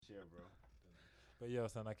bro. But yo,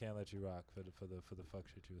 son, I can't let you rock for the fuck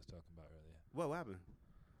shit you was talking about earlier. What happened?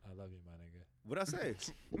 I love you, my nigga. What'd I say?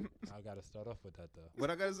 I gotta start off with that though. What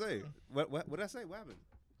I gotta say? What I say? What happened?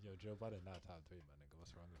 Yo, Joe Budden not top 3, my nigga.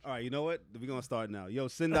 What's wrong with you? All right, you know what? We're gonna start now. Yo,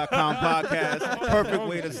 Sin.com podcast. Perfect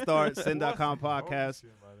way to start. Sin.com podcast.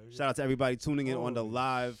 Shout out to everybody tuning in on the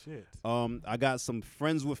live. Shit. I got some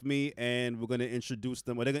friends with me, and we're gonna introduce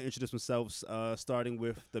them. Well, they're gonna introduce themselves, starting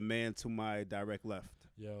with the man to my direct left.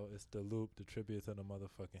 Yo, it's the Loop, the tribute to the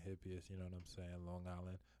motherfucking hippiest. You know what I'm saying? Long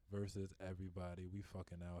Island versus everybody. We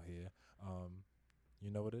fucking out here. You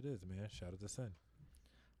know what it is, man. Shout out to Sin.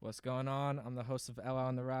 What's going on? I'm the host of LI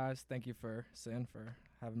on the Rise. Thank you for Sin for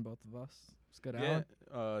having both of us. It's good,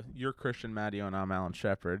 Alan. You're Christian Mateo and I'm Alan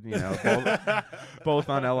Shepard. You know, both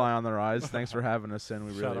on LI on the Rise. Thanks for having us in.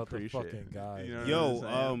 We Shout really out appreciate the fucking it. guys. You know Yo, what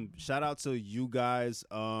I'm saying? shout out to you guys.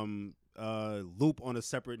 Loop on a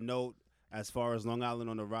separate note. As far as Long Island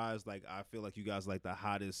on the Rise, like I feel like you guys like the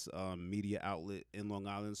hottest media outlet in Long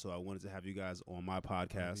Island, so I wanted to have you guys on my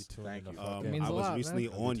podcast. Thank you. It means I a was lot, recently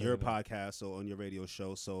man. on your podcast, so on your radio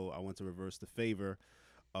show, so I want to reverse the favor.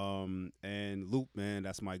 And Loop, man,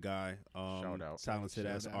 that's my guy. Shout out. Talented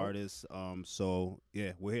Shout as out. artist. So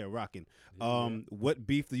yeah, we're here rocking. Yeah. What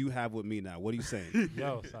beef do you have with me now? What are you saying?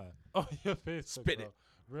 Yo, son. Oh, your Facebook, Spit bro. it.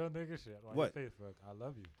 Real nigga shit on What? your Facebook. I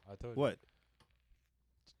love you. I told you. What?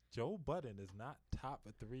 Joe Budden is not top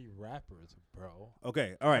 3 rappers, bro.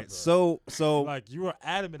 Okay, all right. Ever. So Like, you were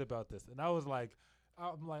adamant about this. And I was like,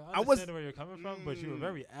 I'm like, I I was- understand where you're coming from, but you were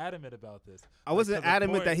very adamant about this. I wasn't to the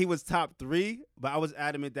adamant point- that he was top 3, but I was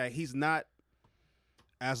adamant that he's not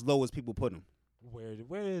as low as people put him.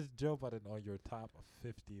 Where is Joe Budden on your top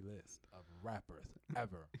 50 list of rappers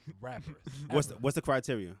ever? Rappers. What's the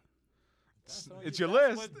criteria? That's on It's you. your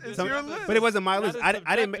That's list. what- It's that's your what- list. But it wasn't my That list. is I didn't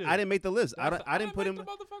subjective. make the list. That's- I didn't put make him. the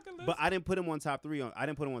motherfucking list. But I didn't put him on top 3. I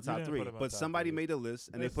didn't put him on top didn't 3. put him on But top somebody 3. made a list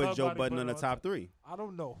and they There's put Joe somebody Budden put on him the on top 3. I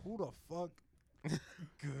don't know who the fuck.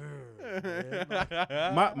 Good. Man.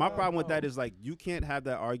 Like, My I problem with don't that know. is like you can't have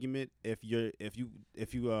that argument if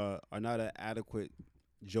you are not an adequate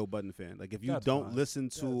Joe Budden fan. Like if you That's don't fine. listen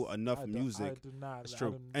to Yes, enough I music. do not. That's I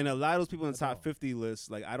true. don't- And a lot of those people in the I top don't. 50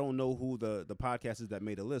 list, like I don't know who the podcast is that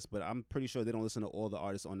made a list, but I'm pretty sure they don't listen to all the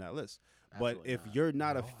artists on that list. But Absolutely if not. you're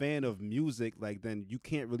not a No. fan of music, like then you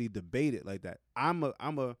can't really debate it like that. I'm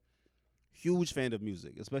a huge fan of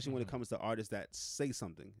music, especially when it Mhm. comes to artists that say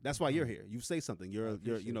something. That's why you're Mhm. here. You say something. I You're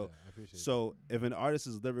appreciate that. I appreciate So if an artist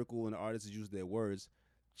is lyrical and an artist is using their words,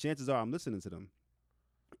 chances are I'm listening to them.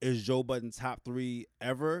 Is Joe Budden top 3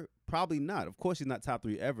 ever? Probably not. Of course he's not top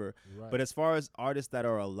 3 ever. that. Right. But as far as artists that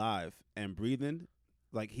are alive and breathing,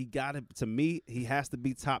 like to me, he has to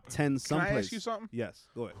be top 10 Can someplace. I ask you something? Yes,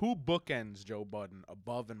 go ahead. Who bookends Joe Budden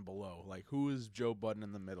above and below? Like, who is Joe Budden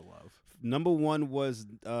in the middle of? Number 1 was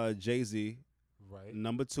Jay-Z. right.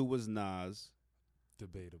 Number 2 was Nas.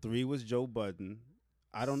 Debatable. 3 was Joe Budden.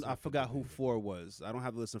 I Super forgot who debatable. 4 was. I don't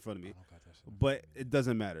have the list in front of I me. don't got that shit. But it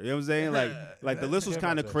doesn't matter. You know what I'm saying? Like the list was Yeah,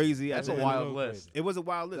 kind of that's- crazy. That's at a the wild end. list. It was a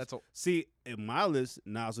wild list. That's a See, in my list,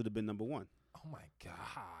 Nas would have been number 1. Oh my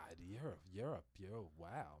God, you're wow,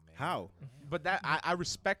 man. How? But that I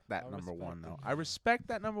respect that I number respect one though. it. I respect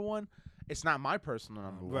that number one. It's not my personal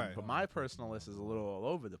number one, Right. but my personal list is a little all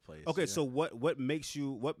over the place. Okay, you so know? what makes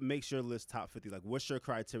your list top 50? Like, what's your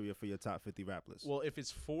criteria for your top 50 rap list? Well, if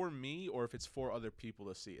it's for me or if it's for other people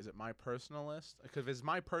to see, is it my personal list? Because if it's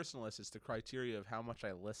my personal list, it's the criteria of how much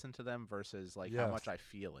I listen to them versus like how Yes. much I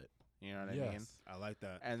feel it. You know what I Yes. mean? I like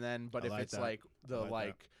that. And then, but I if like it's that. like the I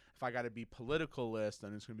like that. if I got to be political list,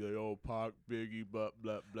 then it's gonna be like, oh, Pac, Biggie, blah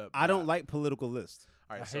blah blah. I don't blah. like political lists.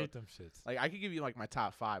 All right, I so hate them shits. like I could give you like my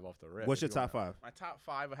top 5 off the rip. What's if your you top wanna. 5? My top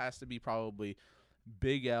 5 has to be probably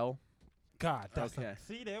Big L. God, that's Okay.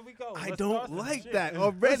 see, there we go. I Let's start don't some like shit. that Let's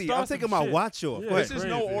already. start I'm taking some my shit. watch off. Yeah, Go ahead. This is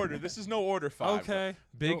no crazy. order. This is no order 5. Okay.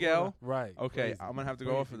 Big No L. order. Right. Okay, Crazy. I'm gonna have to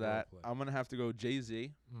go off Crazy of that. roleplay. I'm gonna have to go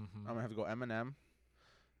Jay-Z. Mhm. I'm gonna have to go Eminem.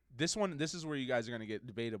 This is where you guys are gonna get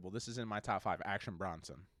debatable. This is in my top 5. Action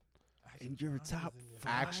Bronson. In your top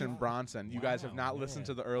Action Bronson. You guys have Wow, not listened man.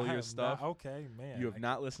 to the I earlier have stuff. not- okay, man. You have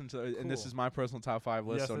not listened to, and this Cool. is my personal top 5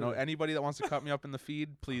 list. Yes, so it no, is. anybody that wants to cut me up in the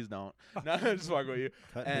feed, please don't. No, I just walk with you.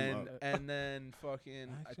 Cut him And up. and then fucking,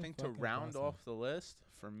 I Action think to fucking round Bronson. off the list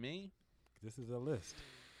for me, This is a list.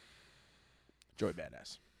 Joey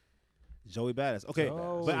Badass. Joey Badass. Okay,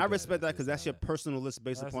 Joey but I Badass respect that is because that's your badass. personal list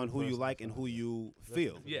based That's upon a who you personal like and who list. you Listen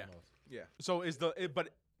feel. to the Yeah. most. Yeah. So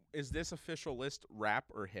is this official list rap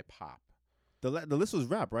or hip hop? The list was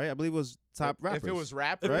rap, right? I believe it was top rappers. If it was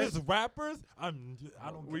rap, If Right? it's rappers, I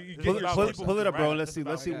don't. We it's get pull, your about pull, people pull it who up, bro. rap. Let's It's see. about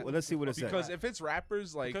Let's see. that. Let's see what it says. because if it's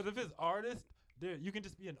rappers like Because if it's artists, You can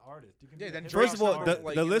just be an artist. You can Yeah, be a then hip First hop of all, Drake's artist.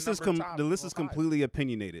 like the in the list is number top the list is five. completely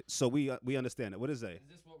opinionated, so we understand it. What does it say? Is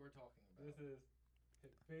this what we're talking about? This is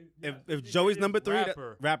If Joey's number 3,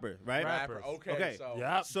 rapper, right? Rappers. Okay.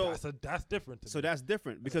 Yeah, So- that's different. To So me. that's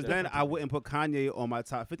different because different then to I me. wouldn't put Kanye on my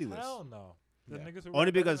top 50 list. Hell no. The Yeah. niggas who Only rap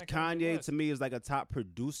better because than Kanye West. to me is like a top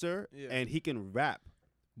producer Yeah. and he can rap.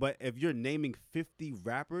 But if you're naming 50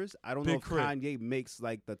 rappers, I don't know Big if Crit. Kanye makes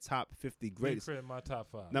like the top 50 Big greatest. Crit in my top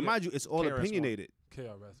 5. Now, Yeah. mind you, it's all KRS-One. opinionated.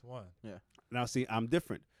 KRS-One. Now, see, I'm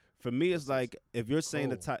different. For me, it's like if you're saying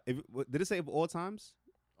the Cool. top. Did it say of all times?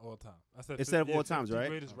 All time. I said It said of 50 all times, 50 right?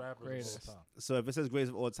 Greatest rappers Greatest. of all time. So if it says greatest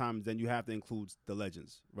of all times, then you have to include the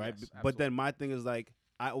legends, right? Yes, But then my thing is like,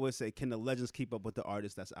 I always say, can the legends keep up with the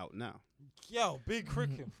artists that's out now? Yo, Big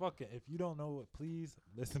Crit can fucking. If you don't know it, please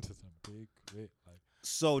listen to some Big Crit. Like,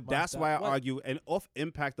 So that's why I what? argue, and off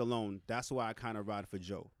impact alone, that's why I kind of ride for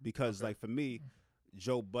Joe. Because, like, for me,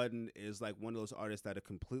 Joe Budden is, like, one of those artists that are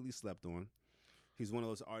completely slept on. He's one of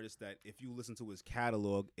those artists that if you listen to his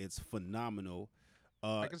catalog, it's phenomenal.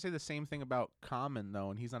 I can say the same thing about Common though,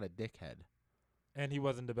 and he's not a dickhead. and he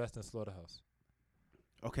wasn't the best in Slaughterhouse.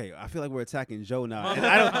 Okay, I feel like we're attacking Joe now. No, And no,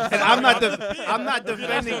 I don't, no, and no, I'm not, no, def- no, no, I'm not if that's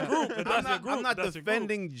defending. your group, if I'm that's not, your group, I'm not that's your group.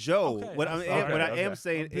 defending Joe. Okay, What I'm I'm, sorry. what I Okay. am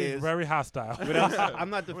saying Being is, very hostile. but I'm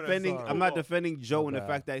not defending. sorry. I'm not defending Joe My in the bad.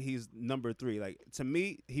 fact that he's number 3. Like to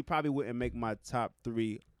me, he probably wouldn't make my top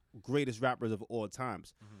 3 greatest rappers of all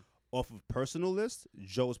times. Off of personal list,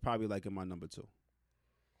 Joe's probably like in my number 2.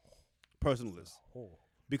 Personal list.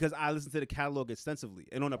 Because I listen to the catalog extensively,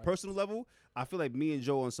 and on a personal level, I feel like me and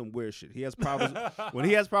Joe on some weird shit. He has problems when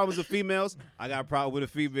he has problems with females. I got a problem with a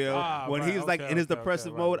female. When right, he's like okay, in his okay,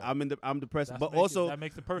 depressive right, mode, right. I'm depressed. That's But make it- also, that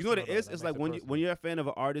makes it you know personal, what it though. is? That It's makes like it when personal. you're a fan of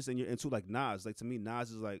an artist and you're into like Nas. Like to me,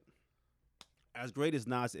 Nas is like, as great as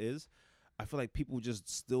Nas is, I feel like people just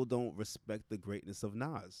still don't respect the greatness of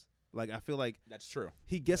Nas. Like I feel like That's true.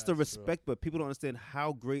 he gets the That's true. respect, but people don't understand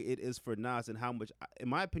how great it is for Nas and how much. In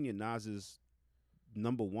my opinion, Nas is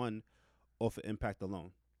number 1 off of impact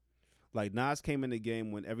alone. Like Nas came in the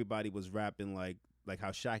game when everybody was rapping like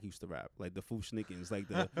how Shaq used to rap, like the Fushnikins, like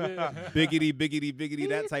the biggity, biggity, biggity,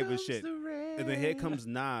 that type of shit. And then here comes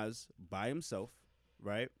Nas by himself,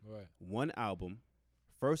 right? Right. One album,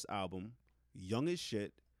 first album, young as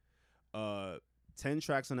shit, 10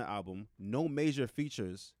 tracks on the album, no major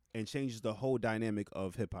features, and changes the whole dynamic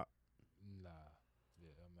of hip hop. Nah. Yeah,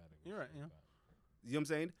 I'm mad at You're right, yeah. You know what I'm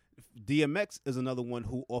saying? DMX is another one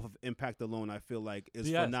who, off of impact alone, I feel like is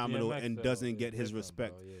Yes, phenomenal DMX, and though, doesn't is get his different,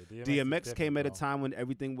 respect. bro. Yeah, DMX is came at a different, bro. time when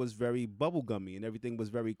everything was very bubblegummy and everything was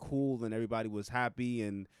very cool and everybody was happy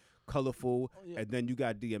and colorful. Oh, yeah. And then you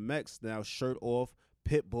got DMX now shirt off,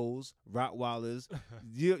 pit bulls, Rottweilers.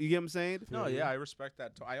 you get what I'm saying? No, yeah, I respect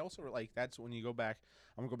that. I also like that's when you go back.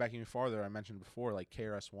 I'm gonna go back even farther. I mentioned before, like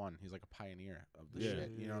KRS-One. He's like a pioneer of the Yeah.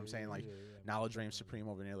 shit. You know what I'm saying? Like knowledge reigns supreme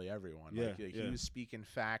over nearly everyone. Yeah, Like, yeah. he was speaking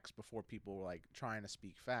facts before people were like trying to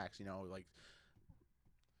speak facts. You know, like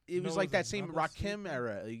it You was know, like there's that same another Rakim sleeper.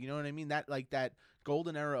 era. You know what I mean? That like that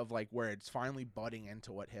golden era of like where it's finally budding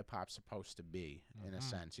into what hip hop's supposed to be in a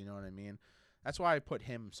sense. You know what I mean? That's why I put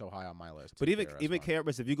him so high on my list. But even KRS-One.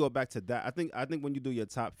 KRS, if you go back to that, I think when you do your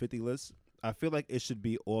top 50 list, I feel like it should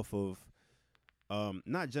be off of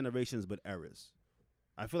not generations but eras.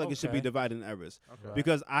 I feel like it should be Okay. divided in eras. Okay. Right.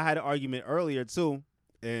 Because I had an argument earlier too,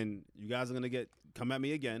 and you guys are gonna come at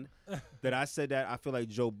me again, that I said that I feel like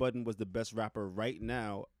Joe Budden was the best rapper right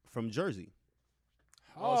now from Jersey.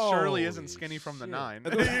 Well, Shirley Holy isn't skinny from the shit. 9.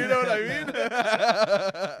 You know what I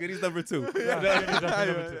mean? Skinny's number 2.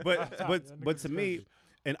 But to me,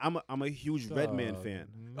 and I'm a huge Redman fan.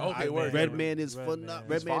 Okay, word. Redman is phenomenal.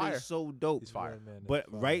 Redman fire. is so dope. He's fire. But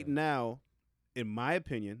right now, in my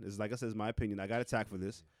opinion, is like I said, it's my opinion. I got attacked for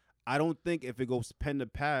this. I don't think if it goes pen to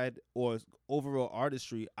pad or overall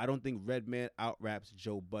artistry, I don't think Redman out raps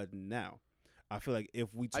Joe Budden now. I feel like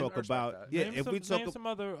if we talk respect about that. yeah, name if some, we talk name some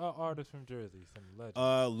other artists from Jersey, some legends.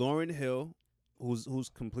 Lauryn Hill, who's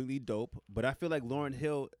completely dope, but I feel like Lauryn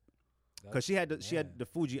Hill, because she had the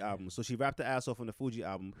Fuji album, so she rapped the ass off on the Fuji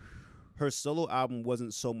album. Her solo album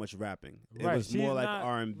wasn't so much rapping; it Right, was she's more like not-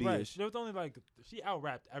 R&B Right, ish. she was only like she out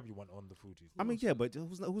rapped everyone on the Fugees. I mean, yeah, but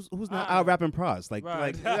who's not Ah. out rapping Pras? Like,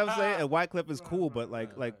 Right. you know what I'm saying? And Wyclef is Right, cool, right, but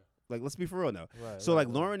right. like, let's be for real now. Right, So right, like,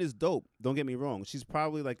 right. Lauren is dope. Don't get me wrong; she's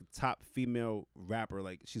probably like a top female rapper.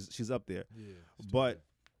 Like, she's up there. Yeah, But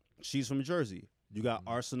she's from Jersey. You got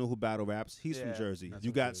Arsenal who battle raps. He's from Yeah, Jersey. that's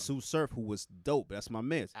You from got Jersey. Sue Surf who was dope. That's my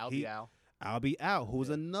man. Al. I'll be out. Who was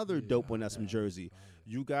another dope one that's from Jersey.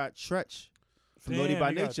 You got Tretch from Naughty by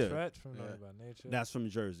you got Nature. Tretch from Naughty by Nature. That's from I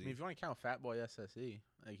Jersey. mean, if you want to count Fatboy SSE,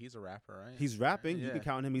 like he's a rapper, right? He's rapping. You Yeah. can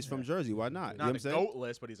count him. He's from Jersey. Why not? You know Not what a I'm saying? GOAT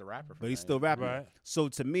list, but he's a rapper. But he's still rapping. Right. So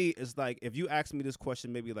to me, it's like if you asked me this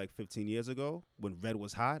question maybe like 15 years ago when Red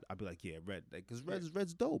was hot, I'd be like, yeah, Red, because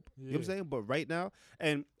Red's dope. You know what I'm saying? But right now,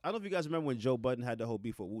 and I don't know if you guys remember when Joe Budden had the whole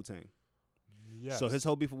beef with Wu-Tang. Yes. So his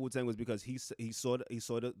whole beef with Wu-Tang was because he saw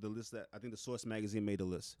the list that I think the Source magazine made the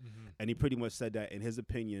list, and he pretty much said that in his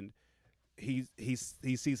opinion, he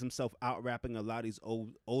sees himself out rapping a lot of these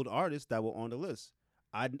old artists that were on the list.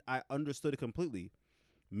 I understood it completely.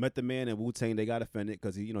 Method Man and Wu-Tang, they got offended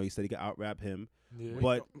because he said he could out rap him, Yeah.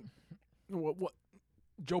 but What?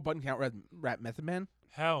 Joe Budden can't rap Method Man?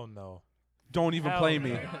 Hell no. Don't even Hell play no.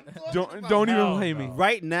 me. Don't even Hell play no. me.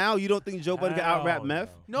 right now you don't think Joe Budden can out rap Hell Meth?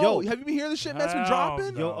 no. No, Yo, have you been hearing the shit Meth's been Hell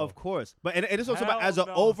dropping? no. Yo, of course, but and it's also about Hell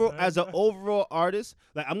no, as an man. overall artist.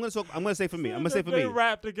 Like I'm gonna say for me. I'm gonna say for They me.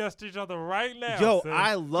 rapped against each other right now. Yo, son.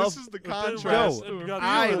 I love. This is the If they contrast. rapped Yo, together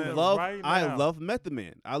I love. right I now. love Method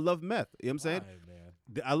Man. I love Meth. You know what I'm saying? Alright,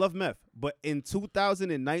 man. I love Meth. But in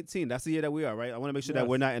 2019, that's the year that we are, right? I want to make sure that Yes.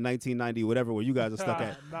 we're not in 1990, whatever, where you guys are stuck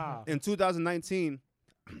at. Nah. In 2019,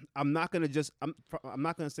 I'm not gonna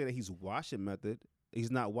say that he's washing Method.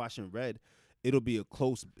 He's not washing Red. It'll be a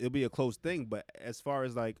close thing. But as far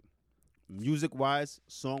as like music wise,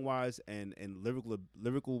 song wise, and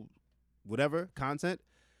lyrical whatever content,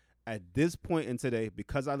 at this point in today,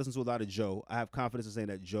 because I listen to a lot of Joe, I have confidence in saying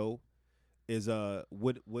that Joe is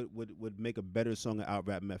would make a better song and out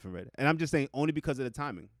rap Meth and Red. And I'm just saying only because of the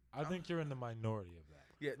timing. I think you're in the minority of that.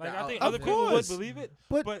 Yeah, Like I think Of other people would course. believe it,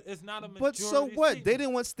 But- but it's not a majority. But so what? thing. They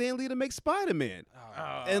didn't want Stan Lee to make Spider-Man. Oh,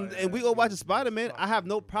 And we go watch Spider-Man. I have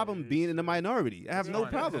no problem being in the minority. I have no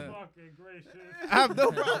Fine. problem. Fucking gracious. I have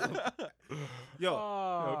no problem. Yo,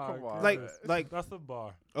 Oh, come on. like that's the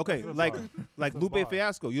bar. okay, That's like a bar. like That's a Lupe bar.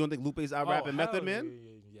 Fiasco. You don't think Lupe's out rapping Method hell Man?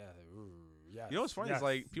 Yeah. Yes, You know what's funny yes, is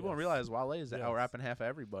like people don't yes. realize Wale is Yes. out rapping half of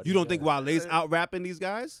everybody. You don't think Yeah. Wale's out rapping these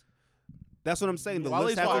guys? That's what I'm saying. The Wale's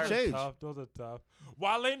list has fire. to change. Those are tough.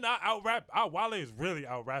 Wale not out rap. Wale is really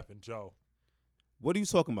out rapping Joe. What are you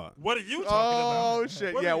talking about? What are you talking Oh about?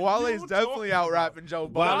 shit! What yeah, are Wale's you definitely talking out about? rapping Joe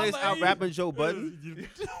Budden. Wale's out rapping Joe Budden.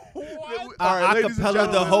 What? All right, ladies and Acapella the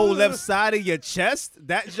gentlemen. whole left side of your chest.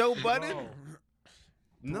 That Joe Budden? Bro,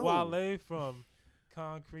 No. Wale from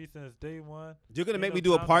Concrete since day one. You're gonna Ain't make no me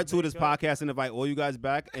do a time part to 2 of this make up. podcast and invite all you guys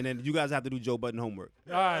back, and then you guys have to do Joe Budden homework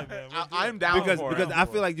All right, man. we'll do I'm it. down because for it. because I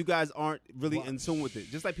feel like you guys aren't really What? in tune with it.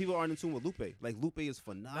 Just like people aren't in tune with Lupe. Like Lupe is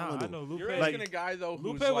Nah, phenomenal. I know Lupe. You're Like- asking a guy though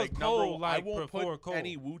Lupe who's was like cold, I like, won't before put Cole.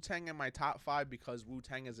 any Wu-Tang in my top 5 because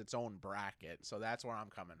Wu-Tang is its own bracket. So that's where I'm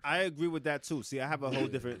coming from. I agree with that too. See, I have a whole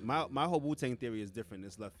different my whole Wu-Tang theory is different.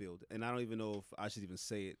 It's left field, and I don't even know if I should even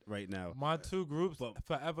say it right now. My two groups But-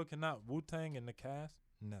 forever cannot Wu-Tang in the cast.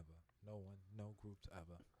 Never. No one. No groups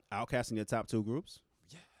ever. Outcast in your top 2 groups.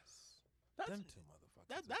 Yes. That's- Them two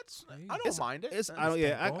motherfuckers. That's crazy. I don't mind it. It's I don't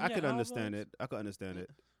Understand. yeah I Gonya could understand albums? it. I could understand it.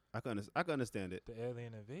 I could understand it. The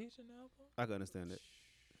Alien Invasion album. I could understand it.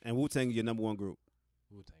 And Wu-Tang your number 1 group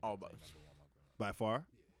Wu-Tang. Oh, Wu-Tang but- number one, my girl. by far.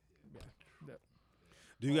 Yeah.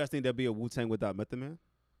 Do you guys think there'd be a Wu-Tang without Method Man?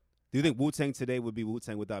 Do you think Wu-Tang today would be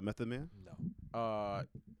Wu-Tang without Method Man? No.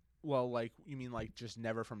 Well, like you mean like just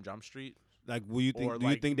Never from Jump Street? Like, will you think? Or Do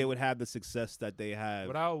you like- think they would have the success that they have?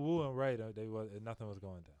 Without Wu and Ray, nothing was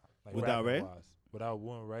going down. Like Without Ray? rapping-wise. Without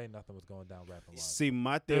Wu and Ray, nothing was going down rapping wise. See,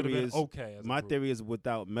 my They would've theory been is okay. As a my group. theory is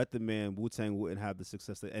without Method Man, Wu-Tang wouldn't have the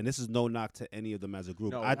success. And this is no knock to any of them as a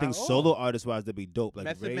group. No, I think not all. solo artist wise, they'd be dope. Like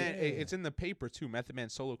Method Ray, Man, Yeah. it's in the paper too. Method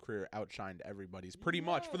Man's solo career outshined everybody's pretty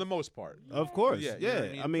much for the most part. of course, Yeah, yeah. you know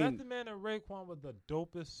what I I mean, Method Man and Raekwon were the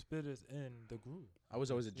dopest spitters in the group. I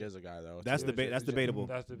was always a Jizza guy though. that's Yeah, that's debatable.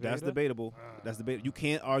 That's That's debatable. That's debatable. You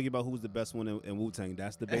can't argue about who's the best one in Wu-Tang.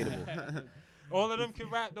 That's debatable. All of them can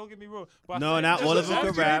rap. Don't get me wrong. But No, I not think all that's of them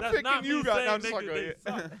not- can rap. That's not Picking you me guys. saying I'm just niggas, they like,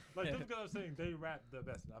 suck. Like just because I'm saying they rap the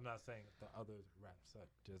best. I'm not saying the others rap suck.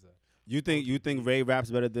 Just You think Ray raps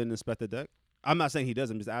better than Inspector Deck? I'm not saying he does.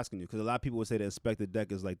 I'm just asking you because a lot of people would say that Inspector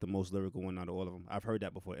Deck is like the most lyrical one out of all of them. I've heard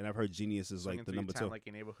that before, and I've heard Genius is like the number 2. like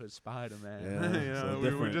a neighborhood spider, man. Yeah, You so know,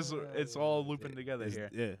 we're different. just it's all looping together It's- here.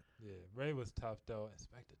 Yeah. yeah. Ray was tough though.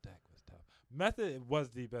 Inspector Deck was tough. Method was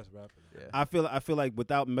the best rapper. Yeah. I feel like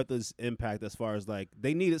without Method's impact, as far as like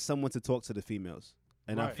they needed someone to talk to the females,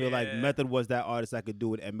 and I Right. feel like Yeah. Method was that artist that could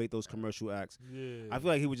do it and make those commercial acts. Yeah. I feel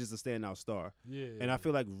like he was just a standout star, Yeah. and I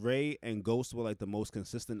feel like Ray and Ghost were like the most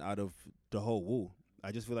consistent out of the whole Wu.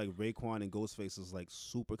 I just feel like Raekwon and Ghostface was like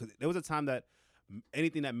super because there was a time that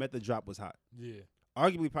anything that Method dropped was hot. Yeah.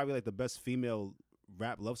 Arguably, probably like the best female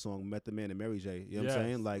rap love song, Method Man and Mary J. You know what I'm Yes.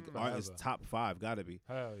 saying? Like, Forever. it's top 5, gotta be.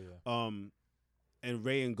 Hell yeah. and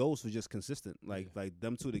Ray and Ghost was just consistent. Like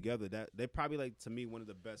them two together, that they're probably like to me one of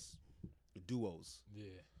the best duos.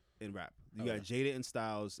 In rap, you got Jada and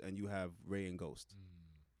Styles, and you have Ray and Ghost.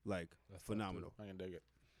 Like That's phenomenal. I can dig it.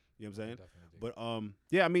 You know what I'm saying? But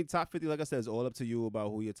yeah, I mean, top 50. Like I said, it's all up to you about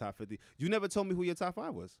who your top 50. You never told me who your top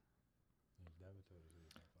 5 was.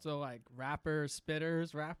 So like rappers,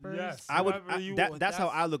 spitters, rappers. Yes. I would. Whatever That's how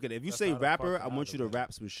I look at it. If you that's say how the rapper, fuck I I want you look to at it.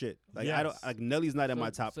 rap some shit. Like I don't. Yes. Like Nelly's not in my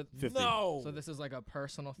So- top so- 50. No. So this is like a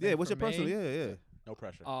personal thing. Yeah. What's for your personal? me. Yeah. No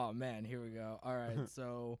pressure. Oh man, here we go. All right,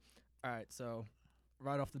 so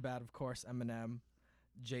right off the bat, of course, Eminem.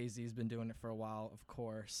 Jay-Z's been doing it for a while, of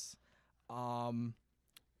course.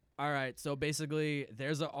 All right, so basically,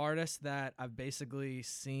 there's an artist that I've basically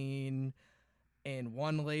seen in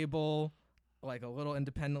one label, like a little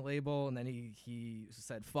independent label, and then he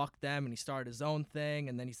said fuck them, and he started his own thing,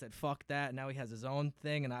 and then he said fuck that, and now he has his own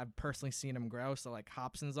thing, and I've personally seen him grow. So like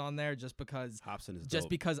Hobson's on there just because Hobson is just dope.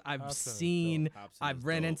 because I've Hobson is seen dope. Hobson I've is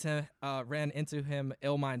dope. ran into him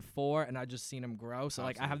Illmind 4, and I just seen him grow. So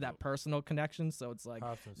like I Hobson have is that dope. personal connection. So it's like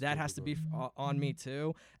Hobson's that super has to be good. on me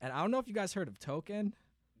too. And I don't know if you guys heard of Token.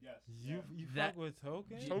 You That- fuck with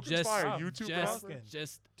Token? Token's Just- fire. I'm YouTube just, Token.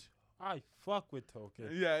 just I fuck with Token.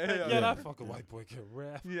 Yeah. Yeah, that fucking white boy can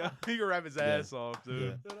rap. Yeah, he can rap his ass off, dude. Yeah.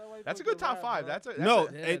 Yeah, that white That's a boy good can top rap, 5. bro. That's a No,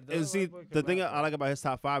 Yeah, and those see, white boy the can thing rap, I like about his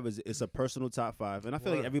top 5 is it's a personal top 5, and I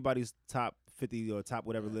feel like Word. everybody's top 50 or top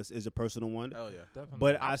whatever list is a personal one. Hell yeah. Definitely.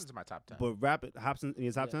 But Hobson's in my top 10. But rap it, Hobson in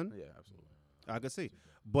your top 10, Yeah, absolutely. I could see.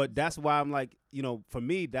 But that's why I'm like, for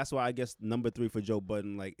me, that's why I guess number 3 for Joe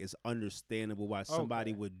Budden, like, it's understandable why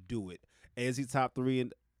somebody Okay. would do it. Is he top 3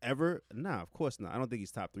 and ever? Nah, of course not. I don't think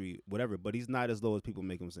he's top 3, whatever. But he's not as low as people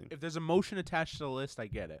make him seem. If there's emotion attached to the list, I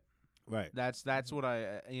get it. Right. That's what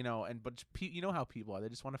I but you know how people are. They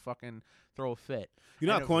just want to fucking throw a fit. You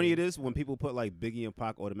know I how know- corny it is when people put like Biggie and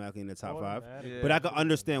Pac automatically in the top 5. Automatic. Yeah. But I could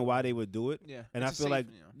understand why they would do it. Yeah. And it's I a feel safe, like,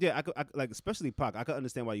 you know. yeah, I could like, especially Pac. I could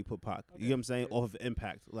understand why you put Pac. You know what I'm saying? Off of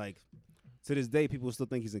impact. Like, to this day, people still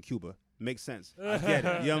think he's in Cuba. Makes sense. I get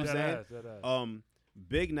it. You know what I'm saying?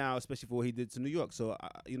 Big now, especially for what he did to New York. So,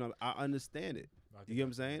 I understand it. You get what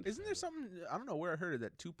I'm saying? Isn't there something, I don't know where I heard it,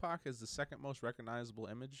 that Tupac is the second most recognizable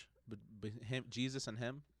image, but him, Jesus and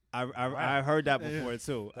him? I heard that before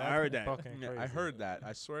too. I heard that. Yeah, I heard that.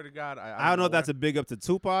 I swear to God. I don't know if that's a big up to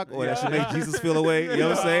Tupac or that should make Jesus feel away. You know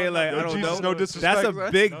what I'm saying? Like, I don't Jesus, know. no disrespect. That's a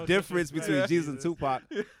man. big No difference disrespect. between Yeah. Jesus and Tupac.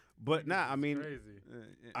 But I mean, Crazy.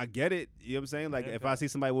 I get it. You know what I'm saying? Like, if I see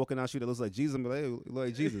somebody walking down the street that looks like Jesus, I'm like, hey, look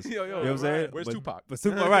like Jesus. Yo, You know what I'm saying? Where's But- Tupac? But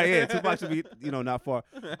Tupac, right? Yeah, Tupac should be, not far.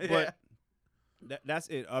 But Yeah. that's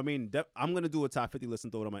it. I mean, I'm gonna do a top 50 list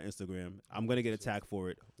and throw it on my Instagram. I'm gonna get a tag for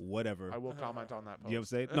it. Whatever. I will comment on that post. You know what I'm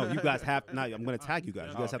saying? No, you guys have. No, I'm gonna tag you guys.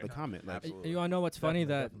 You guys have to comment. Like, Absolutely. you wanna know what's funny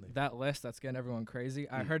Definitely. that list that's getting everyone crazy?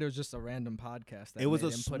 I heard it was just a random podcast. That it was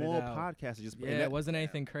made a him put it small out. podcast. It just Yeah, and that- it wasn't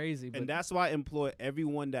anything crazy. But And that's why I implore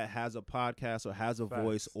everyone that has a podcast or has a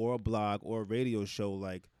voice Facts. or a blog or a radio show,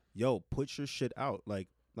 like, yo, put your shit out. Like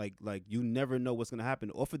you never know what's gonna happen.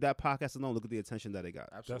 Off of that podcast alone, look at the attention that it got.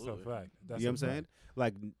 That's Absolutely. a fact. That's You know a what I'm saying?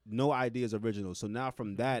 Like, no idea is original. So now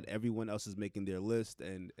from that, everyone else is making their list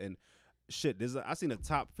and shit. I seen a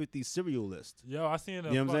top 50 cereal list. Yo, I seen a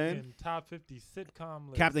You know what I'm saying? fucking top 50 sitcom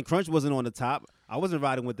list. Captain Crunch wasn't on the top. I wasn't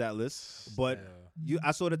riding with that list, but Yeah.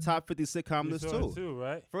 I saw the top 50 sitcom You list saw it too. too,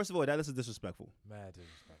 right? First of all, that list is disrespectful. Mad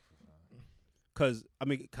disrespectful. Son. Cause I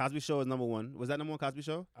mean, Cosby Show is number 1. Was that number 1 Cosby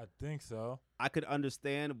Show? I think so. I could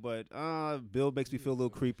understand, but Bill makes me feel a little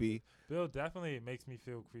creepy. Bill definitely makes me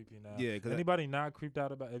feel creepy now. Yeah, 'cause anybody not creeped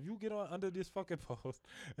out about if you get on under this fucking post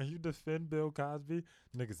and you defend Bill Cosby,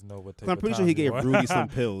 niggas know what type I'm of pretty time sure he you gave on. Rudy some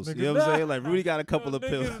pills. You know what I'm saying? Like, Rudy got a couple of Niggas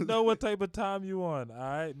pills. know what type of time you on. All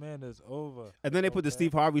right, man, it's over. And then they put the Okay.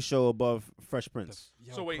 Steve Harvey Show above Fresh Prince.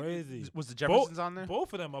 Yo, So wait, crazy. was the Jeffersons on there?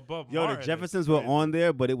 Both of them above Yo, Martin the is Jeffersons were crazy. on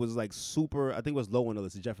there, but it was like super. I think it was low on the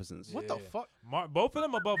list. The Jeffersons. What the Yeah. fuck? Both of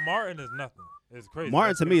them above Martin is nothing. It's crazy.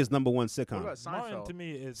 Martin That's to me crazy. is number 1 What sitcom. about Martin Seinfeld? to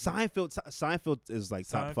me is Seinfeld is like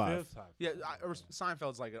top 5. Seinfeld's top Yeah, five.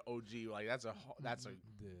 Seinfeld's like an OG. Like that's a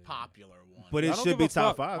Yeah. popular one. But I it don't should give be a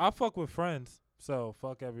top fuck. 5. I fuck with Friends, so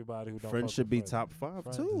fuck everybody who don't. Friends fuck should with be Friends. top 5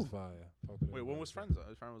 Friends too. is fire. Fuck with Wait, when was everybody.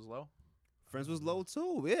 Friends? Friends was low. Friends was low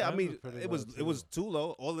too. Yeah, I Friends mean, was pretty it was low, it was too. too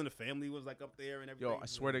low. All in the Family was like up there and everything. Yo, I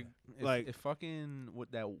swear to, if, Like- if fucking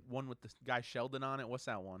with that one with the guy Sheldon on it. What's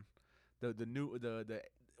that one? The new the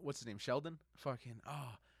what's his name? Sheldon. Fucking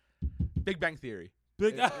Big Bang Theory.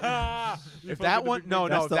 Big. If You if fuck that with one, the Big no, Bang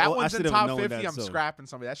That's no, the that old- I one's in should've top known 50. that, I'm so. scrapping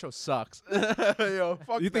somebody. That show sucks. Yo,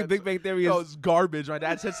 fuck You think that Big show. Bang Theory Yo, is? it's garbage. My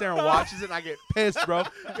dad sits there and watches it, and I get pissed, bro.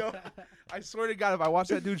 Yo, I swear to God, if I watch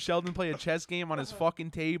that dude Sheldon play a chess game on his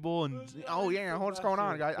fucking table and what's going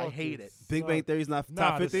on? I hate it. Big Bang Theory's not Nah,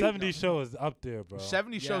 top the 50. 70 show is up there, bro.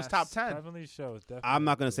 70 shows Yes. top 10. 70 shows, definitely. I'm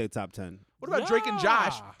not gonna up there. say top 10. What about Drake and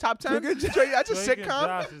Josh? Yeah. Top 10? That's a Drake and sitcom.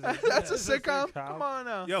 Josh is a- That's a it's a sitcom. sitcom. Come on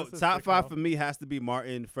now. Yo, That's a top 5 sitcom. for me has to be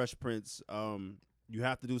Martin, Fresh Prince. You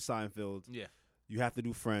have to do Seinfeld. Yeah, You have to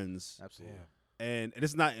do Friends. absolutely. Damn. And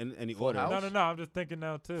it's not in any Full order. House? No. I'm just thinking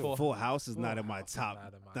now too. Full House is Full not in my House is top.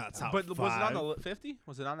 not in my Not top. top But five. was it on the 50?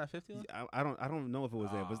 Was it on that 50 list? Yeah, I don't know if it was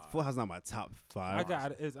there, but Full House is not my top 5.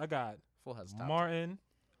 I got Full House top. Martin,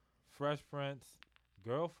 Fresh Prince,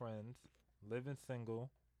 Girlfriends, Living Single.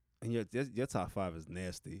 And your top 5 is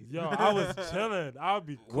nasty. Yo, I was chilling. I'll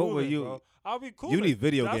be cool. What were you- Bro. I'll be cool. You need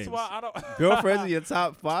video That's games. why I don't. Girlfriends in your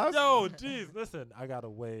top 5? Yo, jeez, listen. I got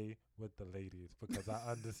away with the ladies because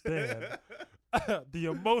I understand the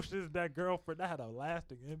emotions that girlfriend that had a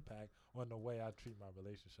lasting impact on the way I treat my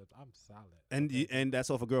relationships. I'm solid. And okay? and that's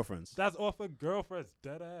all for girlfriends. That's off of girlfriends,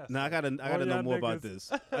 dead ass. Now I Like, gotta all know y'all more about niggas-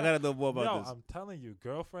 this. I gotta know more about Yo, this. I'm telling you,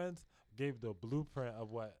 girlfriends gave the blueprint of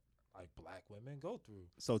what like black women go through.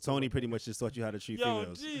 So Tony pretty much just taught you how to treat Yo,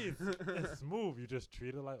 females. jeez, it's smooth. You just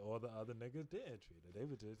treat it like all the other niggas didn't treat it. They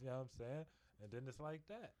were just, you know what I'm saying? And then it's like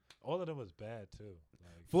that. All of them was bad too.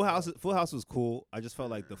 Like, Full House was cool. I just felt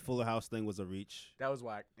like the Fuller House thing was a reach. That was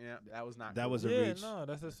whack. Yeah, that was not. That cool. was a yeah, reach. no,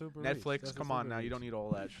 that's a super reach. Netflix. That's a Come on super now, you don't reach. need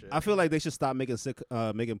all that shit. I feel like they should stop making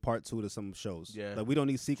part 2 to some shows. Yeah. Like we don't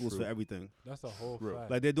need sequels True. for everything. That's a whole True.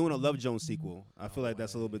 fact. Like they're doing a Love Jones sequel. I feel No like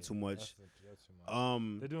that's a little bit way. too much. That's too much. They're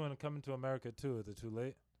Um, doing Coming to America too. Is it too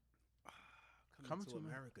late? Coming to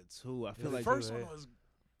America too. I feel Yeah, like the first one one was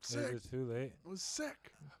Is it too late? Was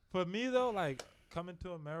sick. For me though, like Coming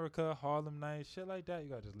to America, Harlem Nights, shit like that, you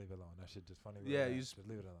gotta just leave it alone. That shit just funny. Yeah, you you just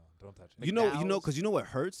leave it alone. Don't touch it. you know, McDowell's. because you know what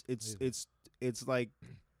hurts. Yeah. It's like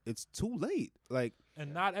it's too late. Like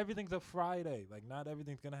And not everything's a Friday. Like not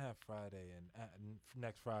everything's gonna have Friday and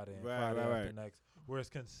next Friday and Right, Friday right, after right. next. Where it's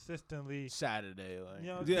consistently, Saturday, like. you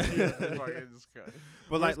know, Yeah. but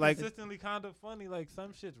where it's like consistently kind of funny. Like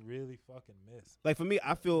some shit's really fucking missed. like for me,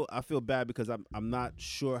 I feel bad because I'm not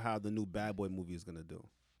sure how the new Bad Boy movie is gonna do.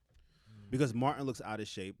 Because Martin looks out of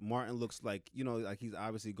shape. Martin looks like, you know, like he's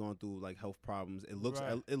obviously going through like health problems. It looks,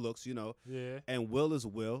 Right. it looks, you know. Yeah. And Will is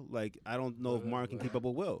Will. Like I don't know if Will is Martin can Will. keep up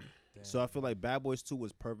with Will. Damn. So I feel like Bad Boys 2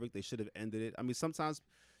 was perfect. They should have ended it. I mean, sometimes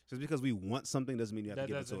just because we want something doesn't mean you have that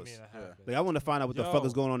to give it to doesn't us. mean it happens. Like I want to find out what the fuck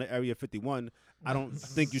is Yo. going on in Area 51. I don't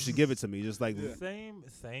think you should give it to me. Just like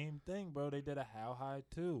Same thing, bro. They did a How High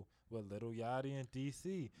too with Lil Yachty and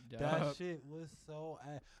DC. Yup. That shit was so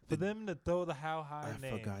for them to throw the How High I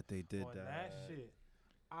name forgot they did on that shit.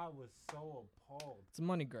 I was so appalled. It's a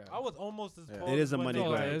money grab. I was almost as Yeah. appalled. It is as a when money they That's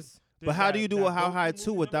all grab. it did is. But how do you do a How Goku High movie.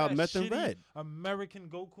 2 without Remember Meth that and shitty Red? American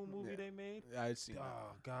Goku movie Yeah. they made? I'd seen that.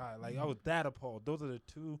 Oh god, like I was that appalled. Those are the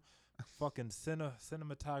two fucking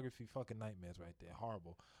cinematography fucking nightmares right there.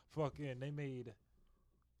 Horrible. Fucking they made.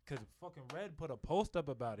 Cause fucking Red put a post up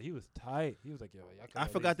about it. He was tight. He was like, "Yo, y'all could I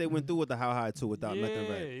at forgot least- they went through with the How High 2 without yeah, Meth and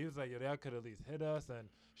Red. he was like, "Yo, y'all could at least hit us." And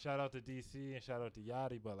shout out to DC and shout out to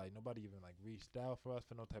Yachty, but like nobody even like reached out for us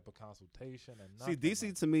for no type of consultation and See, nothing. DC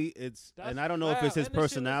like, to me, it's that's and I don't know if it's his foul. And the shit was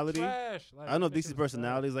personality. trash. Like, I don't know if that shit DC's was trash.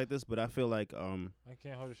 personality is like this, but I feel like I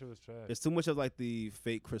can't hold the shit was trash. it's too much of like the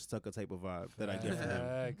fake Chris Tucker type of vibe that I get from him.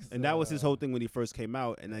 Facts, And that was his whole thing when he first came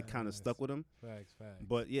out, and that kind of Facts. stuck with him. Facts.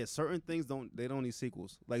 But yeah, certain things don't need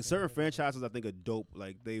sequels. Like certain franchises, I think are dope.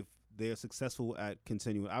 Like they're successful at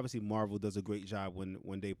continuing. Obviously, Marvel does a great job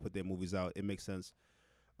when they put their movies out. It makes sense.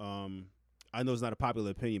 I know it's not a popular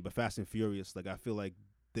opinion, but Fast and Furious, like I feel like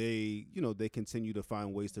they continue to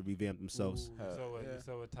find ways to revamp themselves. Ooh, Yeah.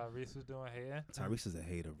 so what Tyrese was doing here? Tyrese is a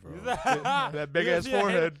hater, bro. That big Is ass he a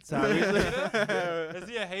hater? forehead. Is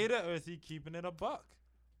he a hater or is he keeping it a buck?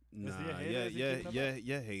 Nah, he a hater? Is he keeping it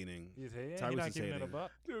yeah, hating. He's hating. Tyrese He's not is keeping it a hating.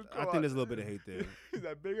 buck. Dude, I think there's a little bit of hate there.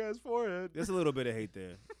 that big ass forehead. There's a little bit of hate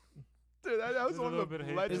there. Dude, that was There's a one little of the bit of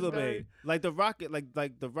hate. There's a little bit of legendary. hate. Like the Rocket,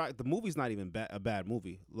 like the Rock. The movie's not even a bad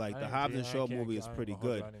movie. Like the Hobbs and Shaw movie is pretty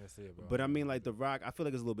good. But I mean, like the Rock, I feel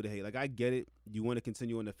like it's a little bit of hate. Like I get it. You want to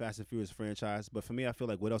continue in the Fast and Furious franchise, but for me, I feel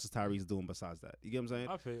like what else is Tyrese doing besides that? You get what I'm saying?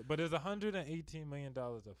 I feel it. But is $118 million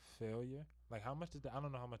a failure? Like how much I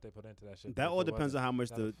don't know how much they put into that shit. That all but depends on how much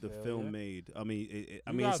that a the failure? film made. I mean,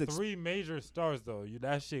 I You mean, got it's three major stars though.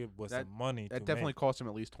 That shit was That- some money. That to definitely make. cost him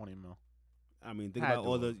at least 20 mil. I mean, think Had about to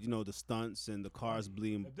all the have. the stunts and the cars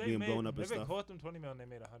being If they blown up and if it stuff. cost them 20 million, they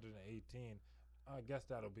made 118. I guess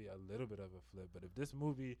that'll be a little bit of a flip. But if this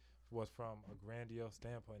movie was from a grandiose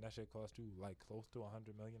standpoint, that shit cost you like close to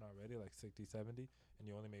 100 million already, like 60, 70, and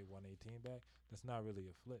you only made 118 back. That's not really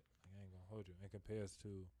a flip. Like, I ain't gonna hold you. In compares to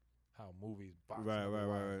how movies box Right, number right,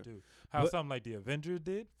 wise right. do. How But- something like the Avengers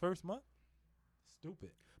did first month,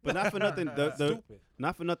 stupid. But not for nothing. The Stupid.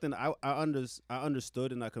 not for nothing. I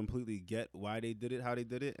understood and I completely get why they did it, how they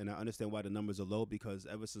did it, and I understand why the numbers are low because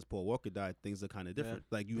ever since Paul Walker died, things are kind of different.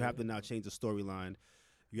 Like you have to now change the storyline.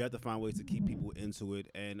 You have to find ways to keep people into it,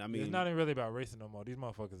 and I mean, It's not even really about racing no more. These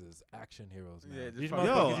motherfuckers is action heroes now. Yeah, These fucking-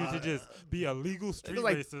 motherfuckers Yo, used to just be illegal street it's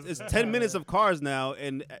like racers. it's 10 minutes of cars now,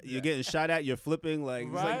 and you're getting shot at. You're flipping like,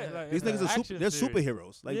 it's like Right, like, these it's niggas an are action they're series.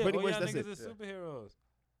 superheroes. Like yeah, pretty oh, much yeah, that's niggas it. is superheroes.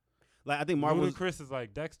 Like I think Marvel's Ludacris is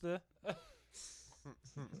like Dexter.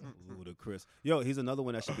 Ludacris. Yo, he's another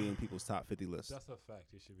one that should be in people's top 50 lists. That's a fact.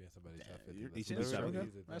 He should be in somebody's top 50 you- list. he should be Lyrically,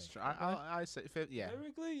 shouting. he's a That's thing. true. I say yeah.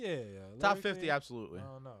 Lyrically, yeah. Top Lyrically, 50, absolutely. I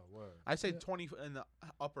don't know. Word. I say Yeah. 20 in the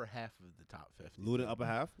upper half of the top 50. Luda upper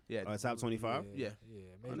half. Yeah. Top 25. Yeah.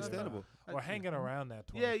 maybe Understandable. around- Or hanging around that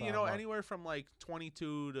 25 Yeah, you know, mark. anywhere from like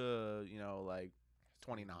 22 to, like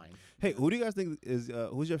 29. Hey, who do you guys think is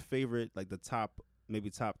who's your favorite? Like the top, maybe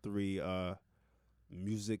top 3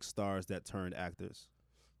 music stars that turned actors.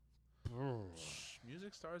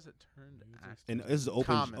 Music stars that turned actors. And this is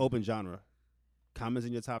Common. open genre. Common's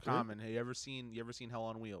in your top 3? Common. Hey, you ever seen Hell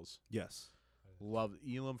on Wheels? Yes. Love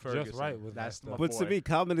Elam Ferguson. right with That's that my stuff. But to boy. me,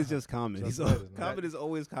 Common is just Common. Just He's right, isn't it? Common is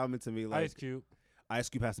always Common to me. Like Ice Cube. Ice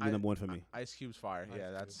Cube has to be I- number 1 for me. Ice Cube's fire. Ice Yeah,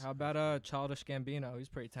 Cube. that's. How about Childish Gambino? He's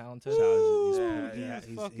pretty talented. Childish, Yeah,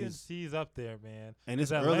 He's yeah, fucking he's up there, man. And it's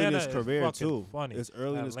 'Cause early in Atlanta his is career fucking too. funny. It's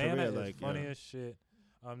early in his Atlanta career, is like funny yeah. as shit.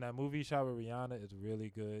 That movie he shot with Rihanna is really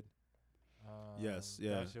good. Yes,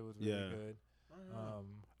 yeah, That shit was really yeah. good.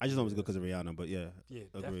 I just know it was good because of Rihanna, but yeah, Yeah,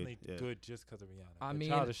 Agreed, definitely yeah. good just because of Rihanna. I But mean,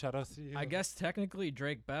 Childish, shout out to you. I guess technically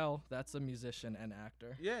Drake Bell, that's a musician and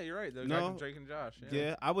actor. Yeah, you're right. The guy No. from Drake and Josh.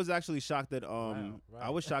 yeah. I was actually shocked that Wow, I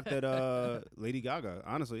was shocked that Lady Gaga.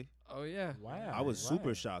 Honestly, Oh yeah. Wow. I was super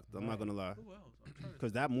right, shocked. I'm not right. gonna lie, Who else? I'm trying to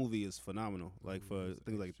because that movie is phenomenal. Like for It's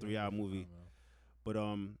things like extremely 3-hour movie.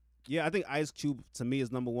 phenomenal. But yeah, I think Ice Cube to me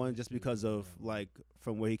is number 1 just because of like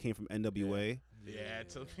from where he came from NWA Yeah,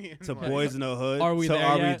 to me. to Boys in the Hood. Are we to there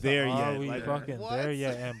Are yet? we there Are yet? we Like, fucking what? there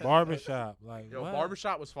yet? And Barbershop, like Yo, what?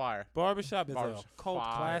 Barbershop was fire. Barbershop is Barbershop, a cult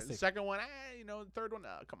fire. classic. The second one, the third one,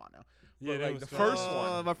 come on now. Yeah, But, they like, was the fire. first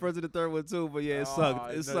one. My friends in the third one too, but yeah, it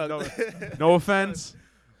sucked. It no- sucked. No offense.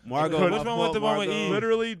 Margot, Which one was the one with Margot. Eve?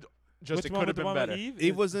 Literally, just Which it one could was have the been one with better. Eve?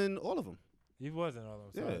 Eve was in all of them. Eve wasn't all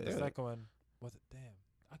of them. Sorry. Yeah, The yeah. second one was it? Damn,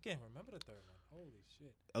 I can't remember the third one. Holy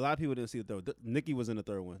shit. A lot of people didn't see the third one. Nicki was in the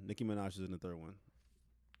third one. Nicki Minaj was in the third one.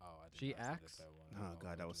 Oh, I did She not see the acts? third one. Oh I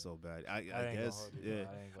God, that was so bad. I ain't gonna guess, hold you, yeah.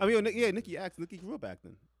 bro. I ain't I mean, gonna yeah, hold Nicki you. acts. Nicki grew up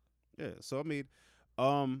acting. Yeah. So I mean,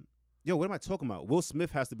 yo, what am I talking about? Will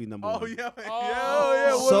Smith has to be number 1. Oh yeah,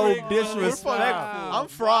 Oh, So we're- disrespectful. I'm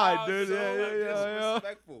fried, Wow, dude. so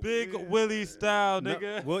Yeah. Big Willie style,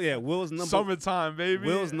 nigga. Will's number. Summertime, baby.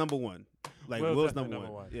 Will's number 1. Like Will's Will's definitely number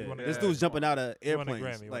number 1. one. You Yeah. wanna- This yeah. dude's jumping out of You won a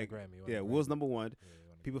airplanes. Grammy, you won a Like, Grammy, you won a yeah, Grammy. Will's number 1. Yeah, you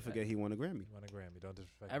won a People Grammy. forget he won a Grammy. You won a Grammy. Don't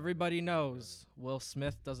disrespect. Everybody him. knows Will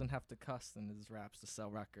Smith doesn't have to cuss in his raps to sell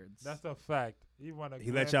records. That's a fact. He won a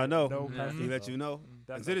He let Grammy y'all know. with no Mhm. cussing, He let so you know.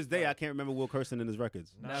 that's To a this day, I fact. can't remember Will cursing in his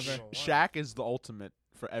records. Not Never. even one. Shaq is the ultimate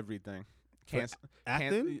for everything.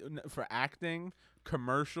 Acting? For acting,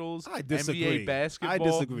 commercials, I disagree. NBA basketball. I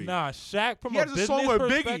disagree. Nah, Shaq from He a has a business song with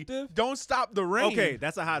Biggie. perspective. Don't stop the rain. Okay,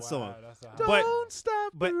 that's a hot Wow, song. that's a hot But- Don't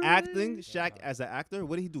stop. But the acting, rain. Shaq as an actor,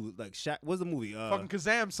 what did he do? Like Shaq, what's the movie? Fucking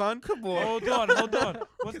Kazam, son. come on. Hold on.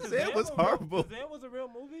 Was Kazam Kazam was a real- horrible. Kazam was a real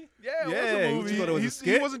movie. Yeah, Yeah, it was you a movie. thought it was a He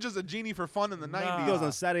skit? wasn't just a genie for fun in the Nah. 90s. He goes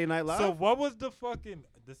on Saturday Night Live. So what was the fucking?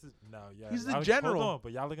 This is no, yeah. He's the y'all- general. Hold on,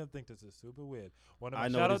 but y'all are gonna think this is super weird. I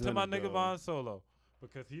know Shout what out he's to my gonna nigga do. Von Solo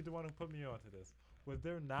because he's the one who put me onto this. Was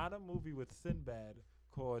there not a movie with Sinbad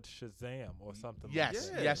called Shazam or something? Yes,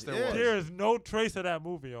 like that? yes, there Yeah. was. There is no trace of that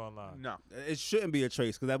movie online. No. it shouldn't be a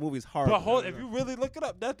trace because that movie's horrible. But hold, if you really look it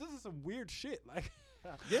up, this is some weird shit. Like,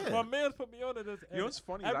 Yeah. my man's put me onto this. You know what's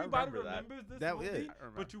funny? is I Everybody remember that. remembers this That- movie, yeah. I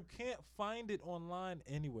remember. but you can't find it online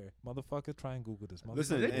anywhere. Motherfucker, try and Google this.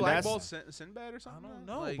 Listen, Did Motherfucker. they and blackball that's- Sinbad or I something? don't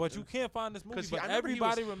though? know, Like, but you can't find this movie. 'cause he- But I remember he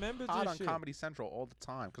was everybody remembers hot this on shit. Comedy Central all the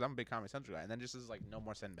time because I'm a big Comedy Central guy, and then just is like no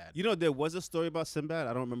more Sinbad. You know, there was a story about Sinbad.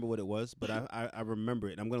 I don't remember what it was, but I remember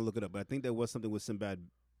it. I'm gonna look it up. But I think there was something with Sinbad,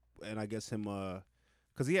 and I guess him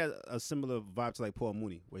because he had a similar vibe to like Paul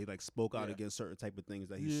Mooney, where he like spoke out Yeah. against certain type of things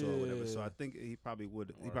that he saw, or whatever. So Yeah. I think he probably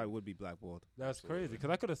would be blackballed. That's crazy because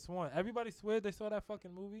I could have sworn everybody swear they saw that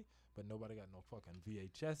fucking movie, but nobody got no fucking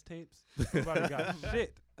VHS tapes. Nobody got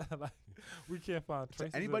shit. Like we can't find So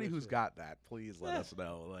traces. anybody of who's shit. got that, please let Yeah. us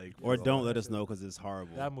know. Like, Or Yeah. don't let us know because it's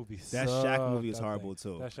horrible. that movie. That sucked, Shaq movie is I horrible, think.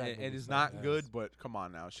 too. That Shaq it movie is sucked not ass. good, but come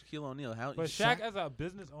on now, Shaquille O'Neal. How? But Shaq as a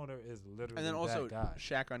business owner is literally and then also that guy.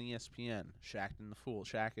 Shaq on ESPN, Shaq and the Fool.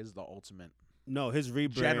 cool. Shaq is the ultimate No, his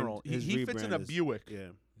rebrand. general. His He fits in rebrand a is- Buick. Yeah.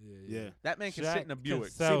 Yeah. That man can Shaq sit in a can Buick.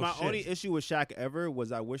 sell See, my shit. only issue with Shaq ever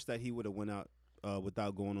was I wish that he would have went out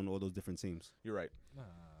without going on all those different teams. You're right. Nah.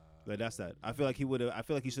 Like that's that. I feel like he would have. I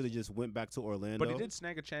feel like he should have just went back to Orlando. But he did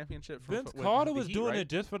snag a championship from Vince with Carter the was Heat, doing right? it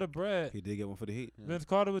just for the bread. He did get one for the Heat. Yeah. Vince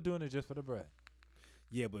Carter was doing it just for the bread.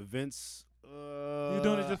 Yeah, but Vince.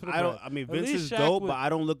 doing it just for the I don't. bread. I mean, At Vince least is Shaq dope, would- but I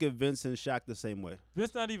don't look at Vince and Shaq the same way.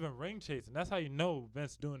 Vince not even ring chasing. That's how you know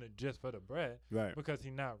Vince doing it just for the bread Right. because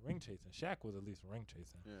he not ring chasing. Shaq was at least ring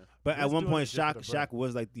chasing. Yeah. But at Vince one doing point, it just for the bread. Shaq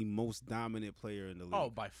was like the most dominant player in the league.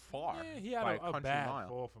 Oh, by far. Yeah, he had by a country bad mile.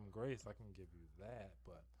 fall from grace. I can give you that,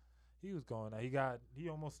 but he was going. He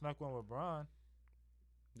almost snuck one with Bron.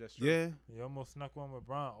 That's true. Yeah. He almost snuck one with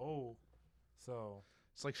Bron. Oh, so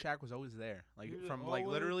It's like Shaq was always there. Like He was from like always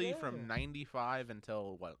literally there. from 95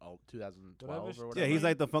 until what 2012 Whatever or sh- whatever. Yeah, he's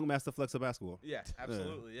like the Funk Master Flex of basketball. Yeah,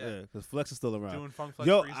 absolutely. Yeah. because Flex is still around. Doing funk flex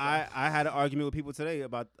Yo, freestyle. I had an argument with people today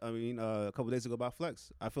about. I mean, a couple days ago about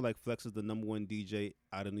Flex. I feel like Flex is the #1 DJ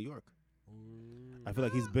out of New York. I feel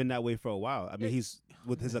like he's been that way for a while. I mean, he's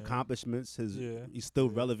with his Yeah. accomplishments. Yeah. He's still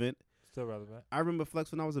Yeah. relevant. still relevant. I remember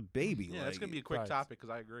Flex when I was a baby. Yeah, like, that's gonna be a quick Facts. topic because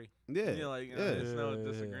I agree. yeah, There's no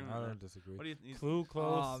disagreement I there. don't disagree. What do you? Clue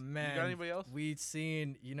close. Oh man, You got anybody else? We'd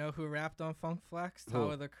seen. You know who rapped on Funk Flex? Who?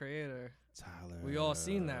 Tyler the Creator. Tyler. We all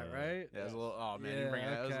seen that, right? Yeah, it's a little. Oh man, yeah. you bring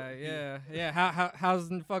it. Okay. Yeah. How's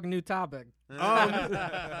the fucking new topic?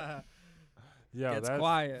 Yeah, Gets that's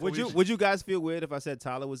quiet. Would you guys feel weird if I said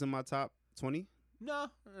Tyler was in my top 20? No,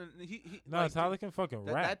 he no. like, Tyler can fucking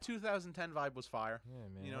that, rap. that 2010 vibe was fire. Yeah,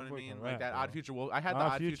 man. You know that what boy I mean? can Like rap, that bro. Odd Future Wolf. I had the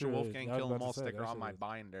Odd Odd Future Future Wolfgang is- I was Kill 'Em about All to say, sticker that on shit my is-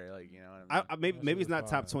 binder. Like you know what I mean? Maybe That maybe shit it's not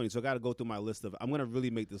was top fire. 20, so I got to go through my list of. I'm gonna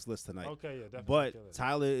really make this list tonight. Okay, yeah, definitely. But kill it.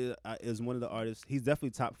 Tyler is one of the artists. He's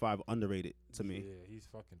definitely top 5 underrated to me. Yeah, he's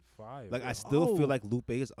fucking fire. Like bro. I still Oh. feel like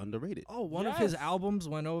Lupe is underrated. Oh, one of his Yes. albums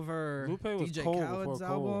went over Lupe was DJ cold Khaled's before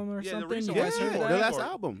cold. album or Yeah, the something. recent You Yeah, guys Western heard the Record. that? last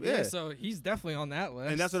album. Yeah. So he's definitely on that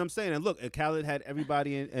list. And that's what I'm saying. And look, Khaled had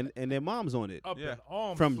everybody and their moms on it. Up Yeah. in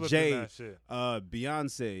arms From flipping Jay, that shit.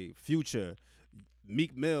 Beyonce, Future,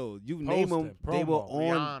 Meek Mill, you name them, Posting, they were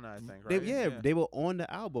promo. on. Rihanna, I think. They, Right? they were on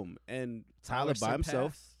the album, and Tyler by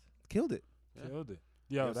himself surpassed. killed it. Yeah. Killed it.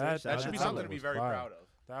 You Yo, know what I'm saying? that Shout That should be Tyler something to be was very fire. proud of.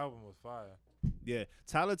 That album was fire. Yeah,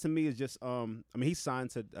 Tyler to me is just. I mean, he's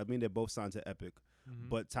signed to. I mean, they're both signed to Epic, Mhm.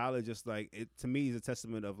 but Tyler just like it to me is a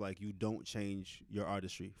testament of like you don't change your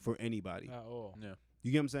artistry for anybody. At all. Yeah.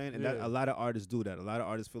 You get what I'm saying? And that Yeah. a lot of artists do that. A lot of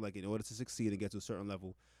artists feel like in order to succeed and get to a certain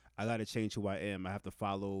level, I got to change who I am. I have to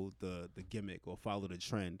follow the gimmick or follow the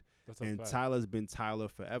trend. That's a And fact. Tyler's been Tyler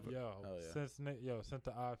forever. Yo, Hell yeah. since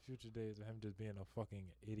the Odd Future days of him just being a fucking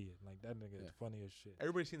idiot, like that nigga is Yeah. funny as shit.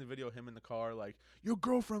 Everybody's seen the video of him in the car, like, your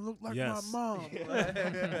girlfriend looked like Yes. my mom.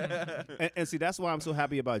 And see, that's why I'm so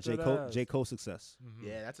happy about J. Cole. Deadass. J. Cole's success. Mhm.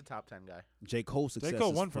 Yeah, that's a top 10 guy. J. Cole's success J.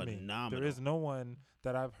 Cole is won for me. phenomenal. There is no one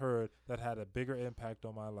that I've heard that had a bigger impact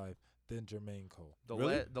on my life than Jermaine Cole.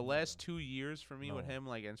 Really? The last 2 years for me with No. him,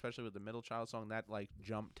 like, and especially with the Middle Child song, that like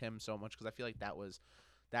jumped him so much because I feel like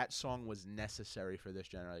that song was necessary for this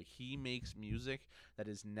genre. Like he makes music that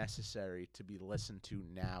is necessary to be listened to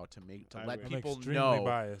now to I let agree. I'm people extremely know.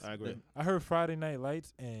 biased. I agree. I heard Friday Night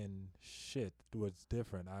Lights and shit was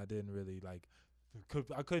different. I didn't really like.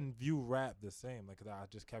 I couldn't view rap the same, like, 'cause I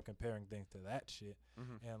just kept comparing things to that shit.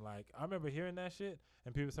 Mhm. And like, I remember hearing that shit,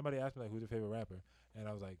 and somebody asked me like, "Who's your favorite rapper?" And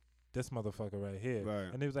I was like, "This motherfucker right here."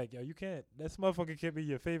 Right. And they was like, "Yo, you can't. This motherfucker can't be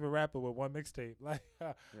your favorite rapper with one mixtape." Like,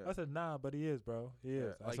 I said, "Nah, but he is, bro. He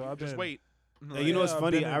is." Like, So I've just been- wait. And you know what's Yeah, I've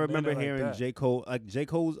funny? been I in remember it like hearing that. J. Cole. Like J.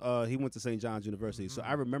 Cole's, he went to St. John's University, so I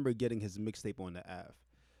Mhm. remember getting his mixtape on the Ave,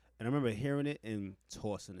 and I remember hearing it and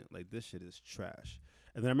tossing it like this shit is trash.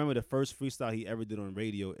 And then I remember the first freestyle he ever did on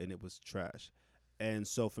radio, and it was trash. And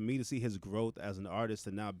so for me to see his growth as an artist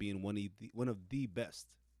and now being one of the best,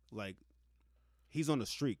 like he's on a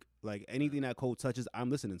streak. Like anything that Cole touches, I'm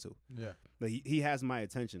listening to. Yeah, Like he has my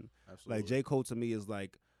attention. absolutely. Like J. Cole to me is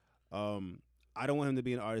like, I don't want him to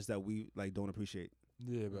be an artist that we like don't appreciate.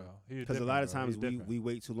 Yeah, bro. Because a lot of times we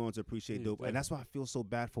wait too long to appreciate He's dope, and different. that's why I feel so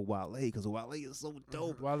bad for Wale, because Wale is so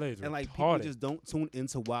dope, Wale's and like retarded, people just don't tune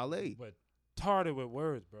into Wale. but retarded with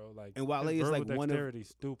words, bro. Like, And Wale his is like verbal one of dexterity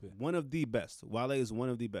stupid. one of the best. Wale is one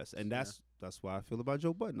of the best, and Yeah. that's why I feel about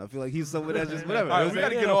Joe Budden. I feel like he's someone that's just whatever. All right, You we know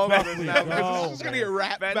gotta what get I'm all saying? about this We now go, because this is just gonna get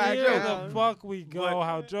wrapped back Here down. the fuck we go. But-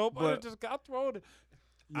 How Joe Budden but- just got thrown.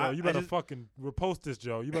 Yo, I you better just- fucking repost this,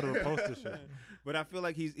 Joe. You better repost this shit. But I feel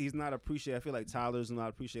like he's not appreciated. I feel like Tyler's not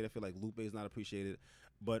appreciated. I feel like Lupe's not appreciated.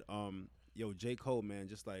 But yo, J. Cole, man,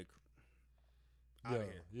 just like Yo, outta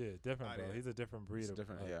here. yeah, different, Outta bro. here. He's a different breed It's of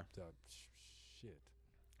different, of- yeah. of shit.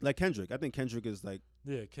 Like Kendrick. I think Kendrick is like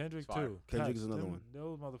Yeah, Kendrick It's fire. too. Kendrick is Touched. another Them- one.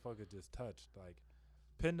 Those motherfuckers just touched. Like,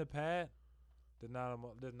 pen to pad. There's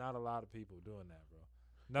not a lot of people doing that, bro.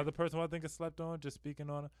 Another person who I think is slept on, just speaking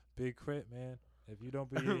on it, Big Crit, man. If you don't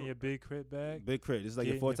be in your Big Crit bag, Big Crit. This is like Get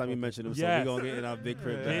your in fourth your time you fucking- mentioned him, Yes. so we gonna get in our Big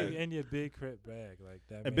Crit Yeah. big bag. in your Big Crit bag, like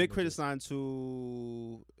that. And man Big was Crit is just- signed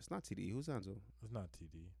to. It's not TD. Who's signed to? It's not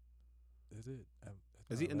TD. Is it? It's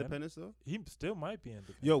Is he not Atlanta. independent still? He still might be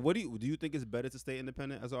independent. Yo, what do you think it's better to stay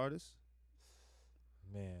independent as an artist?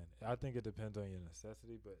 Man, I think it depends on your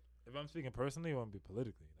necessity. But if I'm speaking personally, I want to be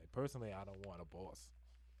politically. Like personally, I don't want a boss.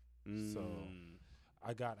 So, Mm.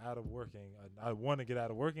 I got out of working. I want to get out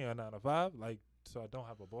of working a 9 to 5. Like, so I don't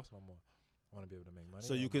have a boss no more. I want to be able to make money.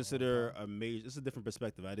 So on you my own consider time. a major? This is a different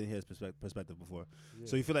perspective. I didn't hear his perspective before. Yeah.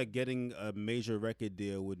 So you feel like getting a major record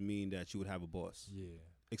deal would mean that you would have a boss? Yeah.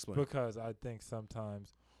 Explain. Because I think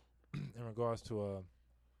sometimes, in regards to a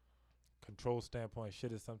control standpoint,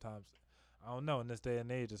 shit is sometimes, I don't know. In this day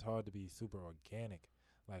and age, it's hard to be super organic.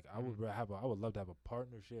 Like I would I would love to have a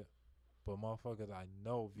partnership, but motherfuckers I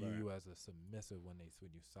know view Right. you as a submissive when you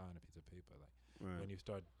sign a piece of paper. Like Right. when you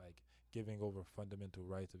start like giving over fundamental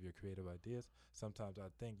rights of your creative ideas, sometimes I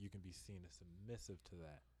think you can be seen as submissive to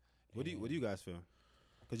that. What do And you guys feel?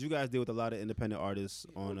 Because you guys deal with a lot of independent artists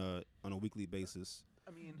on a weekly basis.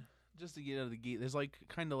 I mean, just to get out of the gate, there's like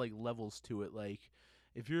kind of like levels to it. Like,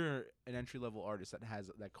 if you're an entry level artist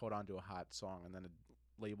that caught on to a hot song, and then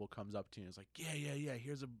a label comes up to you and is like, yeah,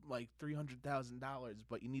 here's a like $300,000,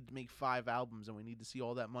 but you need to make 5 albums, and we need to see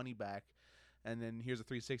all that money back. And then here's a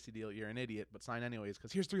 360 deal. You're an idiot, but sign anyways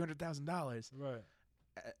because here's $300,000. right.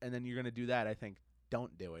 And then you're gonna do that. I think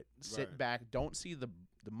don't do it. Sit Right. back. Don't see the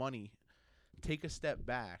money. Take a step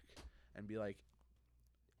back and be like,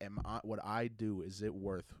 what I do, is it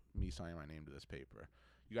worth me signing my name to this paper?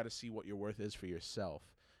 You got to see what your worth is for yourself.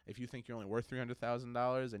 If you think you're only worth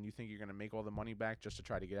 $300,000 and you think you're gonna make all the money back just to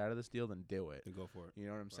try to get out of this deal, then do it. And go for it. You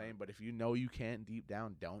know what I'm Right. saying? But if you know you can't deep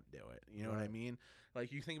down, don't do it. You know what I Right. mean?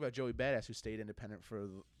 Like you think about Joey Badass, who stayed independent for,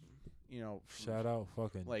 Shout out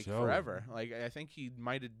fucking like Joe. forever. Like I think he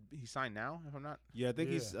signed now, if I'm not. Yeah, I think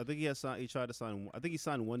Yeah. I think he has signed. He tried to sign. I think he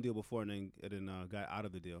signed one deal before and then got out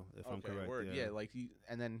of the deal. If I'm correct. Word. Yeah. Yeah, like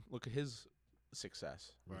and then look at his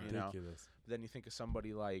success. Right. You know. Ridiculous. Then you think of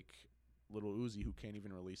somebody like Lil Uzi, who can't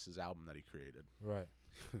even release his album that he created. Right.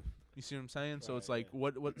 You see what I'm saying? So Right, it's like, yeah.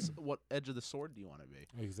 what edge of the sword do you want to be?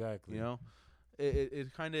 Exactly. You know,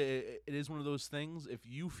 it kind of it is one of those things. If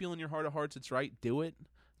you feel in your heart of hearts it's right, do it.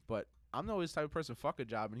 But I'm always the type of person, fuck a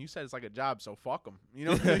job, and you said it's like a job, so fuck them. You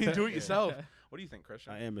know, do it yourself. What do you think,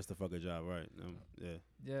 Christian? I am Mr. Fuck a Job, right? Yeah.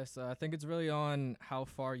 Yeah, so I think it's really on how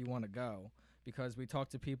far you want to go, because we talk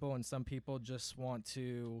to people and some people just want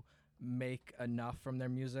to make enough from their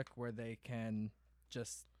music where they can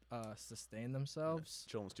just sustain themselves.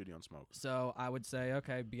 Chill in the studio and smoke. So I would say,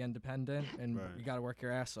 okay, be independent and Right. you got to work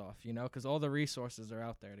your ass off, because all the resources are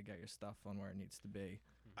out there to get your stuff on where it needs to be.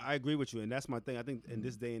 I agree with you, and that's my thing. I think in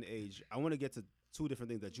this day and age, I want to get to two different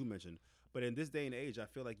things that you mentioned. But in this day and age, I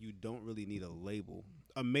feel like you don't really need a label,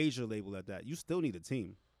 a major label at that. You still need a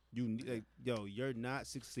team. You need, like, you're not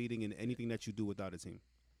succeeding in anything that you do without a team.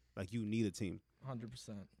 Like, you need a team.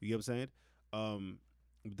 100%. You get what I'm saying?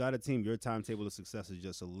 Without a team, your timetable of success is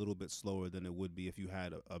just a little bit slower than it would be if you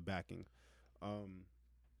had a backing.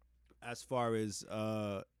 As far as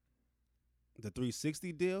the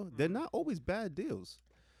 360 deal, they're not always bad deals.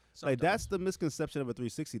 Like, that's the misconception of a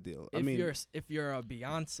 360 deal. If you're a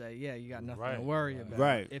Beyonce, yeah, you got nothing to Right, worry right. about.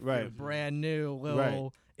 Right, If right. you're brand new,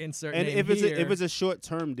 little insert and name if here, it's a short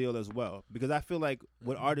term deal as well, because I feel like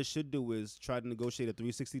what artists should do is try to negotiate a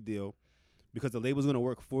 360 deal, because the label's going to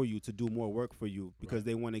work for you to do more work for you, because Right.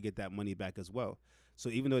 they want to get that money back as well. So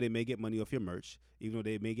even though they may get money off your merch, even though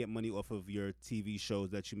they may get money off of your TV shows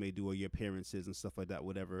that you may do or your appearances and stuff like that,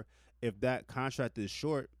 whatever, if that contract is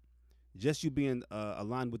short, just you being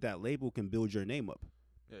aligned with that label can build your name up.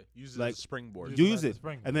 Yeah, use it Like, as a springboard. Use like it. a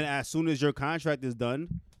springboard. And then as soon as your contract is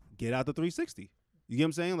done, get out the 360. You get what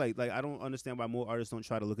I'm saying? Like I don't understand why more artists don't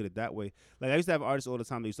try to look at it that way. Like, I used to have artists all the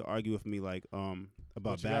time that used to argue with me about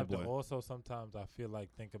But you Bad have Boy. to also sometimes I feel like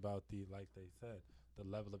think about like they said, the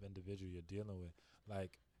level of individual you're dealing with.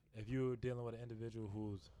 Like if you're dealing with an individual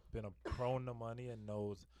who's been prone to money and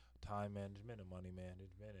knows time management and money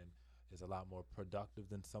management and is a lot more productive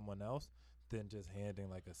than someone else, than just handing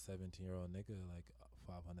like a 17-year-old nigga like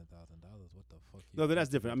 $500,000. What the fuck? No, but that's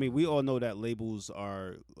different. I mean, we all know that labels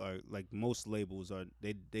are like most labels are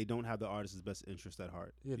they don't have the artist's best interest at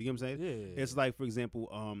heart. Yeah, You get what I'm saying? Yeah, It's like, for example,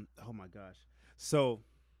 oh my gosh. So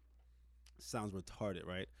sounds retarded,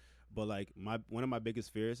 right? But like one of my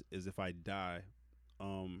biggest fears is if I die,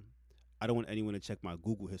 I don't want anyone to check my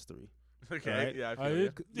Google history. Okay, Right? yeah, I Are feel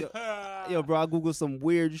you? you. Yo, bro, I Google some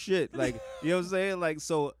weird shit. Like, you know what I'm saying? Like,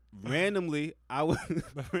 so randomly, I would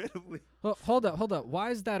randomly. Well, hold up.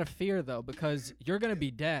 Why is that a fear though? Because you're gonna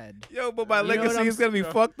be dead. Yo, but my You know what legacy I'm is gonna be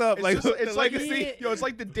saying? fucked up. It's, Like, just, it's the like legacy. it's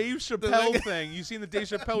like the Dave Chappelle leg- thing. You seen the Dave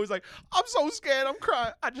Chappelle? He's like, I'm so scared, I'm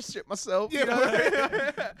crying. I just shit myself. Yeah, You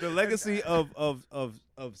know? the legacy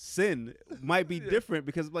of sin might be different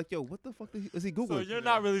because, like, yo, what the fuck is he Googling? So you're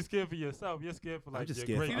not really scared for yourself. You're scared for like just your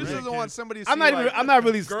scared great. for- He just doesn't want somebody to I'm see, not even. like, I'm not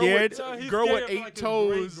really girl scared. with- No, he's girl with scared for, 8 like, his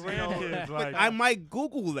toes. great You know? grandkids, like, I might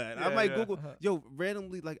Google that. I Yeah, might yeah. Google. Yo,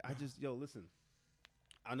 randomly, like, listen.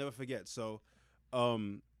 I'll never forget. So,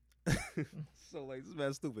 so like, this is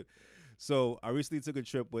mad stupid. So I recently took a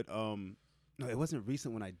trip with no, it wasn't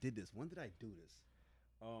recent when I did this. When did I do this?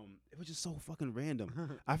 It was just so fucking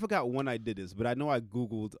random. I forgot when I did this, but I know I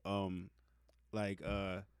Googled like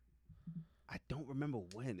I don't remember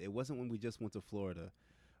when. It wasn't when we just went to Florida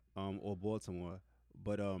or Baltimore,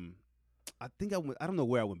 but I think I went. I don't know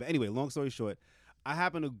where I went, but anyway, long story short, I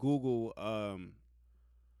happened to Google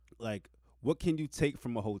like, what can you take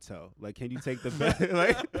from a hotel? Like, can you take the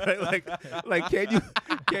like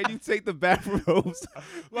can you take the bathrobes?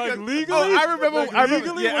 Like, Because- legally? I remember. Like, I remember.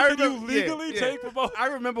 legally? Yeah, What I can you remember. yeah, legally yeah. take from a- I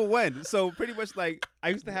remember when. So pretty much, like, I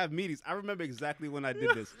used to have meetings. I remember exactly when I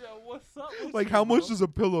did this. Yo, what's up? with Like, you, how much bro? does a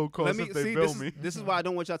pillow cost Let me if they see. bill me? This is why I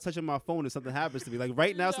don't want y'all touching my phone if something happens to me. Like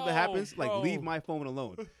right now, something Yo, happens. Like, bro. leave my phone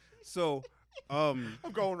alone. So, I'm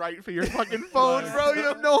going right for your fucking phone, bro. You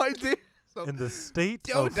have no idea. So, In the state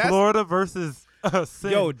Yo, of that's- Florida versus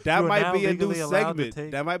sin, yo, that you are might now be a new legally allowed to segment.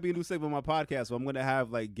 take- That might be a new segment on my podcast. Where I'm gonna have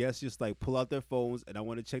like guests just like pull out their phones and I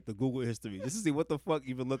want to check the Google history just to see what the fuck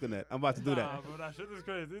you've been looking at. I'm about to do Nah, that. bro, that shit is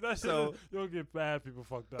crazy. That shit So- you'll get bad people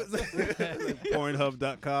fucked up. Like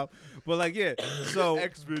Pornhub.com. But like, yeah. So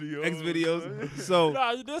X videos. X videos. So.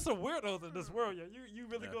 Nah, there's some weirdos in this world. Yeah, you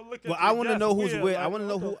really gonna look at. Well, your I want to guests know who's weird, with. like, I want to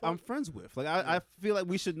know what the who fuck? I'm friends with. Like, I feel like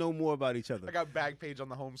we should know more about each other. I got Backpage on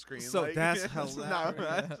the home screen. So like, that's it's not hilarious.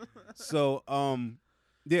 bad. So,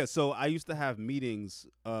 yeah. So I used to have meetings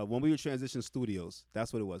when we were transition studios.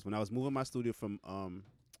 That's what it was. When I was moving my studio from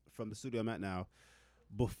the studio I'm at now.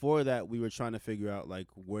 Before that, we were trying to figure out like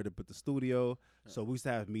where to put the studio. So we used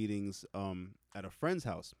to have meetings at a friend's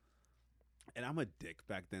house. And I'm a dick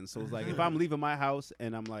back then. So it's like if I'm leaving my house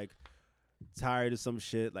and I'm like tired of some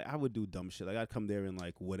shit, like I would do dumb shit. Like I'd come there in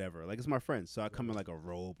like whatever. Like it's my friend. So I'd come in like a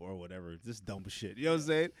robe or whatever. Just dumb shit. You know what I'm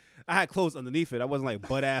saying? I had clothes underneath it. I wasn't like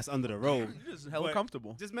butt ass under the robe. You're just hella But-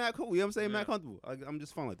 comfortable. Just mad cool. You know what I'm saying? Yeah. Mad comfortable. I'm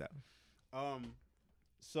just fun like that.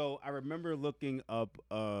 So I remember looking up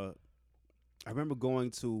I remember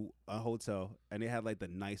going to a hotel and they had like the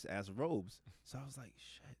nice ass robes. So I was like,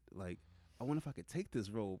 shit, like I wonder if I could take this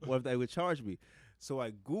robe or if they would charge me. So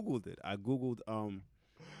I Googled it. I Googled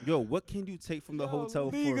yo, what can you take from the Yo, hotel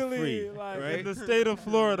legally, for free? like, right? in the state of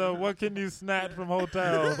Florida, what can you snatch from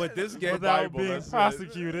hotels But this gets without Bible, being that's it.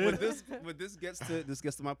 prosecuted? but this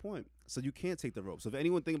gets to my point. So you can't take the ropes. So if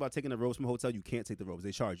anyone think about taking the ropes from a hotel, you can't take the ropes.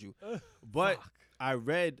 They charge you. But I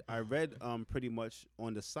read pretty much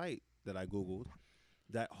on the site that I Googled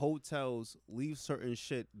that hotels leave certain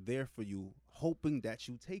shit there for you, hoping that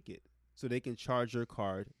you take it, so they can charge your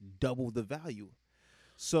card double the value.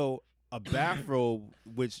 So a bathrobe,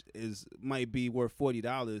 which might be worth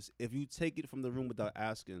 $40, if you take it from the room without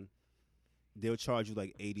asking, they'll charge you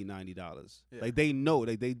like $80, $90. Yeah. Like they know,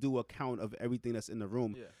 like they do a count of everything that's in the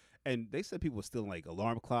room. Yeah. And they said people were stealing like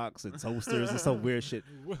alarm clocks and toasters and some weird shit.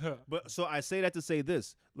 But so I say that to say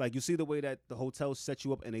this: like you see the way that the hotels set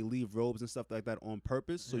you up and they leave robes and stuff like that on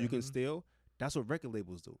purpose so you can steal. That's what record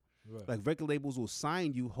labels do. Right. Like record labels will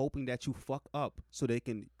sign you hoping that you fuck up so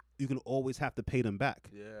you can always have to pay them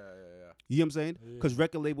back. Yeah. You know what I'm saying? Yeah. Because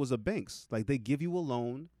record labels are banks. Like they give you a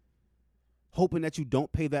loan, hoping that you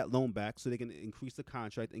don't pay that loan back so they can increase the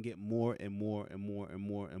contract and get more and more and more and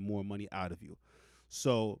more and more money out of you.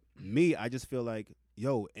 So me, I just feel like,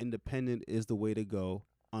 yo, independent is the way to go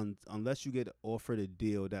unless you get offered a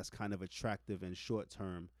deal that's kind of attractive and short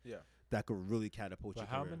term. Yeah. That could really catapult But your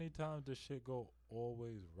how career. many times does shit go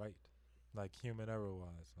always right, like human error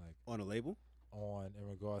wise, like On a label? in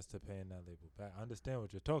regards to paying that label back? I understand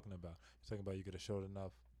what you're talking about. You're talking about you get a short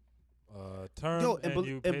enough term Yo, and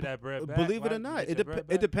you pay that bread back. believe it right? or You not, get your bread it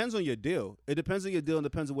back? depends on your deal. It depends on your deal and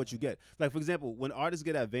depends on what you get. Like for example, when artists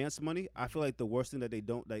get advance money, I feel like the worst thing that they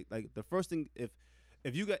don't like the first thing if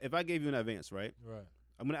I gave you an advance, right? Right.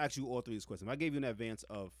 I'm gonna ask you all three of these questions. If I gave you an advance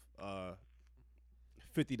of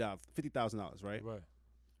 $50,000, right? Right.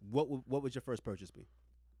 What would your first purchase be?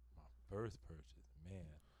 My first purchase, man.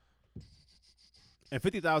 And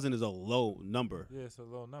 50,000 is a low number. Yeah, it's a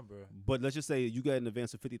low number. But let's just say you get an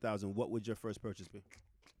advance of 50,000. What would your first purchase be?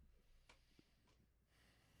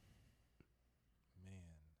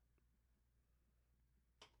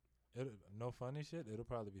 Man. No funny shit. It'll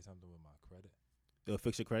probably be something with my credit. It'll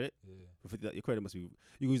fix your credit? Yeah. For 50, your credit must be. You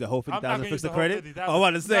can use that whole I'm not 50,000 gonna to fix use the whole credit? 50,000. Oh,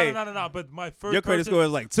 I was about to say. No. But my first Your credit purchase, score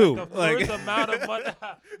is like 2. the first amount of money,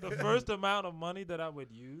 the first amount of money that I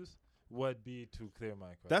would use would be to clear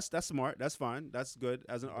my credit. That's smart. That's fine. That's good.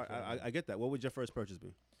 As an I get that. What would your first purchase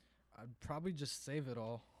be? I'd probably just save it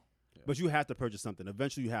all. Yeah. But you have to purchase something.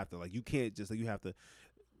 Eventually, you have to. Like, you can't just, like, you have to,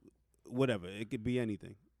 whatever. It could be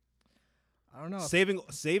anything. I don't know.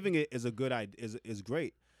 Saving it is a good idea, is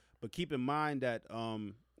great. But keep in mind that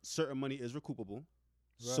certain money is recoupable.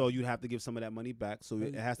 So you have to give some of that money back. So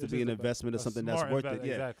it has to be an investment or something that's worth it.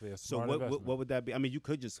 Yeah. Exactly. So what would that be? I mean, you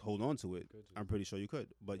could just hold on to it. I'm pretty sure you could,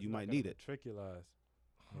 but you might need it. Trick your lies.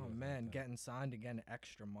 Oh man, getting signed and getting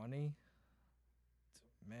extra money.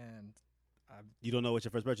 Man, You don't know what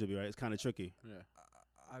your first purchase would be, right? It's kind of tricky. Yeah.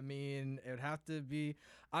 I mean, it would have to be.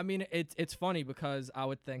 I mean, it's funny because I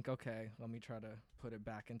would think, okay, let me try to put it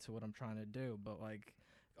back into what I'm trying to do, but like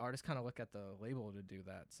artists kind of look at the label to do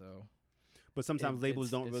that. So. But sometimes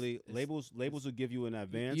labels don't really. it's- Labels will give you an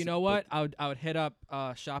advance. You know what? I would hit up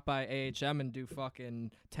Shot by AHM and do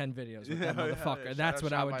fucking 10 videos with that motherfucker. Yeah, That's shout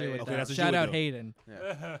what out I would Shot do by with AHM. Okay, that. that's what you Shout would out do. Hayden.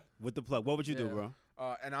 With the plug. What would you do, Yeah. bro?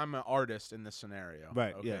 And I'm an artist in this scenario.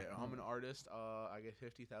 Right, Okay. yeah. I'm an artist. I get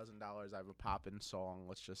 $50,000. I have a poppin' song.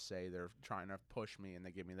 Let's just say they're trying to push me and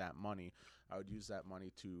they give me that money. I would use that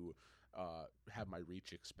money to have my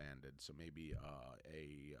reach expanded. So maybe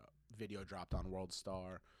a video dropped on World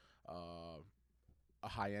Star, a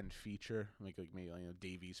high-end feature, like maybe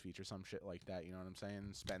Davies feature, some shit like that. You know what I'm saying?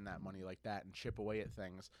 Spend that money like that and chip away at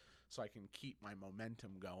things so I can keep my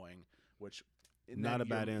momentum going, which. Not a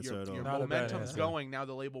bad answer at all. Your Not a bad momentum's answer. going. Now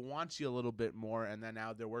the label wants you a little bit more, and then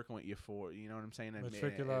now they're working with you for, you know what I'm saying? And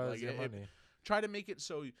Matriculaze your money. try to make it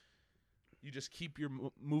so you just keep your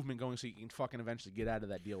movement going so you can fucking eventually get out of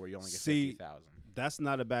that deal where you only get 50,000. That's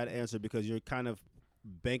not a bad answer because you're kind of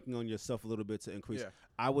banking on yourself a little bit to increase. Yeah.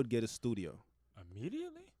 I would get a studio.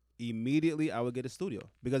 Immediately? I would get a studio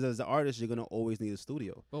because as an artist, you're gonna always need a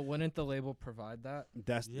studio. But wouldn't the label provide that?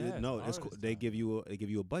 That's Yeah, no. it's It's artist they time. give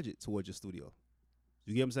you a budget towards your studio.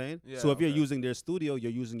 You get what I'm saying? Yeah, So if you're okay. using their studio,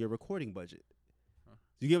 you're using your recording budget. Huh.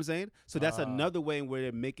 You get what I'm saying? So that's Ah. another way where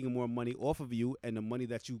they're making more money off of you, and the money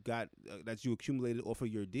that you got that you accumulated off of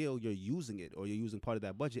your deal, you're using it or you're using part of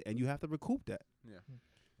that budget, and you have to recoup that. Yeah.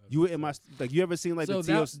 You in my like you ever seen like So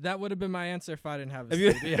the TLC? that would have been my answer if I didn't have a Have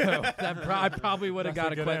you- studio. I probably would have That's a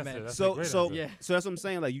got good equipment. answer. That's a So great so answer. Yeah. so that's what I'm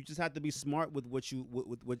saying. Like you just have to be smart with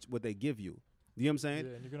what they give you. You know what I'm saying?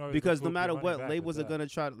 Yeah, and you can always Because no recoup your matter money what, back labels are with that. gonna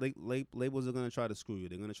try. Labels are gonna try to screw you.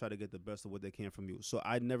 They're gonna try to get the best of what they can from you. So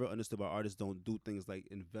I never understood why artists don't do things like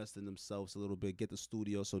invest in themselves a little bit, get the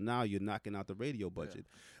studio. So now you're knocking out the radio budget.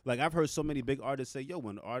 Like I've heard so many big artists say, "Yo,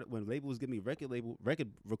 when labels give me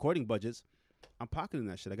record recording budgets, I'm pocketing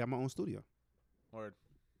that shit. I got my own studio." Or,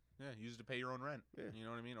 yeah, use it to pay your own rent. Yeah. You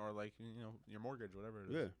know what I mean? Or like, your mortgage, whatever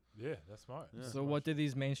it is. Yeah. Yeah, that's smart. Yeah. So what do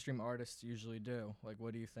these mainstream artists usually do? Like,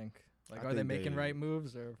 what do you think? Like, I are they think making they- right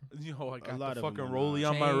moves or I got lot the of 'em fucking are rollie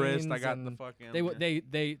not. on my wrist. I Chains got the and fucking.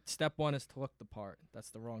 they step one is to look the part. That's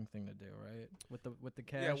the wrong thing to do, right? With the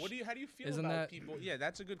cash. Yeah, how do you feel Isn't about that- people? Yeah,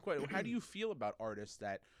 that's a good question. How do you feel about artists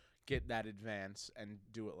that get that advance and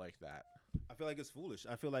do it like that? I feel like it's foolish.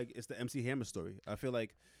 I feel like it's the MC Hammer story. I feel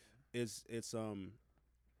like it's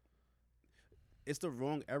the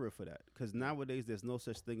wrong era for that because nowadays there's no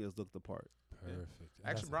such thing as look the part. Perfect. Action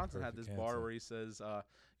That's a Bronson had perfect this bar answer. where he says,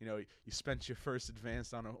 you spent your first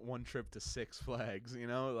advance on one trip to Six Flags,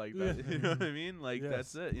 like that. You know what I mean? Like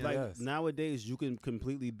Yes. that's it. You Like know? Yes. nowadays you can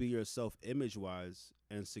completely be yourself image wise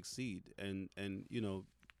and succeed and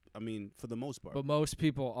I mean for the most part. But most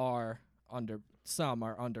people are under And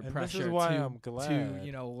pressure this is why to I'm glad.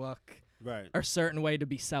 look Right. a certain way to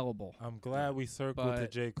be sellable. I'm glad we circled to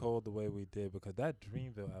But- J. Cole the way we did because that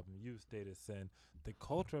Dreamville album, you stated, saying the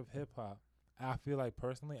culture of hip hop. I feel like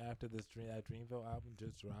personally after that Dreamville album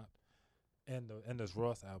just dropped, and this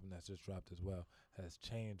Ross album that's just dropped as well has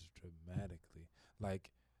changed dramatically.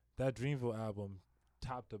 Like that Dreamville album,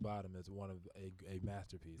 top to bottom, is one of a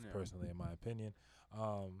masterpiece. Yeah. Personally, in my opinion.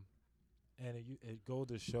 And it goes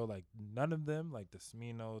to show like none of them, like the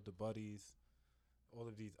Smino, the Buddies, all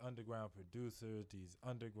of these underground producers, these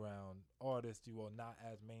underground artists, you are not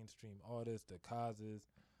as mainstream artists, the Kazes,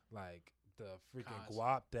 like the freaking Kaz.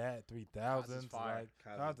 Guap that 3000s. fire. Like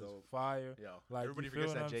Kaz is Kaz is dope. fire. Yo, Like, everybody you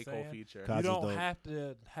forgets feel that what J. I'm Cole saying? feature. Kaz You is don't dope. have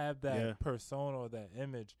to have that Yeah. persona or that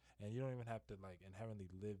image, and you don't even have to like inherently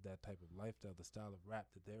live that type of lifestyle. The style of rap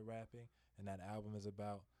that they're rapping and that album is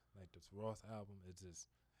about, like this Ross album,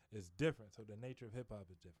 it's different. So the nature of hip hop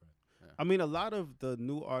is different. I mean, a lot of the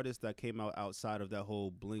new artists that came out outside of that whole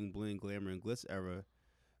bling bling glamour and glitz era,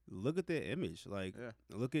 look at their image. Like, Yeah.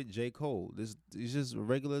 look at J. Cole. He's just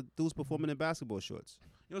regular dudes performing in basketball shorts.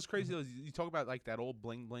 You know what's crazy though? Is you talk about like that old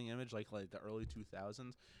bling bling image, like the early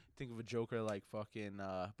 2000s. Think of a Joker like fucking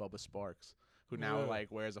Bubba Sparks, who now Yeah.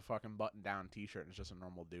 like wears a fucking button down T-shirt and is just a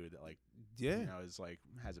normal dude that like Yeah. you know is like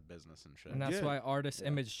has a business and shit. And that's Yeah. why artists' Yeah.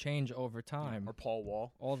 image change over time, Or Paul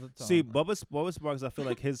Wall. all the time. See, Bubba Sparks, I feel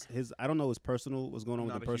like his I don't know his personal, what's going on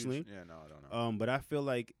with Not him a huge- personally. yeah, no, I don't know. But I feel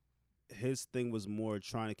like his thing was more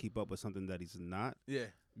trying to keep up with something that he's not. Yeah.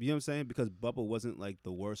 You know what I'm saying? Because Bubba wasn't like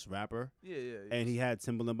the worst rapper. Yeah. And he had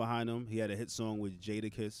Timbaland behind him. He had a hit song with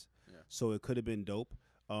Jadakiss. Yeah. So it could have been dope.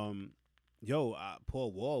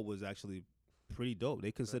 Paul Wall was actually pretty dope.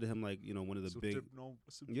 They consider him like, you know, one of the big.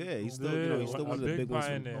 Yeah, he's still, you know, he's still a one of the big big ones.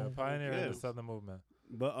 pioneer in Yeah. the Southern movement.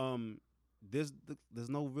 But there's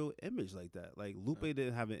no real image like that. Like Lupe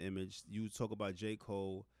didn't have an image. You talk about J.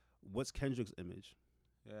 Cole. What's Kendrick's image?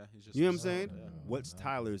 Yeah, he's just. You know what I'm saying? Yeah. What's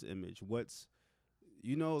Tyler's image? What's,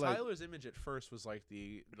 you know, like Tyler's image at first was like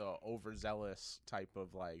the overzealous type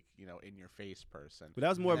of like in your face person. but that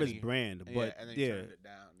was more of And his then brand. Yeah, But and then yeah, he turned it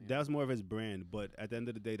down. that was more of his brand. But at the end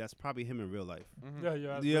of the day, that's probably him in real life. Mhm. Yeah,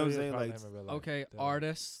 You know what I'm saying? Like, Okay,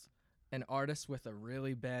 artist. an artist with a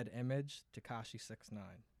really bad image, Tekashi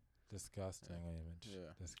 6ix9ine. Disgusting image.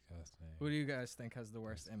 Yeah. Disgusting. Who do you guys think has the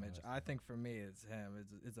worst image? Disgusting. I think for me, it's him.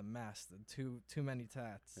 It's a mess. Too many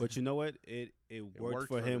tats. But you know what? It worked worked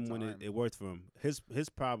for for the him when time. it worked for him. His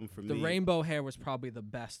problem for The me. rainbow hair was probably the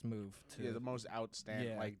best move. Yeah, the most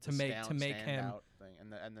outstanding, Yeah, like to the make- stand- to make him- standout thing,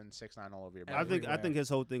 and then 6ix9ine all over your I body. think his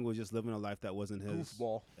whole thing was just living a life that wasn't his.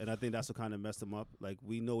 Goofball. And I think that's what kind of messed him up. Like,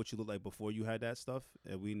 we know what you look like before you had that stuff,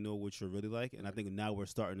 and we know what you're really like. And I think now we're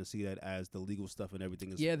starting to see that as the legal stuff and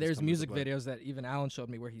everything is. Yeah, is there's coming music to play. videos that even Alan showed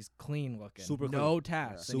me where he's clean looking, Super no clean.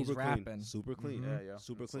 tats, Super and he's clean. rapping. Super clean. Mhm. Yeah.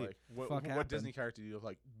 Super It's clean. Like, what Fuck what happened. Disney character do you look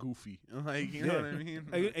like? Goofy. Like, you know Yeah. what I mean?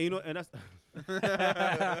 And you know, and that's.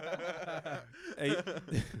 Hey.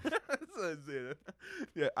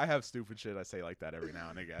 Yeah, I have stupid shit I say like that every now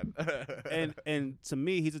and again. and to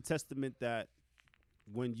me, he's a testament that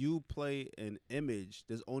when you play an image,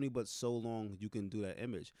 there's only but so long you can do that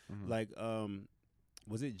image. Mhm. Like,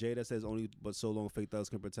 was it Jay that says only but so long fake thugs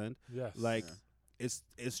can pretend? Yes. Like, Yeah.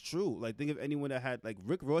 it's true. Like, think of anyone that had, like,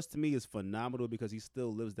 Rick Ross to me is phenomenal because he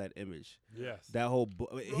still lives that image. yes. That whole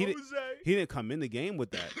he didn't come in the game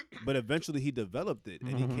with that, but eventually he developed it,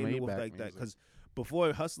 and he came in with Maybach like that music. because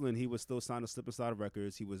before hustling, he was still signed to Slip and Slide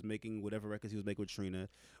Records. He was making whatever records he was making with Trina,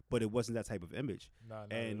 but it wasn't that type of image.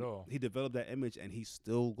 Not And at all. he developed that image, and he's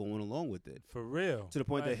still going along with it For real. to the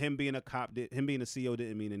point that Like, him being a cop, him being a CEO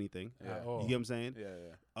didn't mean anything. Yeah. at all. You get what I'm saying?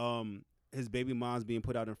 Yeah. His baby mom's being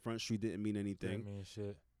put out in Front Street didn't mean anything. Didn't mean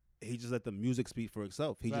shit. He just let the music speak for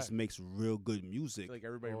itself. He just Fact. makes real good I music. feel like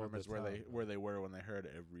everybody All the remembers time. where they were when they heard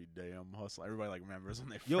every damn hustle. Everybody like remembers when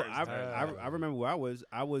they Yo, first I, heard I, it. I remember where I was.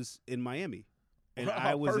 I was in Miami, and Oh,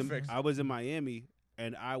 I was perfect. I was in Miami,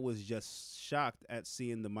 and I was just shocked at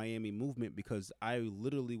seeing the Miami movement because I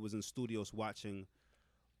literally was in studios watching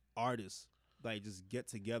artists like just get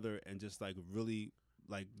together and just like really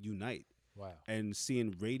like unite, Wow. and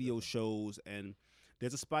seeing radio shows. And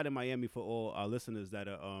there's a spot in Miami for all our listeners that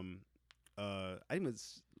are I think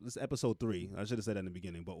this is episode 3. I should have said that in the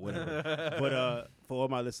beginning, but whatever. But for all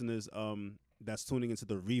my listeners that's tuning into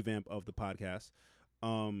the revamp of the podcast,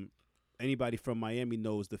 anybody from Miami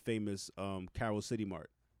knows the famous Carroll City Mart,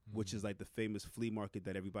 which is like the famous flea market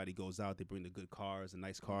that everybody goes out. They bring the good cars and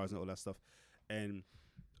nice cars and all that stuff, and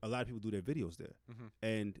a lot of people do their videos there. Mhm.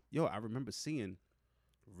 And yo, I remember seeing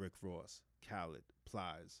Rick Ross, Khaled,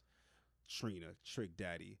 Plies, Trina, Trick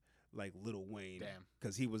Daddy, like Lil Wayne, Damn.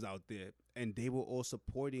 because he was out there, and they were all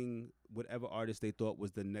supporting whatever artist they thought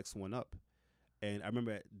was the next one up. And I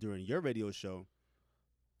remember during your radio show,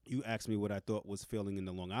 you asked me what I thought was failing in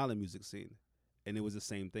the Long Island music scene, and it was the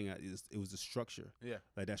same thing. It was the structure, Yeah.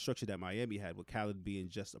 like that structure that Miami had, with Khaled being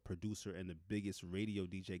just a producer and the biggest radio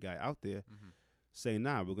DJ guy out there, Mhm. saying,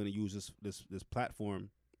 "Nah, we're gonna use this platform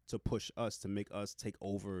to push us, to make us take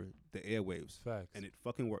over the airwaves," Facts. and it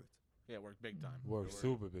fucking worked. Yeah, it worked big time. Worked It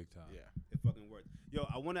super big time. Yeah. It fucking worked. Yo,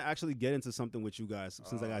 I want to actually get into something with you guys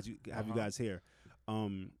since I got you have you guys here.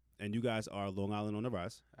 And you guys are Long Island on the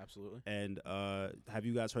Rise. Absolutely. And have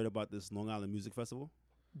you guys heard about this Long Island Music Festival?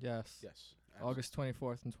 Yes. Yes. August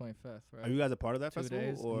 24th and 25th, right? Are you guys a part of that 2 festival?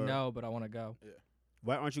 days? Or No, but I want to go.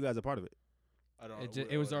 why aren't you guys a part of it? I don't know.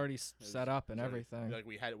 It was already It was- set up and it was already- everything.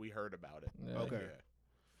 Like we heard about it. Yeah. Okay.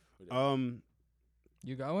 We did.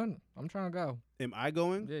 You going? I'm trying to go. Am I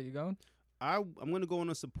going? Yeah, you going? I'm gonna go on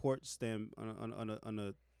a support stand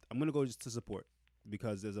I'm gonna go just to support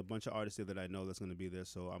because there's a bunch of artists there that I know that's gonna be there.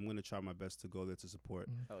 So I'm gonna try my best to go there to support.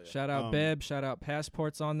 Hell yeah. Shout out Bib. Shout out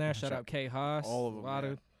Passports on there. Shout out K Haas. all of 'em, A lot yeah.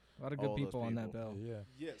 of All good those people on that people. bill. Yeah,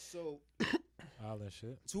 Yeah. So all that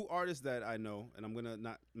shit. 2 artists that I know, and I'm gonna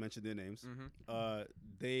not mention their names. Mm-hmm.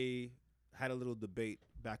 They had a little debate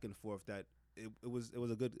back and forth that it was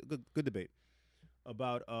a good debate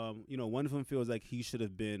about one of them feels like he should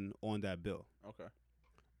have been on that bill. Okay.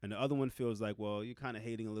 And the other one feels like, well, you're kind of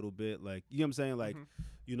hating a little bit, like, you know what I'm saying, like,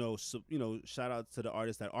 shout out to the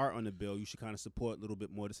artists that are on the bill. You should kind of support a little bit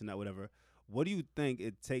more, this and that, whatever. What do you think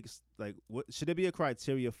it takes? Like, what should there be a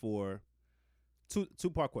criteria for?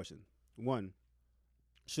 Two-part question. One,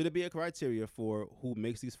 should it be a criteria for who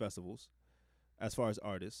makes these festivals, as far as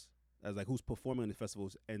artists, as like who's performing in the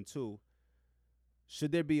festivals? And 2,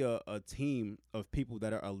 should there be a team of people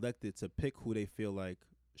that are elected to pick who they feel like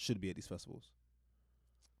should be at these festivals?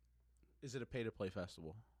 Is it a pay-to-play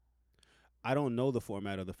festival? I don't know the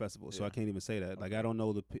format of the festival, so I Yeah. can't even say that. Like, Okay. I don't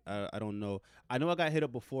know I don't know. I know I got hit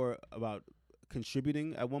up before about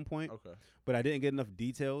contributing at one point, Okay. but I didn't get enough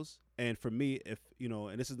details. And for me, if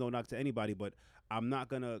and this is no knock to anybody, but I'm not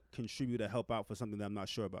gonna contribute to help out for something that I'm not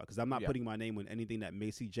sure about because I'm not Yeah. putting my name on anything that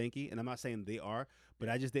may see janky. And I'm not saying they are, but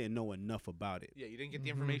I just didn't know enough about it. Yeah, you didn't get the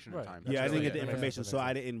Mhm. information Right. in time. Yeah, I That's didn't really get the it. Yeah. information, That so makes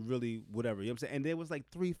I didn't really whatever. You know what I'm saying? And there was like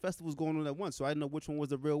 3 festivals going on at once, so I didn't know which one was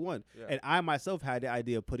the real one. Yeah. And I myself had the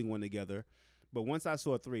idea of putting one together, but once I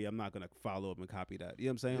saw 3, I'm not gonna follow up and copy that. You know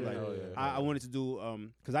what I'm saying? Yeah, Like, hell yeah. I wanted to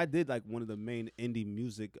do because I did like one of the main indie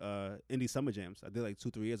music indie summer jams. I did like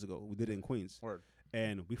 2-3 years ago. We did it in Queens, Word.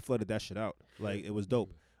 and we flooded that shit out. Like, it was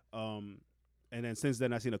dope. And then since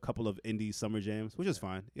then, I've seen a couple of indie summer jams, which is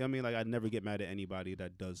fine. You know what I mean? Like, I never get mad at anybody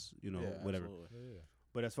that does, Yeah, whatever. absolutely. Yeah.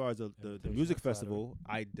 But as far as the Invitation music and flattery. festival,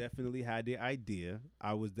 I definitely had the idea.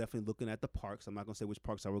 I was definitely looking at the parks. I'm not going to say which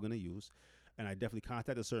parks I were going to use. And I definitely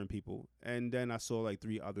contacted certain people. And then I saw like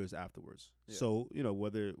 3 others afterwards. Yeah. So,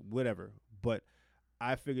 whatever. But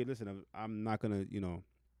I figured, listen, I'm not going to, I'm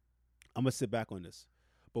going to sit back on this.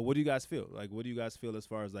 But what do you guys feel? Like, what do you guys feel as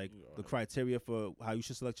far as like the criteria for how you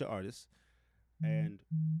should select your artists? And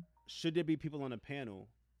should there be people on the panel?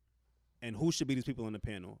 And who should be these people on the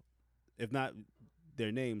panel? If not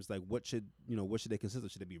their names, like what should they consist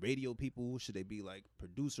of? Should they be radio people? Should they be like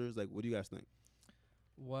producers? Like, what do you guys think?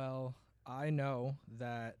 Well, I know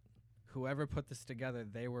that whoever put this together,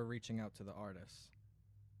 they were reaching out to the artists.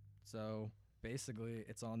 So basically,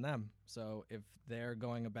 it's on them. So if they're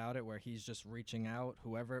going about it where he's just reaching out,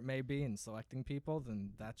 whoever it may be, and selecting people,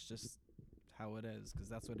 then that's just how it is. Because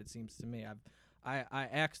that's what it seems to me. I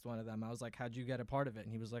asked one of them. I was like, "How'd you get a part of it?"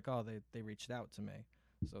 And he was like, "Oh, they reached out to me."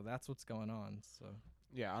 So that's what's going on. So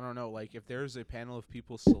Yeah, I don't know. Like, if there's a panel of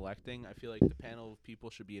people selecting, I feel like the panel of people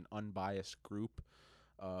should be an unbiased group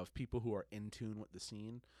of people who are in tune with the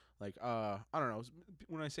scene. Like, I don't know.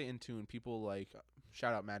 When I say in tune, people like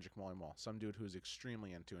shout out Magic Molly Mall, some dude who's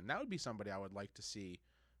extremely in tune. That would be somebody I would like to see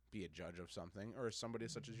be a judge of something, or somebody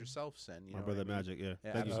such as yourself, Sin. You My know brother what I mean? Magic, yeah.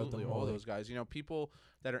 Yeah, Thank you. absolutely. All Molly. those guys. People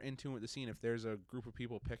that are in tune with the scene. If there's a group of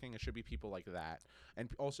people picking, it should be people like that, and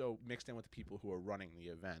also mixed in with the people who are running the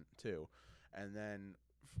event too. And then,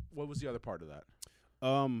 what was the other part of that?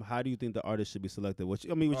 How do you think the artist should be selected?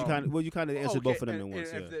 You kind of answered both of them in and once.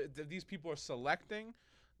 If Yeah. these people are selecting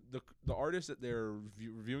the artists that they're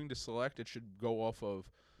reviewing to select, it should go off of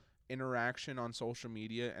interaction on social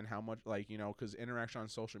media and how much, because interaction on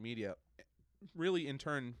social media really in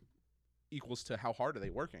turn equals to how hard are they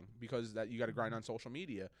working, because that you got to grind on social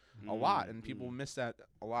media a lot, and people miss that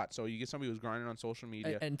a lot. So you get somebody who's grinding on social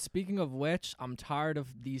media. And speaking of which, I'm tired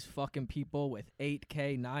of these fucking people with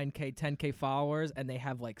 8K, 9K, 10K followers, and they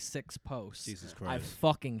have like 6 posts. Jesus I Christ.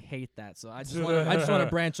 fucking hate that. So I just want to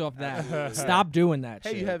branch off that. Stop doing that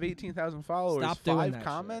Hey, shit. you have 18,000 followers. Stop doing 5 that shit.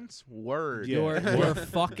 comments. Word. Yeah. You're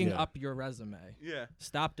fucking Yeah. up your resume. Yeah.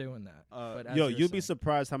 Stop doing that. But as Yo, you were you'd be saying-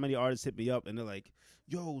 surprised how many artists hit me up and they're like,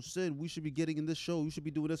 "Yo, Sid, we should be getting in this show. You should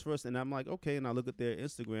be doing this for us." And I'm like, "Okay." And I look at their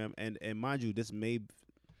Instagram, and mind you,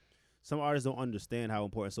 some artists don't understand how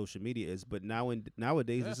important social media is. But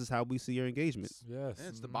nowadays, Yeah. this is how we see your engagement. Yes. Yeah,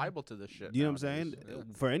 it's the Bible to this shit. You know what I'm nowadays. saying?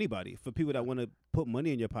 Yeah. For anybody, for people that want to put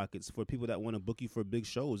money in your pockets, for people that want to book you for big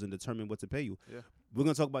shows and determine what to pay you. Yeah. We're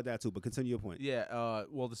gonna talk about that too. But continue your point. Yeah.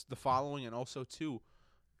 Well, the following, and also too,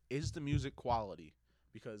 is the music quality?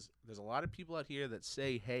 Because there's a lot of people out here that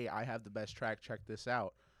say, "Hey, I have the best track. Check this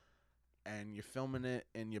out." and you're filming it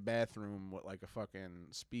in your bathroom with like a fucking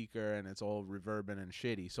speaker and it's all reverbing and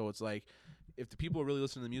shitty. So it's like, if the people are really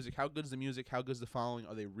listening to the music, how good is the music? How good is the following?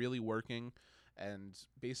 Are they really working? And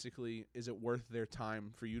basically, is it worth their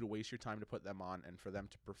time for you to waste your time to put them on and for them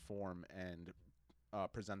to perform and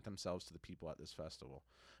present themselves to the people at this festival?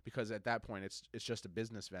 Because at that point, it's just a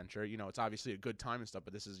business venture. You know, it's obviously a good time and stuff,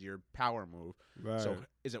 but this is your power move. Right. So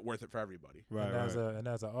is it worth it for everybody? Right. And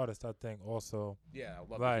as an artist, I think also, Yeah, I'd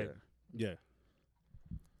love Like- to hear it. Yeah.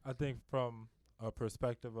 I think from a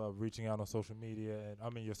perspective of reaching out on social media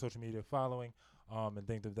and your social media following, and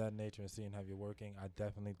things of that nature and seeing how you're working, I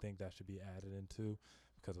definitely think that should be added into,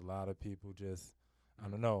 because a lot of people just, I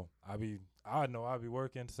don't know, I know I'll be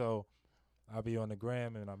working, so I'll be on the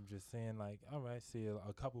gram and I'm just seeing like, all right, see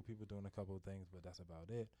a couple people doing a couple of things, but that's about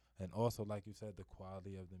it. And also, like you said, the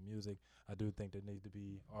quality of the music. I do think there needs to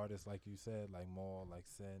be artists, like you said, like Maul, like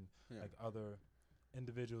Sin, like other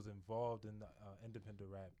individuals involved in the independent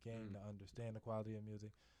rap game to understand the quality of music.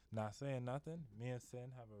 Not saying nothing. Me and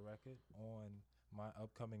Sin have a record on my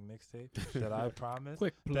upcoming mixtape that I promise.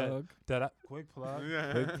 Quick plug. Quick plug.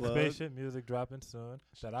 Quick plug. Spaceship music dropping soon.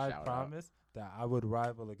 That I Shout out. promise that I would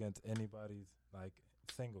rival against anybody's like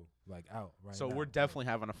single like out right So now. we're definitely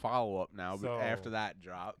having a follow-up now So- after that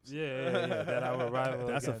drops. yeah, that I would rival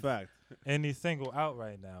That's a against fact. any single out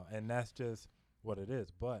right now, and that's just what it is.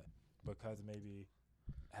 But because maybe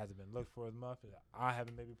it hasn't been looked for as much, I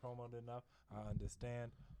haven't maybe promoted enough. I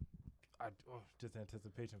understand. Just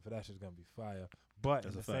anticipation for that shit's gonna be fire. But That's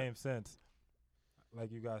in a the fact. same sense,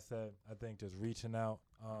 like you guys said, I think just reaching out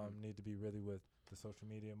need to be really with the social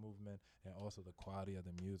media movement and also the quality of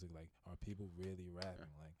the music. Like, are people really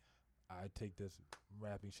rapping? Like, I take this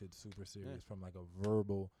rapping shit super serious from like a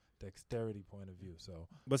verbal dexterity point of view. So,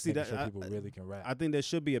 But see making that sure people really can rap. I think there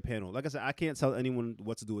should be a panel. Like I said, I can't tell anyone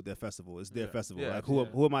what to do with their festival. It's their Yeah. festival. Yeah, Like yeah.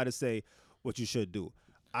 who am I to say what you should do?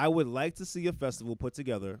 I would like to see a festival put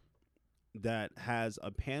together that has a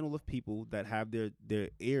panel of people that have their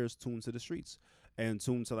ears tuned to the streets and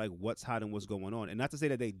tuned to like what's hot and what's going on. And not to say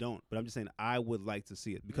that they don't, but I'm just saying I would like to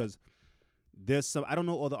see it because there's some, I don't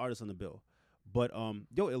know all the artists on the bill, but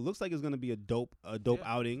it looks like it's gonna be a dope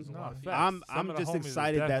outing. No, I'm facts. Some of the just homies is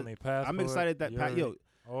excited that definitely Passport, I'm excited that Yuri.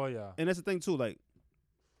 Oh yeah. and that's the thing too. Like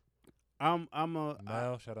I'm a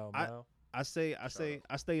Mel, shout out Mel. I stay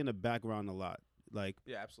in the background a lot. Like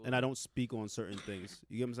Yeah, absolutely. and I don't speak on certain things.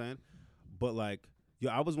 You get what I'm saying? But like,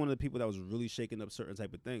 I was one of the people that was really shaking up certain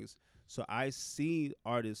type of things. So I see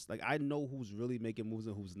artists, like I know who's really making moves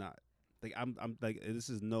and who's not. Like I'm like, this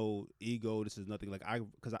is no ego. This is nothing. Like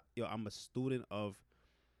I'm a student of,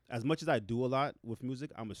 as much as I do a lot with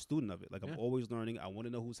music, I'm a student of it. Like I'm always learning. I want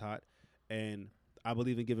to know who's hot, and I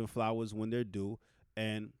believe in giving flowers when they're due.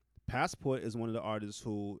 And Passport is one of the artists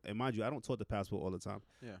who, and mind you, I don't talk to Passport all the time.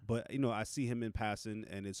 Yeah. But I see him in passing,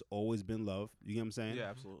 and it's always been love. You get what I'm saying? Yeah,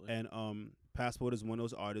 absolutely. And Passport is one of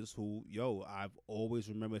those artists who, I've always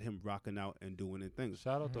remembered him rocking out and doing it things.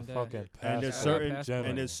 Shout out to Yeah. fucking And there's Passport. certain, Passport.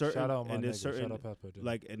 and there's certain, Shout out my and there's nigga. certain, Shout out Passport, dude.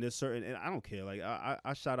 like, and there's certain, and I don't care. Like,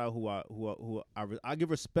 I shout out who I give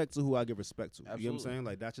respect to who I give respect to. You know what I'm Absolutely. saying?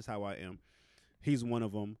 Like, that's just how I am. He's one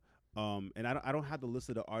of them. And I don't have the list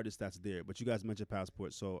of the artists that's there, but you guys mentioned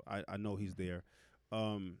Passport, so I know he's there.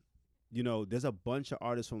 There's a bunch of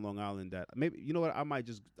artists from Long Island that maybe, you know what, I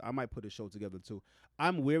might put a show together too.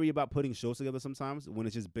 I'm wary about putting shows together sometimes when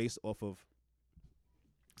it's just based off of,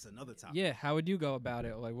 it's another topic. Yeah, how would you go about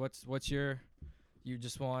it? Like, what's your, you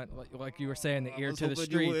just want, like you were saying, the I ear was to the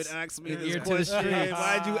hoping you would streets. ask me The this ear to the question. streets.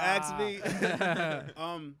 Why'd you ask me?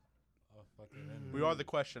 Oh, fucking We are the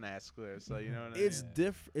question asker, so you know what It's I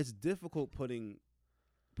mean. it's difficult putting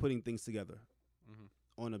things together Mhm.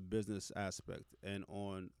 on a business aspect and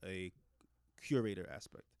on a curator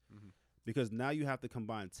aspect, Mhm. because now you have to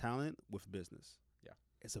combine talent with business. Yeah.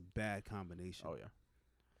 It's a bad combination. Oh yeah.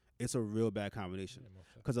 It's a real bad combination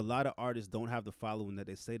because a lot of artists don't have the following that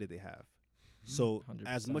they say that they have. So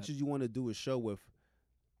as much 100%. as you want to do a show with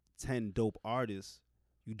 10 dope artists,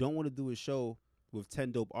 you don't want to do a show with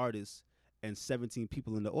 10 dope artists and 17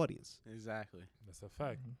 people in the audience. Exactly. That's a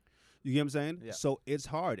fact. You get what I'm saying? Yeah. So it's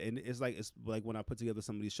hard, and it's like when I put together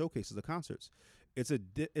some of these showcases or concerts, it's a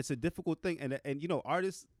difficult thing, and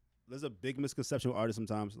artists. There's a big misconception with artists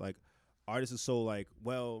sometimes. Like, artists is so like,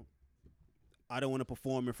 well, I don't want to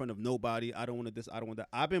perform in front of nobody. I don't want to this. I don't want that.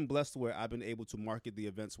 I've been blessed where I've been able to market the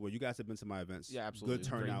events where you guys have been to my events. Yeah, absolutely. Good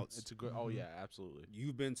turnouts. It's a good. Oh yeah, absolutely.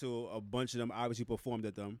 You've been to a bunch of them. Obviously performed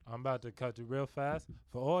at them. I'm about to cut you real fast.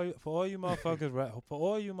 For all you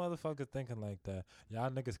motherfuckers thinking like that, y'all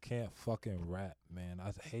niggas can't fucking rap, man.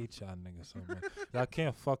 I hate y'all niggas so much. Y'all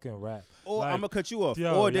can't fucking rap. Or Like, I'm gonna cut you off.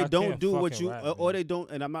 yo, Or they y'all don't can't do what fucking you. rap, Or man. they don't.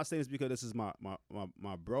 And I'm not saying this because this is my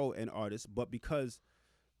bro and artist, but because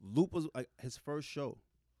Loop was like his first show.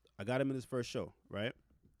 I got him in his first show, right?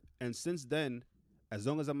 And since then, as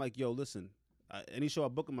long as I'm like, yo, listen, any show I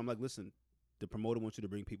book him, I'm like, listen, the promoter wants you to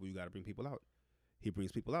bring people. You got to bring people out. He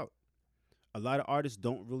brings people out. A lot of artists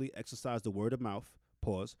don't really exercise the word of mouth,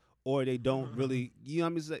 pause, or they don't really, you know what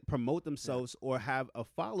I mean, say, promote themselves or have a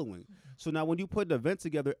following. So now when you put an event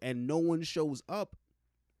together and no one shows up,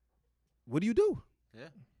 what do you do? Yeah.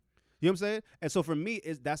 You know what I'm saying? And so for me,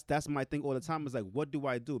 that's my thing all the time is like, what do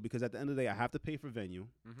I do? Because at the end of the day, I have to pay for venue.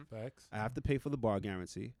 Facts. I have to pay for the bar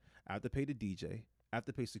guarantee. I have to pay the DJ. I have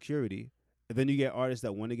to pay security. And then you get artists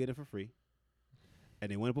that want to get it for free.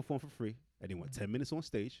 And they want to perform for free. And they want 10 minutes on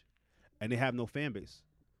stage. And they have no fan base.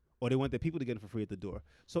 Or they want their people to get it for free at the door.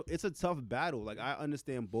 So it's a tough battle. Like, I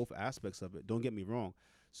understand both aspects of it. Don't get me wrong.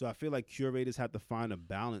 So I feel like curators have to find a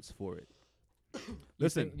balance for it.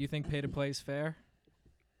 Listen. You think pay to play is fair?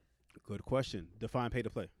 Good question. Define pay to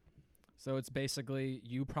play. So it's basically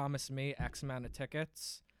you promise me X amount of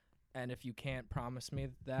tickets, and if you can't promise me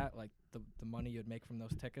that, like the money you'd make from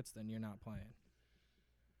those tickets, then you're not playing.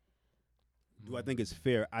 Do I think it's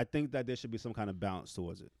fair? I think that there should be some kind of balance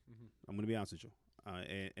towards it. I'm going to be honest with you.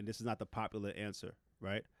 And this is not the popular answer,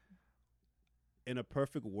 right? In a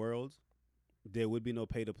perfect world, there would be no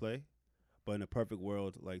pay to play. But in a perfect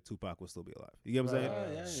world, like Tupac would still be alive. You get what I'm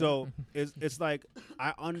saying? Yeah. So it's like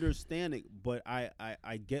I understand it, but I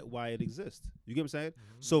get why it exists. You get what I'm saying?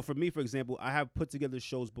 So for me, for example, I have put together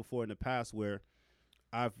shows before in the past where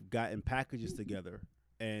I've gotten packages together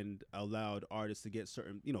and allowed artists to get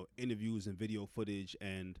certain, interviews and video footage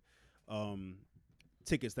and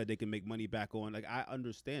tickets that they can make money back on. Like, I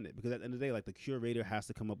understand it because at the end of the day, like, the curator has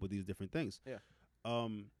to come up with these different things. Yeah.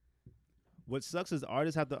 What sucks is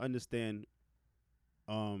artists have to understand.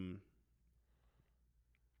 Have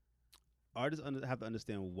to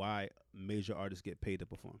understand why major artists get paid to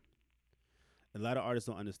perform. A lot of artists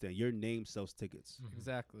don't understand. Your name sells tickets.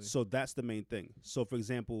 Exactly. So that's the main thing. So for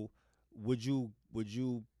example, would you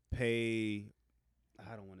pay?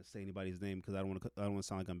 I don't want to say anybody's name because I don't want to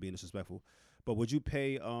sound like I'm being disrespectful. But would you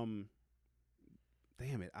pay? Damn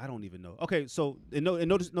it, I don't even know. Okay, so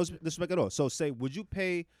no disrespect at all. So say, would you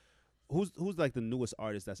pay? Who's like the newest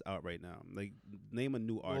artist that's out right now? Like, name a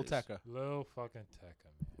new artist. Lil Tecca. Lil fucking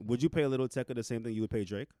Tecca, man. Would you pay a Lil Tecca the same thing you would pay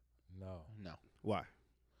Drake? No. Why?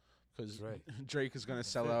 Because Drake. Drake is going to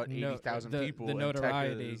sell out No, 80,000 the people.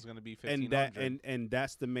 notoriety. And Tecca is going to be 1,500. And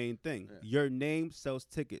that's the main thing. Yeah. Your name sells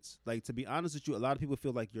tickets. Like, to be honest with you, a lot of people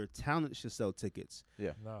feel like your talent should sell tickets.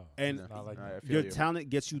 Yeah. No. And it's not like I that. feel your you. talent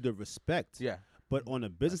gets you the respect. Yeah. But on a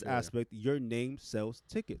business feel you. aspect, your name sells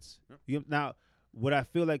tickets. Yep. Now, what I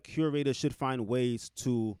feel like curators should find ways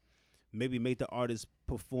to maybe make the artist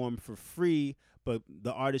perform for free, but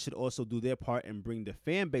the artist should also do their part and bring the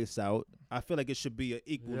fan base out. I feel like it should be an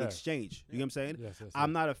equal Yeah. exchange. You know what I'm saying? Yes,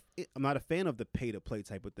 I'm not a fan of the pay to play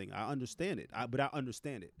type of thing. I understand it, but I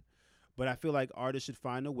understand it. But I feel like artists should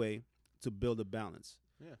find a way to build a balance.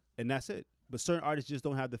 Yeah. And that's it. But certain artists just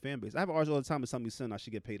don't have the fan base. I have artists all the time that tell me, son, I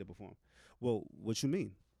should get paid to perform. Well, what you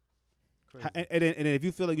mean? Crazy. And then if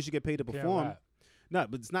you feel like you should get paid to Can't perform, rap. no,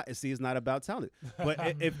 but it's not. See, it's not about talent.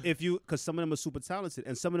 But if you, because some of them are super talented,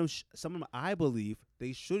 and some of them, I believe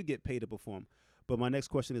they should get paid to perform. But my next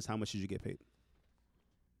question is, how much should you get paid?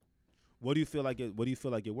 What do you feel like? What do you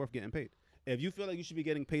feel like you're worth getting paid? If you feel like you should be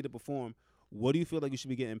getting paid to perform, what do you feel like you should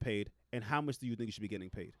be getting paid, and how much do you think you should be getting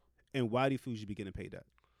paid, and why do you feel you should be getting paid that?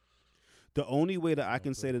 The only way that I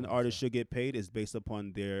can say that an artist should get paid is based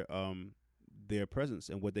upon their presence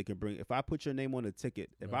and what they can bring. If I put your name on a ticket,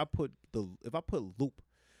 if I put Loop,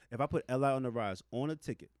 if I put Li on the Rise on a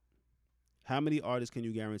ticket, how many artists can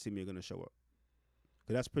you guarantee me are going to show up?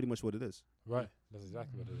 Because that's pretty much what it is. Right. That's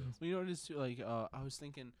exactly what it is. Well, you know what it is too? Like, I was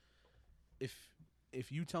thinking,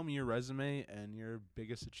 if you tell me your resume and your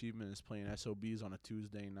biggest achievement is playing SOBs on a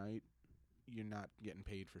Tuesday night, you're not getting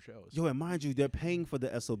paid for shows. Yo, and mind you, they're paying for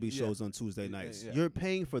the SOB Yeah. shows on Tuesday nights. Yeah. You're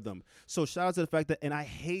paying for them. So shout out to the fact that, and I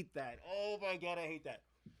hate that. Oh my God, I hate that.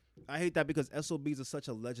 I hate that because SOBs are such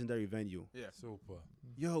a legendary venue. Yeah. Super.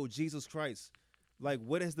 Yo, Jesus Christ. Like,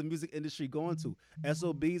 what has the music industry gone to?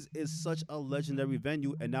 SOBs is such a legendary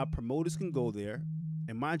venue, and now promoters can go there.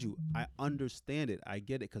 And mind you, I understand it. I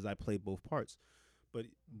get it because I play both parts.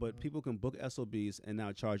 but people can book SOBs and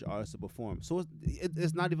now charge artists to perform. So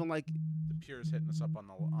it's not even like The Pure's hitting us up on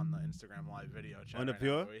the Instagram live video chat. On the right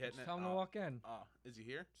Pure? now. Are we hitting Just it? tell him to walk in. Is he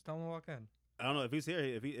here? Just tell him to walk in. I don't know if he's here.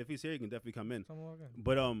 If he's here, he can definitely come in. Tell him to walk in.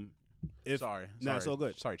 But if Sorry. Nah, it's all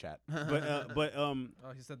good. Sorry, chat. but Oh,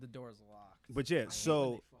 he said the door's locked. but yeah.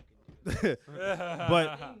 So but They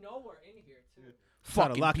know we're in here too. Trying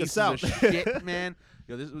to Fucking lock us pieces out. of shit, man.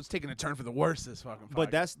 Yo, this was taking a turn for the worse. This fucking.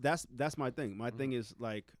 but podcast. that's my thing. My thing is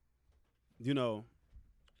like, you know,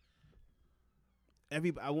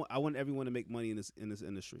 I want everyone to make money in this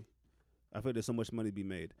industry. I feel there's so much money to be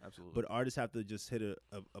made. Absolutely. But artists have to just hit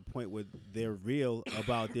a point where they're real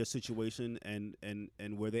about their situation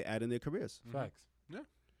and where they at in their careers. Facts. Yeah.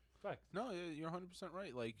 Facts. No, you're 100%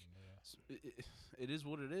 right. Like, it is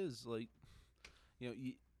what it is. Like, you know,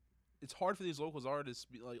 it's hard for these local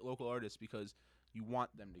artists because you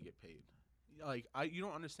want them to get paid. Like, you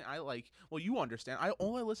don't understand. You understand.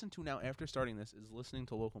 All I listen to now after starting this is listening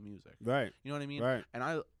to local music. Right. You know what I mean? Right. And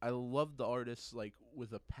I love the artists like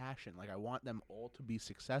with a passion. Like, I want them all to be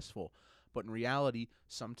successful. But in reality,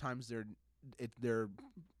 sometimes their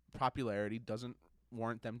popularity doesn't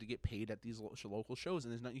warrant them to get paid at these local shows,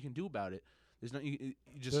 and there's nothing you can do about it. There's nothing you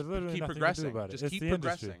just There's literally keep nothing you can do progressing. about it. Just It's keep the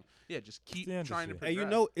industry. progressing. Yeah, just keep the trying to industry. progress. And you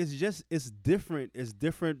know, it's different. It's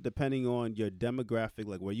different depending on your demographic,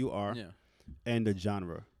 like where you are, yeah. and the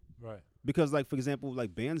genre. Right. Because, like, for example,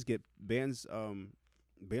 like bands get paid.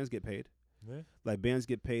 Yeah. Like bands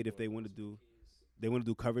get paid if they want to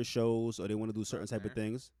do cover shows or they want to do certain type of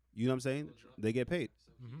things. You know what I'm saying? They get paid.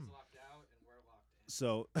 Mm-hmm.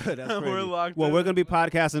 So that's crazy. We're locked well, in. we're gonna be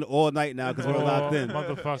podcasting all night now because we're locked in.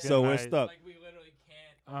 Motherfucking So we're night. stuck. Like we literally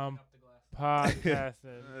can't open up the glass.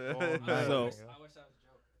 Podcasting all night. So- I wish that was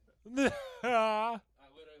a joke. I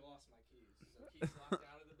literally lost my keys. So keys locked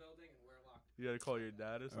out of the building and we're locked. You gotta call your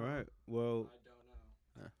dad or All something. right. Well.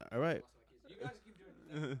 I don't know. All right. Lost my keys. You guys keep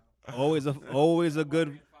doing the thing. Always a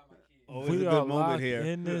good. Always we a are good moment locked here.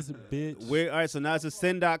 in this bitch. All right, so now it's a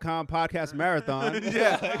sin.com podcast marathon.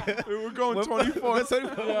 Yeah, we're going 24.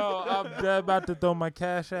 Yo, I'm dead about to throw my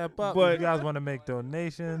cash app up. But- if you guys want to make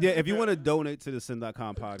donations, Yeah, if you want to donate to the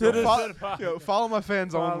sin.com to podcast, the Follow my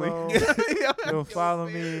fans Follow. only. Yo, follow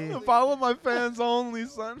me. Follow my fans only,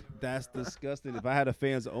 son. that's disgusting. If I had a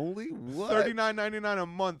fans only, what? $39.99 a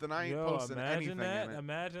month, and I ain't Yo, posting imagine anything that. in it.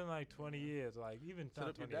 Imagine like 20 years, like even Set not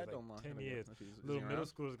up your 20 years, dad, don't like lock 10 him years. if he's Little middle around.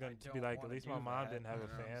 school is going to be like, at least my mom didn't have a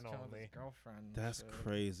fan on me. That's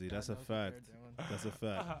crazy. That's a fact. That's a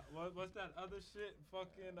fact. What's that other shit?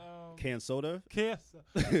 Fucking Can soda? Camp.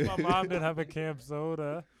 My mom didn't have a camp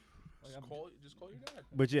soda. Just call your dad.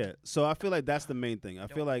 But yeah, so I feel like that's the main thing. I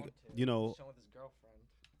feel like, you know,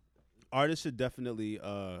 artists should definitely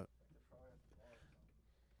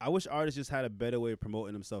I wish artists just had a better way of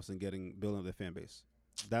promoting themselves and building up their fan base.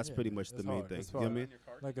 That's Yeah, pretty much the it's main hard, thing. it's You know what I hard. mean?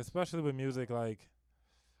 Like especially with music, like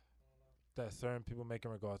that certain people make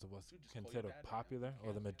in regards to what's Dude, just call your considered dad, man. popular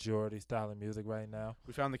or the majority style of music right now.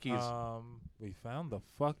 We found the keys. We found the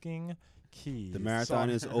fucking keys. The marathon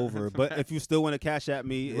Sorry. is over. But if you still want to cash at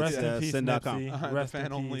me, Rest it's in peace, sin.com. Nipsey. The Rest in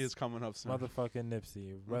fan only peace. is coming up soon. Motherfucking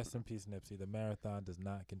Nipsey. Rest in peace, Nipsey. The marathon does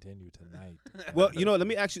not continue tonight. Well, you know, let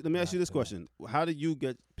me ask you this question. How do you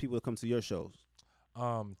get people to come to your shows?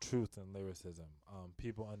 Truth and lyricism.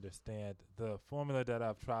 People understand the formula that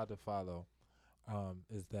I've tried to follow.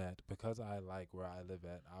 Is that because I like where I live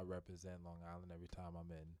at, I represent Long Island every time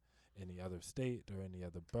I'm in any other state or any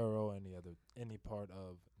other borough, any part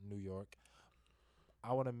of New York.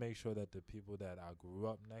 I want to make sure that the people that I grew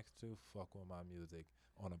up next to fuck with my music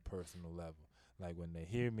on a personal level. Like when they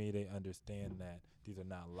hear me, they understand that these are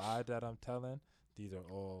not lies that I'm telling. These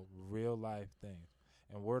are all real life things.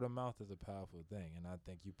 And word of mouth is a powerful thing. And I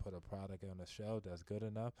think you put a product on the shelf that's good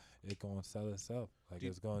enough, it's going to sell itself. Like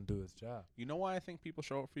it's going to do its job. You know why I think people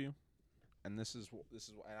show up for you? And this is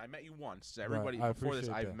and I met you once. Everybody I before this,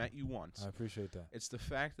 appreciate I've that. met you once. I appreciate that. It's the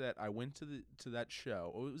fact that I went to that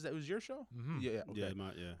show. Oh, was your show? Mhm. Yeah. Okay.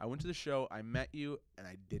 Yeah. I went to the show. I met you, and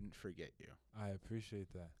I didn't forget you. I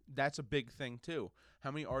appreciate that. That's a big thing too. How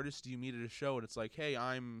many artists do you meet at a show, and it's like, hey,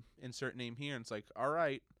 I'm insert name here, and it's like, all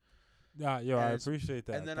right. Yeah, yo, I And appreciate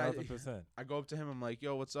that. and then I- 1,000%. I go up to him. I'm like,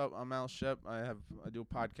 yo, what's up? I'm Al Shep. I do a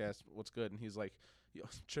podcast. What's good? And he's like, yo,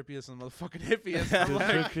 trippiest and motherfucking hippiest. The I'm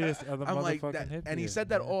like, trippiest of the I'm like motherfucking that, hippiest, and he said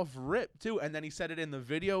that man. off rip too, and then he said it in the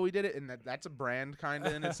video we did it, and that's a brand kind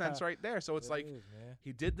of in a sense right there. So it's It like is, man.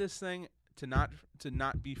 he did this thing to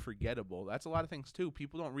not be forgettable. That's a lot of things too.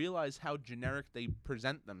 People don't realize how generic they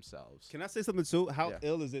present themselves. Can I say something too? How Yeah.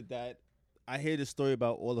 ill is it that I hear this story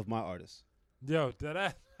about all of my artists? Yo, dead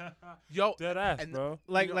ass. Yo, Dead ass, and bro.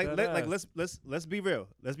 Like Yo, like dead let, ass. let's be real.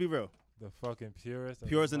 Let's be real. The fucking purist.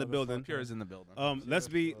 Purist in the building. Pure is in the building. Let's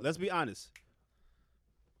be honest.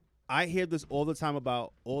 I hear this all the time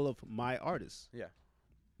about all of my artists. Yeah.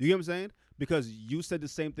 You get what I'm saying? Because you said the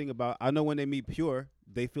same thing about. I know when they meet Pure,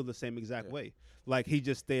 they feel the same exact way. Like he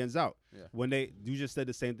just stands out. Yeah. When you just said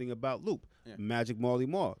the same thing about Loop, Yeah. Magic Marley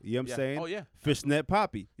Marl. You know what I'm saying? Oh yeah. Fishnet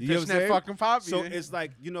Poppy. You know what I'm Fishnet saying? fucking Poppy. So it's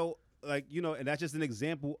like and that's just an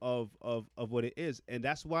example of what it is, and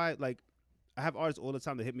that's why like I have artists all the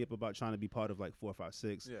time that hit me up about trying to be part of like 4, 5,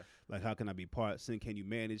 6. Yeah. Like how can I be part? Can you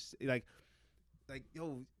manage? Like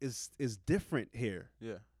yo, it's different here.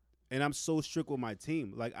 Yeah. And I'm so strict with my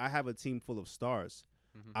team. Like I have a team full of stars.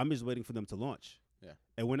 Mhm. I'm just waiting for them to launch. Yeah.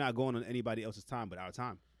 And we're not going on anybody else's time but our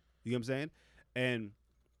time. You know what I'm saying? And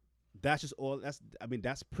that's just all.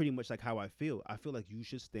 That's pretty much like how I feel. I feel like you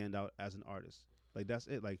should stand out as an artist. Like that's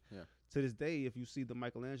it. Like to this day, if you see the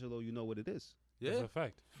Michelangelo, you know what it is. That's a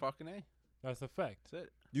fact. Fucking A. That's a fact. That's it.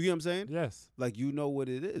 You get what I'm saying? Yes. Like you know what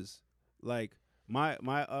it is. Like my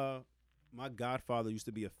godfather used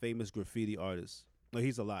to be a famous graffiti artist. Like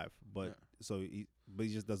he's alive, but but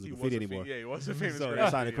he just doesn't graffiti anymore. Yeah, he was a famous. So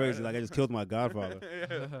that's kind of crazy. Like I just killed my godfather.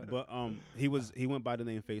 But he went by the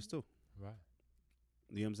name Phase 2. Right.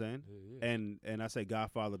 You know what I'm saying? Yeah. And I say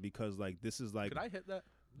godfather because like this is like Could I hit that?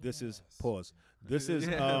 this is pause. This is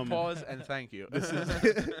pause and thank you. This is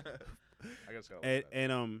I guess.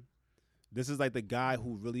 and this is like the guy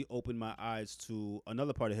who really opened my eyes to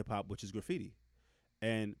another part of hip hop, which is graffiti.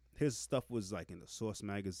 And his stuff was like in the Source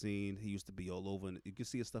magazine. He used to be all over, and you can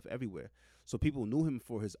see his stuff everywhere. So people knew him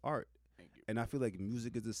for his art. Thank you. And I feel like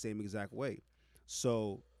music is the same exact way.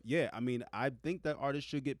 So yeah, I mean, I think that artists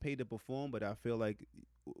should get paid to perform, but I feel like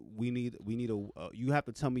we need a. You have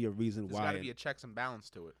to tell me a reason There's why. got to be a checks and balance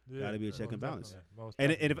to it. Gotta be a check and balance. Most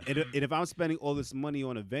And definitely. if I'm spending all this money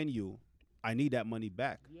on a venue, I need that money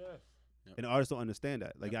back. Yes. And artists don't understand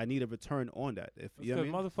that. Like I need a return on that. If you know what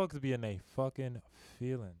I mean? Motherfuckers be in a fucking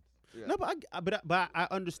feeling. Yeah. No, but I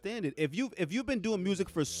understand it. If you've been doing music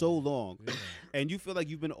for so long, and you feel like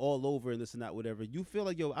you've been all over and this and that, whatever, you feel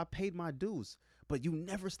like I paid my dues, but you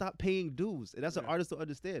never stop paying dues, and that's an artist to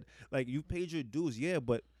understand. Like you paid your dues,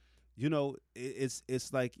 but you know it's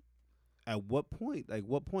like at what point? Like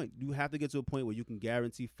what point? You have to get to a point where you can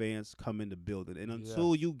guarantee fans come in the building, and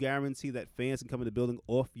until you guarantee that fans can come in the building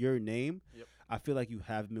off your name, I feel like you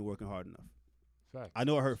haven't been working hard enough. Facts. I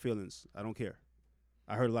know it hurt feelings. I don't care.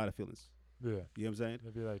 I hurt a lot of feelings. Yeah. You know what I'm saying?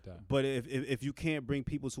 It'd be like that. But if you can't bring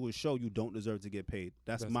people to a show, you don't deserve to get paid.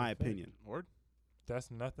 That's my a fact. opinion. Word.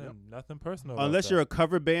 That's nothing personal. about Unless that. you're a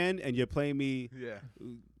cover band and you're playing me Yeah.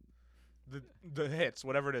 The hits,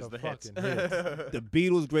 whatever it is, the hits. fucking hits. the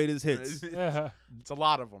Beatles' greatest hits. Yeah. It's a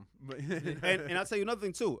lot of them. and I'll tell you another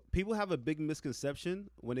thing too. People have a big misconception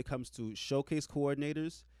when it comes to showcase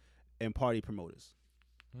coordinators and party promoters.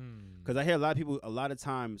 Because I hear a lot of people a lot of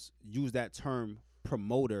times use that term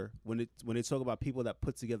promoter when they talk about people that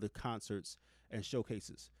put together concerts and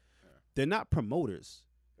showcases. They're not promoters.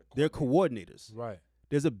 They're coordinators. Right.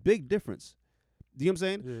 There's a big difference. You know what I'm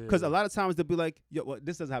saying? Yeah, Because yeah. a lot of times they'll be like, yo, well,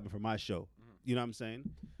 this doesn't happen for my show. You know what I'm saying?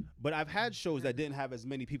 But I've had shows that didn't have as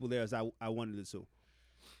many people there as I wanted it to.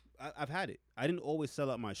 I've had it. I didn't always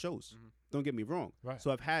sell out my shows. Don't get me wrong. Right.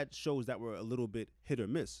 So I've had shows that were a little bit hit or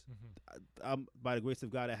miss. By the grace of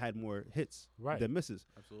God, I had more hits than misses.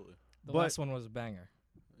 Absolutely. The But- last one was a banger.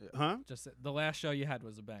 Huh? Just the last show you had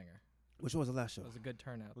was a banger. Which was the last show? It was a good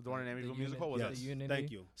turnout. The one in Amityville uni- Musical was Yes. the unity.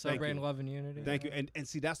 Thank you. Celebrating Thank you. love and unity. Thank you. And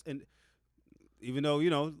see, that's and even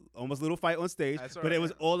though almost a little fight on stage, That's all but right. it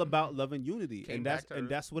was all about love and unity, Came and back to earth.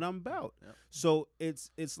 that's what I'm about. Yep. So it's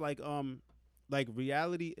like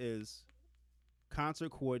reality is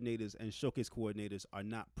concert coordinators and showcase coordinators are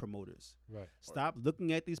not promoters. Right. Stop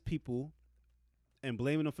looking at these people and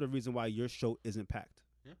blaming them for the reason why your show isn't packed.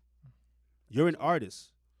 Yeah. You're an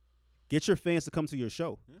artist. Get your fans to come to your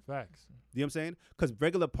show. Facts. You know what I'm saying? Because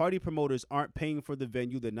regular party promoters aren't paying for the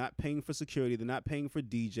venue. They're not paying for security. They're not paying for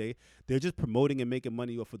DJ. They're just promoting and making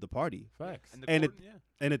money off of the party. Facts. And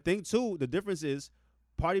the thing, too, the difference is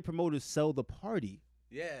party promoters sell the party.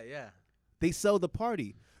 Yeah. They sell the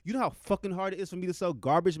party. You know how fucking hard it is for me to sell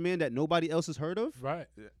Garbage Man that nobody else has heard of? Right.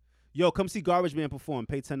 Yo, come see Garbage Man perform.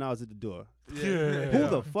 Pay $10 at the door. Who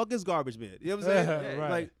the fuck is Garbage Man? You know what I'm saying? Right.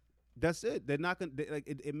 Like, that's it. They're not gonna like.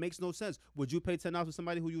 It makes no sense. Would you pay $10 for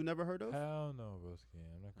somebody who you never heard of? Hell no, broski.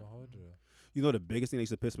 I'm not gonna hold you. You know the biggest thing that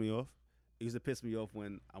used to piss me off? It used to piss me off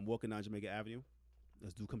when I'm walking down Jamaica Avenue.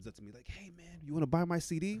 This dude comes up to me like, "Hey man, you want to buy my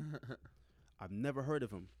CD?" I've never heard of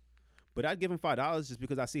him, but I'd give him $5 just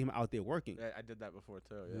because I see him out there working. I did that before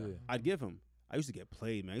too. Yeah. Yeah. I'd give him. I used to get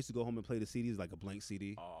played, man. I used to go home and play the CDs like a blank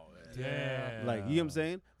CD. Oh Damn. Like, you know what I'm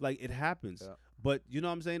saying? Like, it happens. Yeah. But you know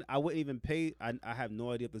what I'm saying? I wouldn't even pay. I have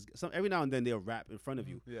no idea if this. Every now and then they'll rap in front of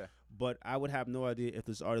you. Yeah. But I would have no idea if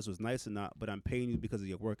this artist was nice or not. But I'm paying you because of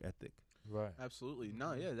your work ethic. Right. Absolutely.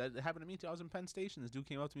 No, yeah, that happened to me too. I was in Penn Station. This dude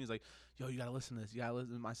came up to me. He's like, "Yo, you gotta listen to this. You gotta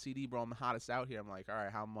listen to my CD, bro. I'm the hottest out here." I'm like, "All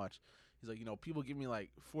right, how much?" He's like, people give me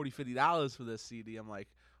like $40-$50 for this CD. I'm like,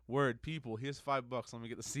 "Word, people. Here's $5. Let me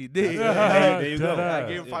get the CD." There you go. I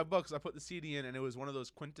gave him $5. I put the CD in, and it was one of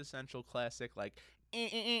those quintessential classic like, then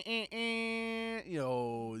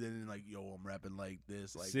like, I'm rapping like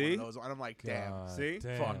this, like See? one of those, and I'm like, damn. God See?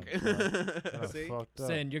 damn, Fuck. bro. That's See? fucked up.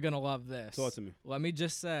 Sin, you're gonna love this. Talk to me. Let me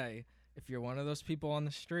just say, if you're one of those people on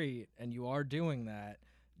the street and you are doing that,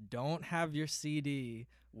 don't have your CD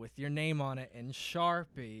with your name on it in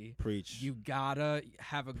Sharpie. Preach. You gotta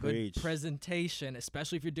have a Preach. good presentation,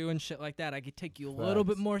 especially if you're doing shit like that. I could take you a little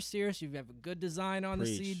bit Facts. more serious. You have a good design on the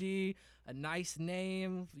Preach. CD, a nice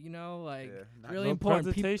name, like Yeah, not- really No, important.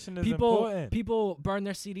 presentation is People important. people burn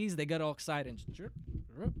their CDs, they get all excited. And just drip,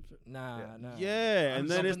 drip, drip. Nah, Yeah. nah. Yeah, I'm and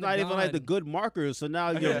then it's jumping not the even like the gun. good markers. So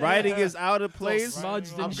now your Yeah. writing is out of It's all place.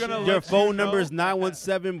 smudged and I'm gonna shit. Your let phone you number know. is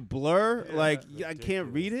 917 blur. Yeah. Like I can't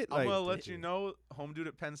Ridiculous. read it. I'm Like gonna let you know, home dude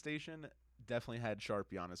at Penn Station definitely had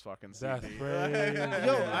Sharpie on his fucking CD. That's crazy.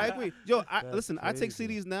 yo, I agree. Yo, That's listen. I take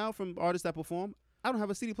crazy. CDs now from artists that perform. I don't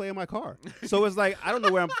have a CD player in my car, so it's like I don't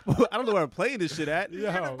know where I'm. I don't know where I'm playing this shit at. You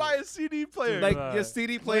gotta Yo. buy a CD player. Like Right. your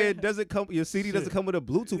CD player doesn't come. Your CD doesn't Shit. come with a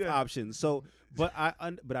Bluetooth Yeah. option. So, but I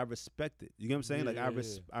respect it. You get what I'm saying? Like Yeah.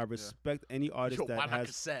 I respect any artist Yo, that buy my has.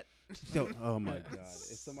 cassette. Yo, oh my god!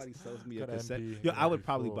 If somebody sells me a Got cassette, MB, yo, I would MB4.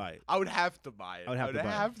 probably buy it. I would have to buy it. I would have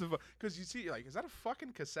to buy it. Because you see, like, is that a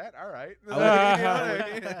fucking cassette? All right.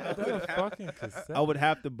 I would- Is that a fucking cassette? I would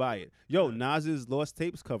have to buy it. Yo, Nas's Lost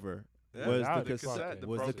Tapes cover Yeah, was that the was cassette. fucking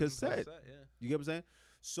Was the Frozen cassette? Yeah. You get what I'm saying?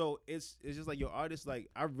 So it's just like your artists. Like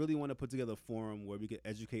I really want to put together a forum where we can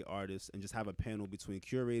educate artists and just have a panel between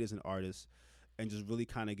curators and artists, and just really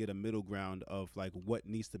kind of get a middle ground of like what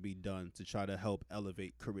needs to be done to try to help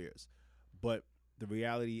elevate careers. But the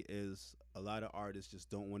reality is, a lot of artists just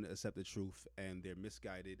don't want to accept the truth, and they're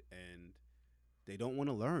misguided, and they don't want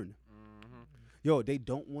to learn. Mm-hmm. Yo, they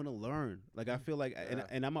don't want to learn. Like I feel like, Yeah.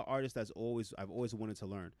 and I'm an artist I've always wanted to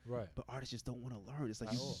learn, Right. but artists just don't want to learn. It's like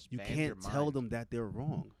At you, all. you Expand your can't tell mind. them that they're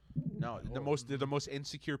wrong. No, they're the most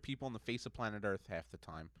insecure people on the face of planet Earth half the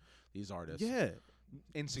time. These artists. Yeah,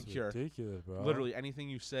 It's Insecure. ridiculous, bro. Literally anything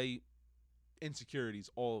you say, insecurities,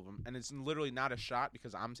 all of them. And it's literally not a shot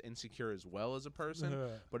because I'm insecure as well as a person.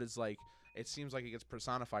 But it's like, it seems like it gets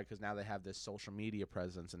personified because now they have this social media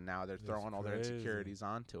presence and now they're It's throwing all their crazy. insecurities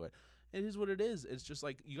onto it. It is what it is. It's just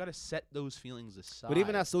like, you got to set those feelings aside. but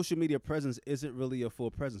even that social media presence isn't really a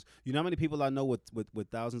full presence. You know how many people I know with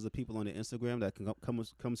thousands of people on their Instagram that can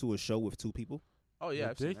come to a show with 2 people? Oh, yeah.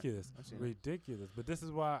 I've seen it. Ridiculous. I've seen it. Ridiculous. But this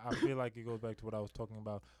is why I feel like it goes back to what I was talking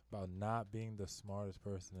about not being the smartest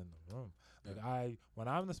person in the room. Like when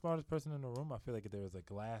I'm the smartest person in the room, I feel like there is a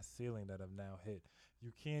glass ceiling that I've now hit.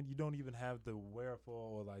 You don't even have the wherewithal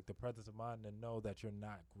or like the presence of mind to know that you're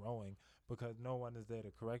not growing because no one is there to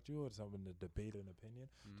correct you or someone to debate an opinion.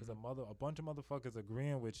 Just a bunch of motherfuckers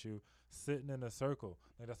agreeing with you, sitting in a circle.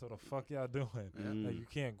 Like that's what the fuck y'all doing. Mm. Like you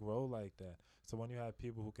can't grow like that. So when you have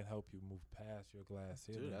people who can help you move past your glass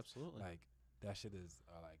ceiling, Dude, absolutely. like that shit is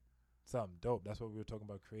like something dope. That's what we were talking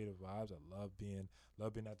about, creative vibes. I love being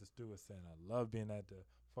at the stew with Sen. I love being at the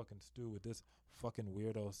fucking stew with this fucking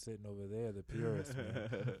weirdo sitting over there, the purist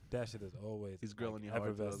man. That shit is always He's grilling you like,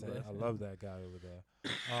 hard, effervescent. though. I love that guy over there.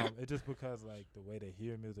 It's just because like the way they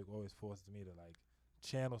hear music always forces me to like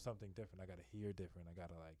channel something different. I gotta hear different. I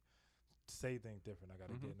gotta like say things different. I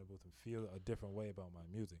gotta get in the booth and feel a different way about my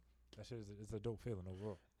music. That shit it's a dope feeling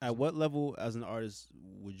overall. At what level, as an artist,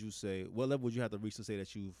 would you say? What level would you have to reach to say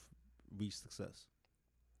that you've reached success?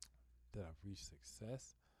 Did I reach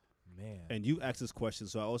success? Man. And you asked this question,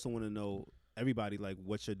 so I also want to know everybody like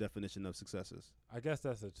what's your definition of success is. I guess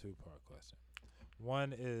that's a 2-part question.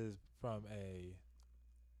 One is from a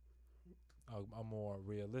more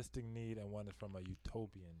realistic need, and one is from a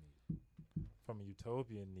utopian need. From a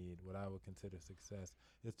utopian need, what I would consider success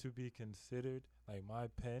is to be considered, like my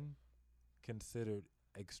pen, considered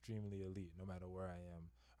extremely elite. No matter where I am,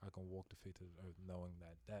 I can walk the face of the earth knowing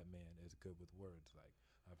that man is good with words. Like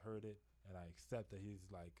I've heard it, and I accept that he's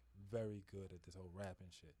like very good at this whole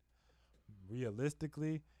rapping shit.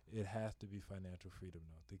 Realistically, it has to be financial freedom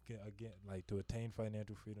though. To attain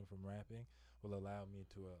financial freedom from rapping will allow me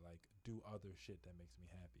to like do other shit that makes me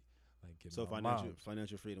happy. Like get So my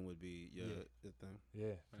financial freedom would be your thing.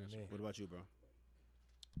 yeah, for me. What about you, bro?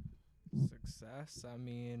 Success. I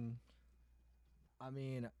mean,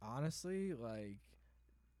 honestly, like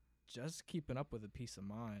just keeping up with a peace of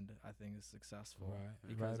mind, I think, is successful. Right.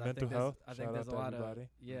 Because Right. Mental health. I think Shout there's out a to lot everybody. of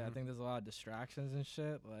I Mhm. think there's a lot of distractions and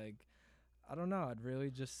shit. Like, I don't know. I'd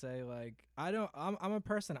really just say like I'm a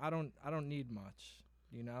person. I don't need much.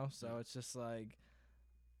 You know. So it's just like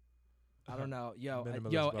I don't know.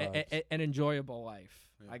 Minimalist vibes. An enjoyable life.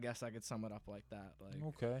 Yeah. I guess I could sum it up like that. Like,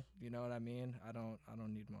 Okay. you know what I mean? I don't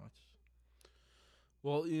need much.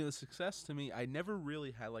 Well, success to me, I never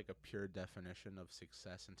really had like a pure definition of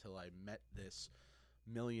success until I met this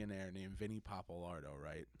millionaire named Vinny Pappalardo,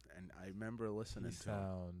 right? And I remember listening He to him.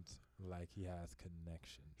 sounds like he has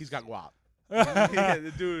connections. He's got guap. Yeah,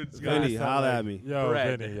 the dude's got Vinny, holla at me. Yo,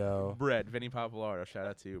 bread. Vinny, yo. Bread. Vinny Pappalardo. Shout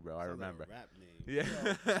out to you, bro. I remember. Rap name. Yeah.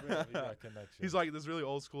 He got connections. He's like this really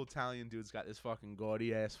old school Italian dude's got this fucking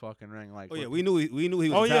gaudy ass fucking ring. Like, Oh yeah, look- we knew he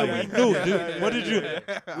was Oh, yeah, Italian. we knew, dude. What did you?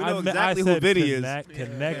 We know I exactly who said Vinny is.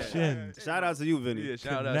 Connections. Shout out to you, Vinny. Yeah,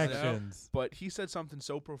 shout out. Connections. But he said something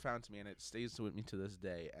so profound to me, and it stays with me to this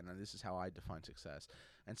day. And this is how I define success.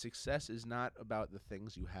 And success is not about the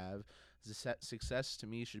things you have. Success to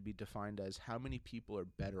me should be defined as how many people are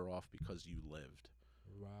better off because you lived.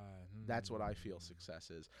 Right. That's what I feel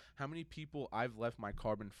success is. How many people I've left my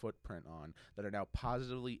carbon footprint on that are now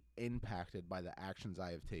positively impacted by the actions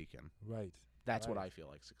I have taken. Right. That's what Right. I feel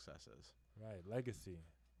like success is. Right. Legacy.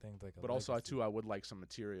 Things like a But also, legacy. too, I would like some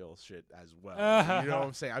material shit as well. You know what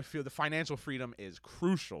I'm saying? I feel the financial freedom is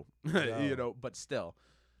crucial, Yeah. but still.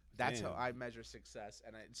 That's how Damn. I measure success.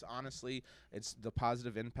 And it's honestly, it's the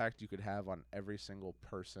positive impact you could have on every single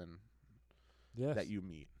person Yes. that you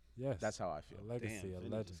meet. Yes. That's how I feel. A legacy. Damn, a Vinny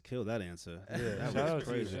legend. just killed that answer. Yeah. that Shout out was to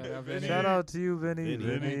you. crazy. Shout out, Vinny. Shout out to you, Vinny.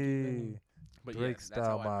 Vinny. Vinny. But Drake that's style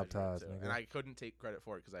how I mob measure it, ties, too. nigga. And I couldn't take credit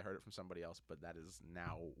for it because I heard it from somebody else, but that is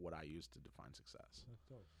now what I use to define success. That's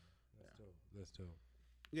dope. That's dope. That's dope.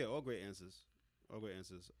 Yeah, all great answers. All great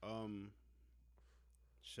answers.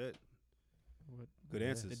 Shit. What Good Yeah.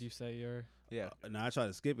 answers. did you say? Your Yeah. Nah, I tried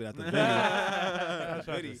to skip it after I Vinny.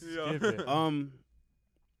 tried to Vinny. skip it.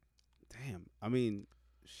 Damn. I mean,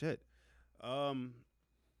 shit.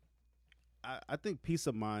 I think peace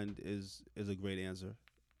of mind is a great answer.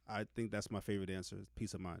 I think that's my favorite answer. Is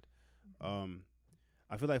peace of mind.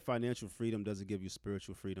 I feel like financial freedom doesn't give you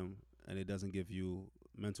spiritual freedom, and it doesn't give you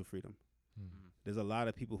mental freedom. Hmm. There's a lot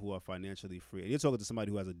of people who are financially free, and you're talking to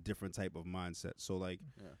somebody who has a different type of mindset. So, like,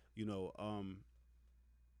 Yeah. you know,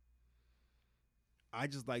 I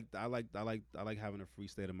just like having a free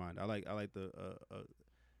state of mind. I like the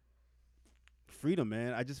freedom,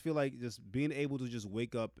 man. I just feel like just being able to just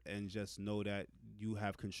wake up and just know that you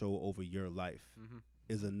have control over your life Mm-hmm.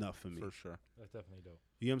 is enough for me. For sure. That's definitely dope.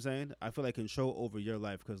 You know what I'm saying? I feel like control over your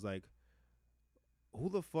life, because like, who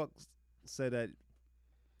the fuck said that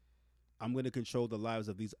I'm going to control the lives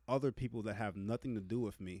of these other people that have nothing to do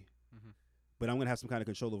with me, Mhm. but I'm going to have some kind of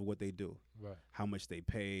control over what they do, Right. how much they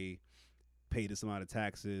pay this amount of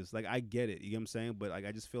taxes. Like, I get it, you know what I'm saying? But like,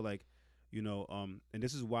 I just feel like, you know, and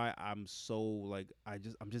this is why I'm so like,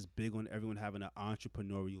 I'm just big on everyone having an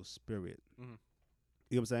entrepreneurial spirit. Mhm.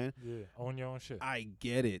 You know what I'm saying? Yeah. Own your own shit. I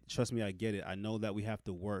get it. Trust me, I get it. I know that we have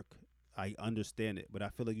to work. I understand it, but I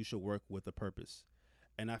feel like you should work with a purpose.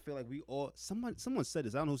 And I feel like we all, someone said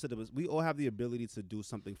this, I don't know who said it, but we all have the ability to do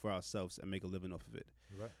something for ourselves and make a living off of it.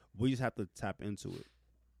 Right. We just have to tap into it.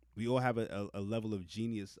 We all have a level of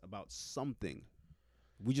genius about something.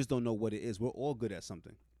 We just don't know what it is. We're all good at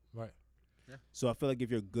something. Right. So I feel like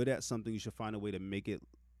if you're good at something, you should find a way to make it,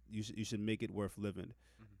 you should make it worth living.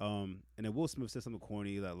 And then Will Smith said something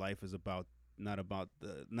corny, that life is about not about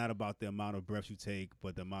the amount of breaths you take,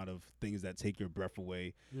 but the amount of things that take your breath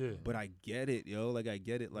away. Yeah. But I get it, yo. Like, I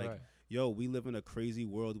get it. Like, right. yo, we live in a crazy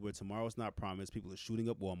world where tomorrow's not promised. People are shooting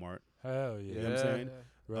up Walmart. Hell yeah. You know what I'm saying?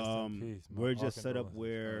 Rest in peace. my We're just set up condolences.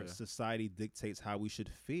 where Oh, yeah. society dictates how we should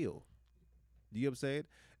feel. You know what I'm saying?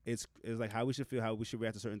 It's like how we should feel, how we should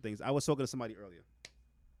react to certain things. I was talking to somebody earlier,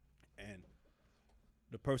 and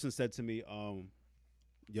the person said to me,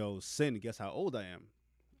 yo, Sin, guess how old I am?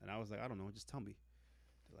 And I was like, I don't know, just tell me.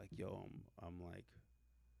 They're like, yo, I'm like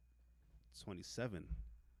 27.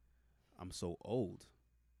 I'm so old.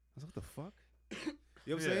 I was like, what the fuck?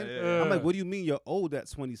 You know what I'm saying? Yeah. I'm like, what do you mean you're old at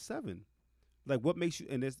 27? Like, what makes you?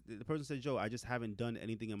 And the person said, Joe, I just haven't done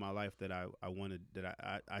anything in my life that I wanted, that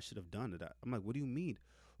I should have done. I'm like, what do you mean?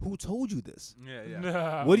 Who told you this? Yeah, yeah.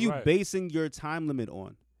 Nah, What are you right. basing your time limit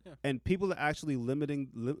on? Yeah. And people are actually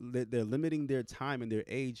they're limiting their time and their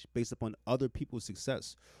age based upon other people's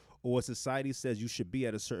success, or what society says you should be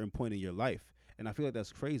at a certain point in your life. And I feel like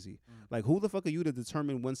that's crazy. Like, who the fuck are you to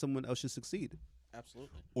determine when someone else should succeed,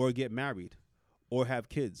 Absolutely. or get married, or have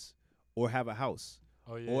kids, or have a house?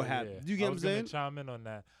 Oh, yeah, or have- yeah. you get I what was I'm gonna saying? chime in on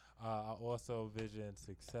that. I also vision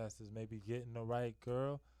success as maybe getting the right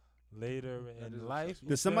girl later in life.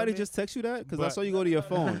 Did somebody just text you that? Because I But- saw you go to your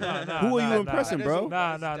phone. Nah, Who are nah, you nah. impressing, That is bro? a-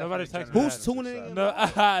 Nah, That is nobody definitely texted me Who's that. tuning in? No,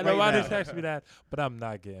 Right nobody now. texted me that, but I'm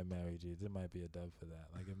not getting married, G. It might be a dub for that.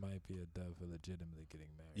 Like, it might be a dub for legitimately getting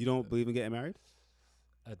married. You don't But believe in getting married?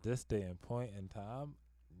 at this day and point in time,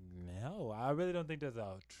 no. I really don't think there's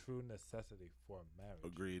a true necessity for marriage.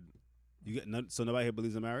 Agreed. You get none, so nobody here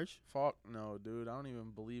believes in marriage? Fuck no, dude. I don't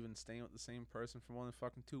even believe in staying with the same person for more than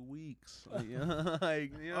fucking 2 weeks. Like, you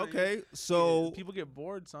know, Okay, so people get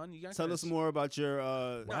bored, son. You got tell us more about your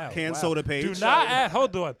Wow, canned wow. soda page. Do not add.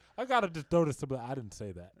 Hold on. I gotta just throw this to. I didn't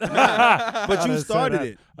say that. But I you didn't say started that.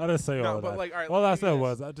 it. I didn't say all No, but that. like, all right. All I let me said ask-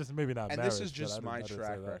 was I just maybe not and marriage. this is but just I didn't- my I didn't say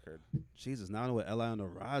track that. record. Jesus, now I know what Li on the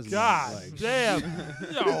rise is. God like. damn.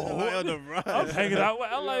 Li Yo, on the rise. I'm hanging out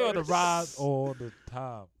with LA on the rise all the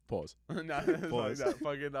time. Pause. Nah, Pause. Like that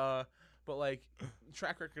fucking but like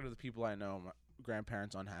track record of the people I know. My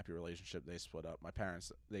grandparents unhappy relationship. They split up. My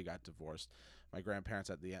parents they got divorced. My grandparents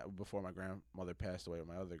at the end, before my grandmother passed away,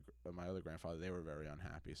 my other grandfather, they were very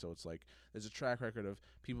unhappy. So it's like there's a track record of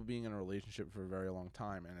people being in a relationship for a very long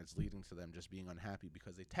time, and it's leading to them just being unhappy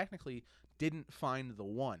because they technically didn't find the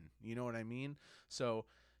one. You know what I mean? So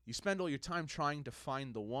you spend all your time trying to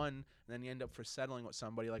find the one, and then you end up for settling with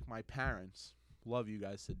somebody like my parents. Love you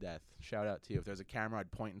guys to death. Shout out to you. If there's a camera, I'd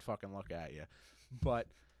point and fucking look at you. But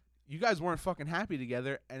you guys weren't fucking happy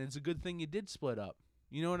together, and it's a good thing you did split up.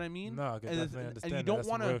 You know what I mean? No, I can And definitely and understand. you that. don't That's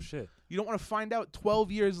some want to real shit. you don't want to find out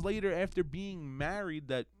 12 years later after being married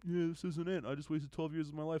that, yeah, this isn't it. I just wasted 12 years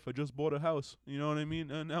of my life. I just bought a house. You know what I mean?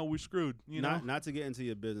 And now we're screwed. You know? Not to get into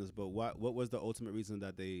your business, but what was the ultimate reason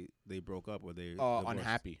that they broke up or they divorced?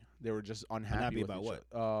 Unhappy. They were just unhappy with about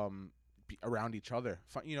each around each other.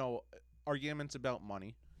 You know, arguments about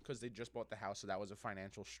money because they just bought the house, so that was a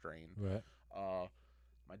financial strain. Right.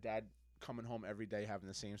 My dad coming home every day having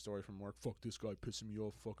the same story from work. Fuck this guy pissing me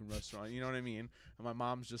off, fucking restaurant. You know what I mean? And my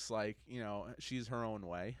mom's just like, you know, she's her own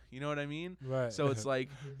way. You know what I mean? Right. So it's like,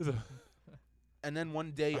 and then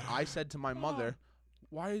one day I said to my mother,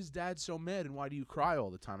 why is dad so mad and why do you cry all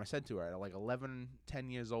the time? I said to her at like 11, 10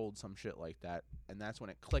 years old, some shit like that. And that's when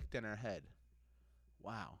it clicked in her head.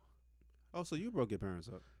 Wow. Oh, so you broke your parents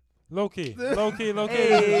up? Low key. Low key. Low key.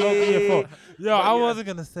 Hey. Low key your fault. Yo, But I yeah. wasn't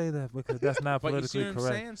gonna say that because that's not But you see politically what I'm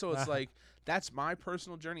correct. saying? So it's like, that's my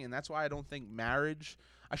personal journey. And that's why I don't think marriage,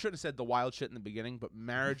 I shouldn't have said the wild shit in the beginning, but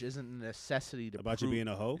marriage isn't a necessity to About you prove- being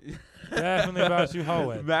a hoe? Definitely about you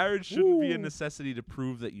hoeing. Marriage shouldn't be a Woo. necessity to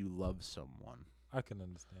prove that you love someone. I can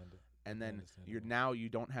understand it. And I then understand you're that. now you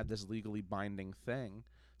don't have this legally binding thing.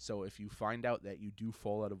 So if you find out that you do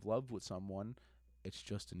fall out of love with someone, it's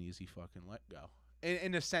just an easy fucking let go.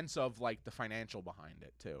 In a sense of like the financial behind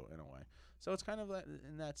it too, in a way. So it's kind of like,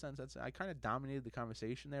 in that sense, I kind of dominated the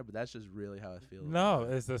conversation there, but that's just really how I feel. No,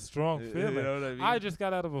 about it. it's a strong You feeling. know what I mean? I just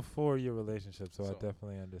got out of a 4-year relationship, so I So,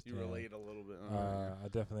 definitely understand. You relate a little bit. I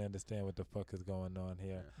definitely understand what the fuck is going on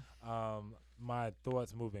here. My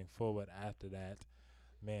thoughts moving forward after that,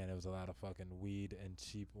 man, it was a lot of fucking weed and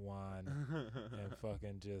cheap wine and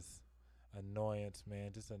fucking just annoyance,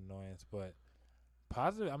 man, just annoyance. But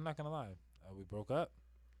positive, I'm not gonna lie, we broke up.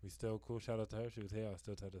 We still cool. Shout out to her. She was here. I'll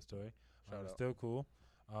still tell the story. Shout out. Still cool.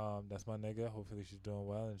 That's my nigga. Hopefully she's doing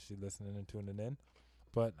well and she's listening and tuning in.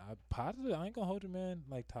 But positive, I ain't gonna hold you, man.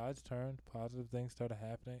 Like tides turned, positive things started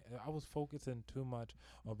happening. I was focusing too much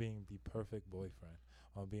on being the perfect boyfriend,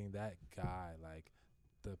 on being that guy, like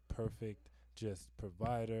the perfect just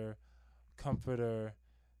provider, comforter,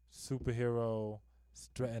 superhero,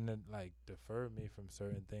 and then like deferred me from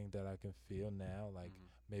certain things that I can feel now. Like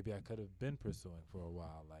maybe I could have been pursuing for a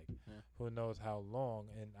while. Like who knows how long,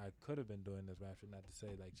 and I could have been doing this rap shit. Not to say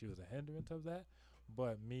like she was a hindrance of that,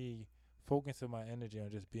 but me focusing my energy on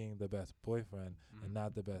just being the best boyfriend and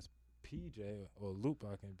not the best PJ or loop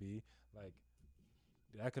I can be, like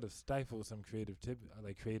I could have stifled some creative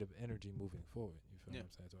creative energy moving forward. You feel what I'm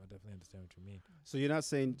saying? So I definitely understand what you mean. So you're not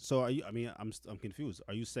saying. So are you? I mean, I'm confused.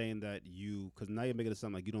 Are you saying that you? Because now you're making it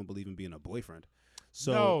sound like you don't believe in being a boyfriend.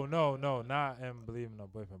 So No, not in believing in a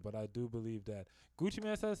boyfriend, but I do believe that Gucci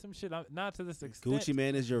Man says some shit. Not to this extent. Gucci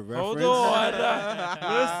Man is your reference. Hold on.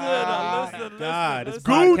 Listen. God, this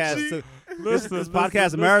listen. podcast. Took, this Listen,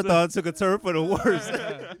 podcast marathon took a turn for the worse.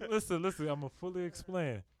 listen. I'm gonna fully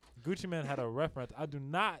explain. Gucci Man had a reference. I do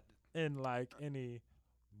not, in like any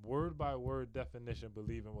word by word definition,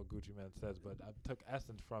 believe in what Gucci Man says, but I took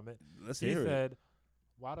essence from it. Let's He hear it. said,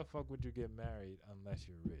 "Why the fuck would you get married unless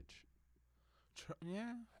you're rich?"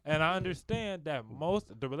 Yeah. And I understand that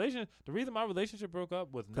the reason my relationship broke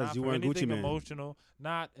up was 'Cause not you for weren't anything Gucci Man. emotional,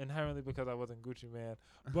 not inherently because I wasn't Gucci Man,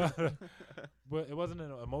 but but it wasn't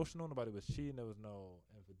emotional. Nobody was cheating. There was no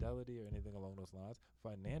infidelity or anything along those lines.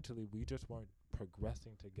 Financially, we just weren't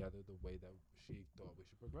progressing together the way that she thought we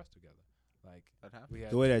should progress together. Like That happened. we had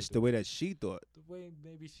The way two that she thought. the way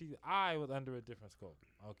maybe I was under a different scope.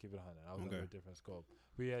 I'll keep it 100. I was under a different scope.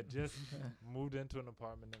 We had just moved into an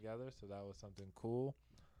apartment together, so that was something cool.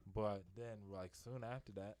 But then, like, soon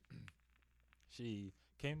after that, she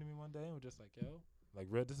came to me one day and was just like, yo, like,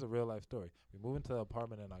 this is a real life story. We moved into the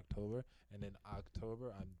apartment in October, and in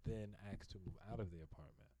October, I'm then asked to move out of the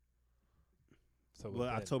apartment. So Well,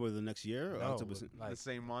 October of the next year? Or No, October like, the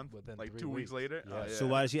same month, within like 3 2 weeks later. Yeah. Oh, yeah. So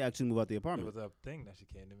why did she actually move out the It apartment? was a thing that she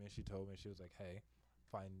came to me and she told me, she was like, hey,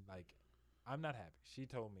 fine, like, I'm not happy. She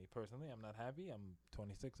told me personally, I'm not happy. I'm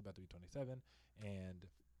 26, about to be 27, and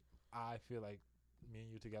I feel like me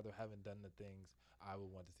and you together haven't done the things I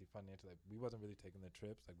would want to see financially. Like, we wasn't really taking the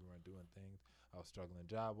trips. Like, we weren't doing things. I was struggling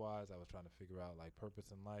job-wise. I was trying to figure out, like,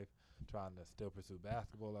 purpose in life, trying to still pursue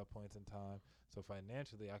basketball at points in time. So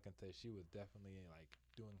financially, I can say she was definitely, like,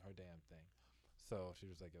 doing her damn thing. So she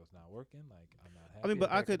was like, it was not working. Like, I'm not happy. I mean,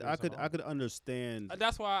 but I That could understand.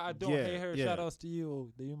 That's why I don't Yeah, hate her. yeah. Shout outs to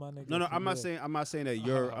you. Do you, my nigga? No, for I'm not real. saying that I'm not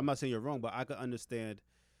saying you're wrong, but I could understand.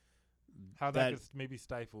 How that- that could maybe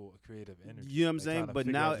stifle a creative energy. You know what I'm like saying? trying to But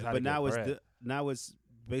figure now, out how to get bread. now it's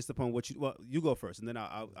based upon what you. Well, you go first, and then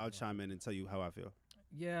I'll chime in and tell you how I feel.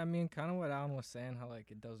 Yeah, I mean, kind of what Alan was saying, how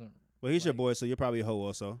like it doesn't. Well, he's your Like- boy, so you're probably a hoe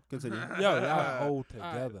also. Continue. Yo, y'all hold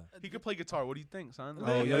together. He could play guitar. What do you think, son?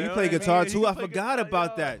 Oh, yo, you know play what I guitar mean? too? He I can play forgot guitar,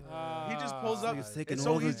 about yo. that. He just pulls up. Niggas taking It's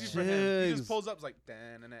all so the easy for him. He jigs. just pulls up. It's like,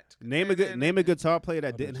 dan and that. Name a guitar player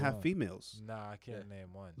that Oh, didn't the have John. females. Nah, I can't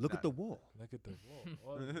name one. Look Nah. at the wall. Look at the wall.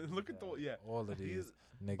 All of these Look at the had- yeah. All of He's these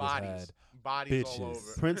niggas bodies, had. bodies all bitches.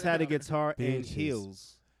 over. Prince had a guitar and Bitches.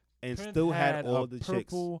 heels, and Prince still had all a the chicks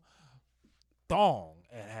purple thong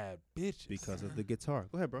and had bitches because of the guitar.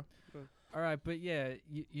 Go ahead, bro. All right, but yeah,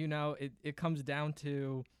 you know, it comes down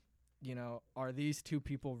to, you know, are these two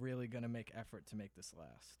people really gonna make effort to make this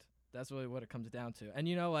last? That's really what it comes down to. And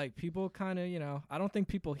you know, like people kind of, you know, I don't think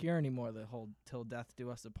people hear anymore the whole "till death do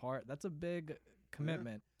us apart." That's a big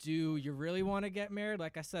commitment. Do you really want to get married?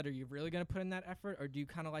 Like I said, are you really gonna put in that effort, or do you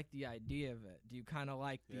kind of like the idea of it? Do you kind of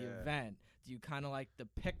like the Yeah. event? Do you kind of like the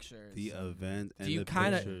pictures? The event and Do you the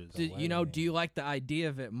kind of, pictures. The you know, wedding. do you like the idea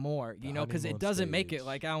of it more? The You know, because it honeymoon doesn't make it, stage.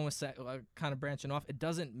 like Alan was kind of branching off, it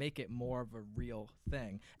doesn't make it more of a real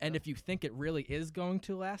thing. And if you think it really is going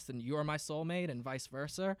to last and you're my soulmate and vice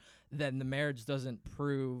versa, then the marriage doesn't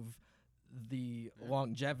prove the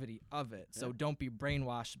longevity of it. So don't be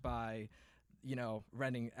brainwashed by, you know,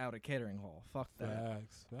 renting out a catering hall. Fuck that.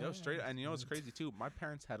 Facts. Yo, straight, and you know what's facts. crazy too? My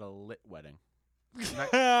parents had a lit wedding. It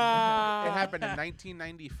happened in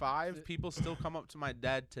 1995. People still come up to my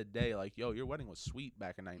dad today like, "Yo, your wedding was sweet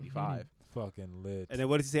back in '95." Fucking lit. And then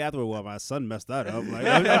what did he say afterward? Well, my son messed that up. Like,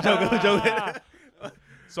 I'm joking. I'm joking.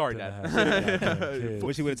 Sorry, Didn't Dad. have no goddamn kids.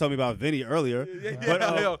 Wish he would have told me about Vinny earlier. But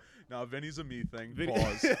But, yo, no, Vinny's a me thing. Vinny-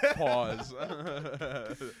 Pause.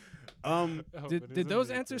 Did those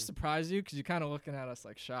answers surprise you? Because you're kind of looking at us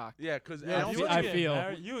like shocked. Yeah, because Yeah, You I wanna get feel-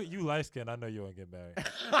 married? You light skinned. I know you want to get married.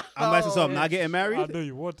 I'm asking, so I'm Oh, not getting I married. know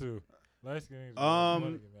you want to. Light skinned. Um,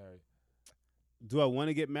 want to get married. Do I want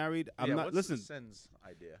to get married? I'm yeah, not. what's Listen, the Sin's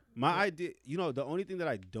idea? my idea. You know, the only thing that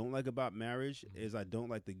I don't like about marriage is I don't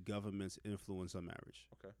like the government's influence on marriage.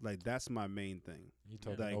 Okay. Like that's my main thing. You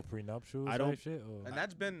talking like, no prenuptials? I don't- type shit, or? And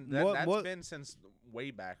that's been More- that's more- been since way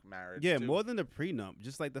back marriage. Yeah, too. more than the prenup.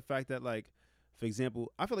 Just like the fact that, like, for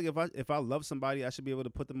example, I feel like if I love somebody, I should be able to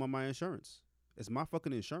put them on my insurance. It's my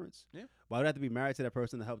fucking insurance. Yeah. Why would I have to be married to that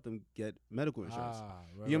person to help them get medical insurance? Right,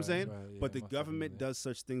 You know what I'm saying? right, But the yeah, government motherfucker, does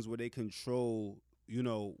such things where they control, you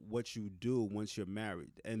know, what you do once you're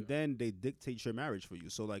married, and then they dictate your marriage for you.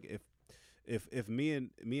 So like, if me and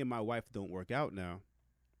my wife don't work out now,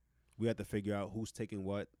 we have to figure out who's taking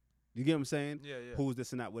what. You get what I'm saying? Yeah, yeah. Who's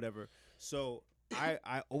this and that, whatever. So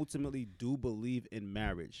I ultimately do believe in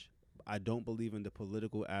marriage. I don't believe in the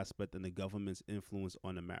political aspect and the government's influence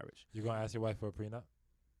on the marriage. You gonna ask your wife for a prenup?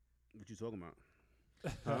 What you talking about?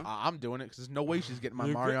 Huh? I'm doing it because there's no way she's getting my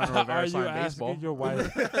You Mariano are Rivera you signed asking baseball. your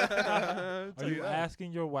wife? Tell Are you that.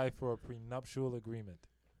 asking your wife for a prenuptial agreement?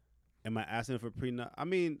 Am I asking for prenup? I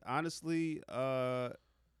mean, honestly,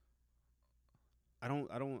 I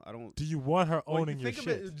don't. Do you want her Well, owning you your think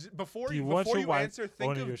shit? of it, before Do you, you want before your you wife answer, think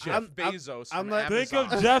owning of your Jeff shit? Bezos. I'm from not- Think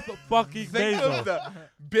Amazon. of Jeff fucking Think Bezos. of the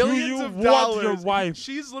billions you of want dollars. your wife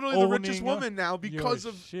She's literally the richest owning woman now because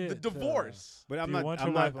your of the shit, divorce. But I'm Do you not. want I'm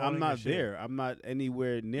your not. wife I'm owning not your shit? there. I'm not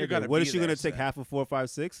anywhere near You're there. gonna What be is she gonna there, take Sam. half of 4, 5,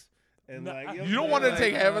 6? And No, like, You don't want to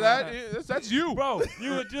take half of that. That's you. Bro,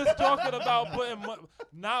 you were just talking about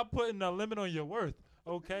not putting a limit on your worth.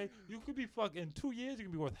 Okay, you could be fucking 2 years. You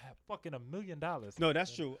can be worth fucking $1 million. No,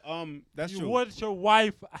 that's true. That's you true. want your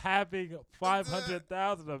wife having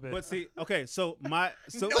 500,000 of it? But see, okay, so No, no,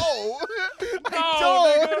 I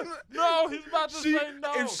don't. nigga. No, he's about to say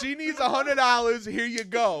no. If she needs $100, here you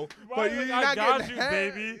go. Right, But you're like, not I got getting you, half.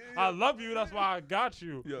 baby. I love you. That's why I got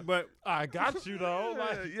you. Yeah. but I got you though.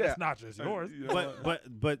 Like, Yeah. it's not just yours.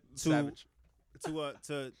 but Savage.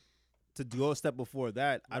 to go a step before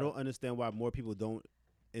that, I don't understand why more people don't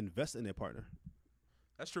invest in their partner.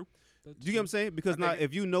 That's true. Do you get what I'm saying? Because I now, think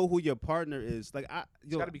if you know who your partner is, like I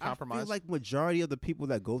gotta be compromised. feel like majority of the people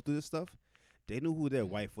that go through this stuff, they knew who their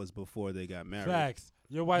wife was before they got married. Facts.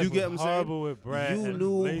 Your wife You get what I'm was saying? horrible with bread. You and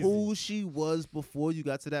knew lazy. who she was before you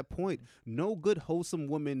got to that point. No good, wholesome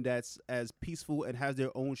woman that's as peaceful and has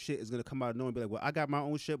their own shit is gonna come out of nowhere and be like, "Well, I got my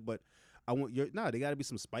own shit, but I want your." Nah, they got to be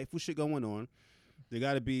some spiteful shit going on. They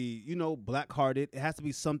got to be, black-hearted. It has to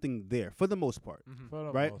be something there for the most part. For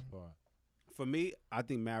the right? most part. For me, I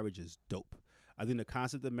think marriage is dope. I think the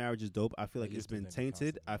concept of marriage is dope. I feel like I it's used to been think the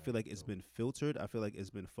tainted. concept of I feel marriage like is it's dope. been filtered. I feel like it's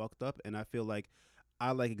been fucked up. And I feel like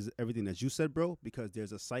I like everything that you said, bro, because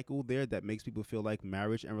there's a cycle there that makes people feel like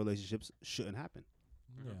marriage and relationships shouldn't happen.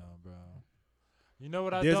 Yeah, bro. You know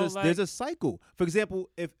what I There's don't like? there's a cycle. For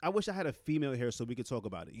example, if I wish I had a female here so we could talk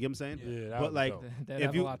about it. You know what I'm saying? yeah, that but was like, dope. They If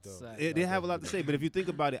have you- a lot to say. They have a lot to say, but if you think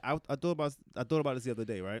about it, I thought about this the other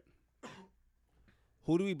day, right?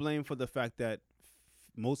 Who do we blame for the fact that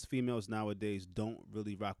most females nowadays don't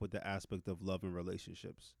really rock with the aspect of love and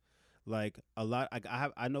relationships? Like a lot,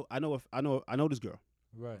 I know this girl.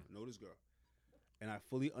 Right. I know this girl, and I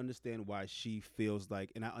fully understand why she feels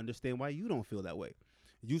like, and I understand why you don't feel that way.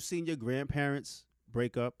 You've seen your grandparents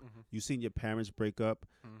break up. Mhm. You've seen your parents break up.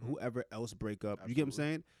 Mhm. Whoever else break up. You get what I'm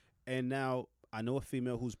Absolutely. saying? And now I know a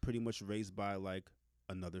female who's pretty much raised by like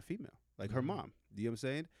another female, like her Mhm. mom. You know what I'm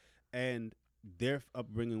saying? And their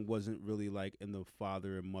upbringing wasn't really like in the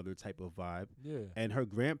father and mother type of vibe. Yeah. And her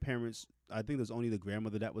grandparents, I think there's only the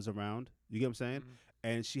grandmother that was around. You get what I'm saying? Mhm.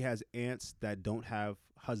 And she has aunts that don't have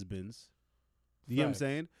husbands. You get what I'm Facts.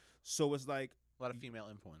 saying? So it's like, A lot of female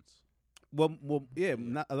influence. well, yeah,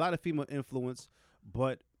 not a lot of female influence,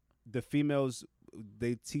 but the females,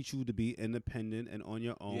 they teach you to be independent and on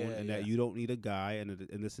your own, Yeah, and that yeah. you don't need a guy, and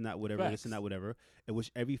this and that, whatever, this Facts. and that, whatever. In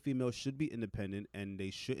which every female should be independent, and they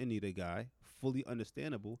shouldn't need a guy. Fully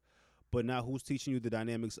understandable. But now, who's teaching you the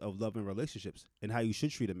dynamics of love and relationships, and how you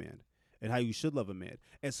should treat a man, and how you should love a man?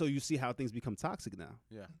 And so you see how things become toxic now.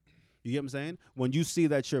 Yeah. You get what I'm saying? When you see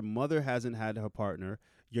that your mother hasn't had her partner,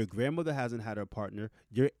 your grandmother hasn't had her partner,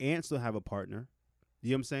 your aunts don't have a partner. You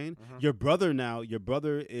know what I'm saying? Mhm. Your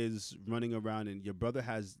brother is running around, and your brother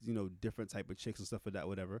has, different type of chicks and stuff like that,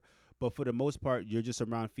 whatever. But for the most part, you're just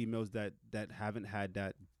around females that haven't had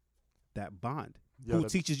that bond. Yo, Who the-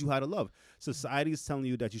 teaches you how to love? Society is telling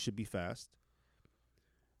you that you should be fast.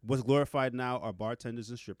 What's glorified now are bartenders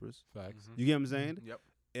and strippers. Facts. Mhm. You get what I'm saying?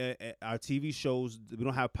 Yep. Our TV shows, we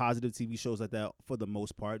don't have positive TV shows like that for the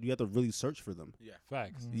most part. You have to really search for them. Yeah.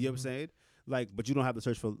 Facts. Mhm. You know what I'm saying? Like, but you don't have to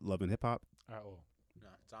search for love and hip hop. At all. No,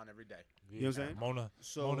 it's on every day. know what I'm saying? Mona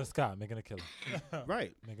So Scott making a killer.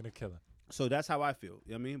 right. Making a killer. So that's how I feel.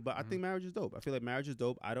 You know what I mean? But I Mhm. think marriage is dope. I feel like marriage is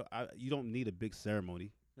dope. You don't need a big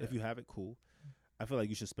ceremony. If Yeah. you have it, cool. I feel like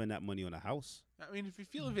you should spend that money on a house. I mean, if you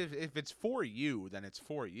feel if it's for you, then it's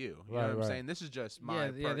for you. You know Right, what I'm right. saying? This is just my.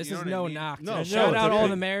 Yeah, this you know is what I no mean? knock. No, No, no, shout out to all pick-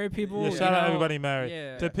 the married people. Yeah, you shout out know. everybody married.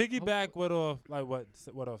 Yeah. To piggyback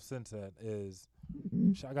what Sin said is,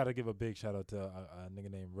 I gotta give a big shout out to a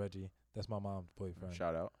nigga named Reggie. That's my mom's boyfriend.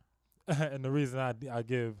 Shout out. And the reason I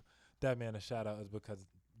give that man a shout out is because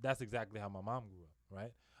that's exactly how my mom grew up,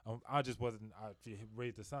 right? I just wasn't, she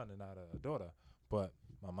raised a son and not a daughter. But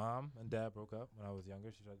my mom and dad broke up when I was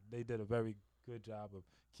younger. They did a very good job of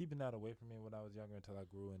keeping that away from me when I was younger until I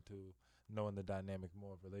grew into knowing the dynamic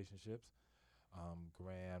more of relationships.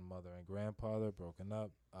 Grandmother and grandfather broken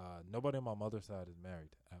up. Nobody on my mother's side is married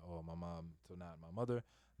at all. My mom, so not my mother,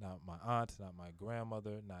 not my aunt, not my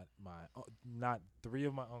grandmother, not three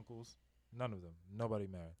of my uncles, none of them. Nobody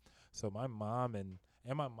married. So my mom and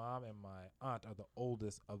my aunt are the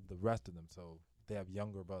oldest of the rest of them. So they have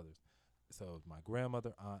younger brothers. So my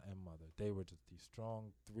grandmother, aunt, and mother, they were just these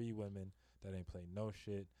strong three women that ain't play no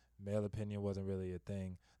shit. Male opinion wasn't really a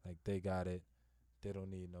thing. Like, they got it. They don't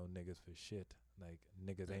need no niggas for shit. Like,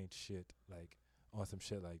 niggas ain't shit. Like, on some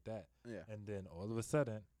shit like that. Yeah. And then all of a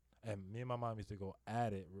sudden, And me and my mom used to go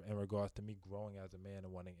at it in regards to me growing as a man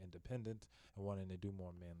and wanting independence and wanting to do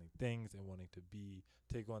more manly things and wanting to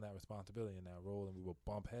take on that responsibility and that role. And we would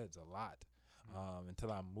bump heads a lot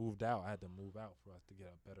until I moved out. I had to move out for us to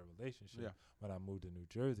get a better relationship when I moved to New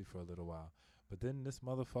Jersey for a little while. But then this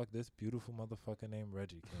beautiful motherfucker named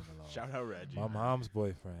Reggie came along. Shout out Reggie. My mom's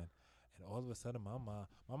boyfriend. And all of a sudden,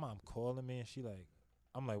 my mom calling me, and she like,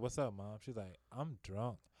 I'm like, what's up, Mom? She's like, I'm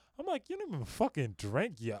drunk. I'm like, you don't even fucking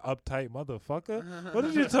drink, you uptight motherfucker. What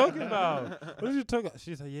are you talking about? What are you talking about?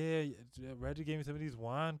 She's like, yeah, Reggie gave me some of these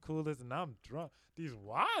wine coolers, and I'm drunk. These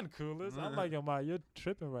wine coolers? I'm like, yo, Ma, you're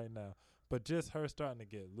tripping right now. But just her starting to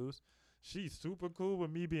get loose. She's super cool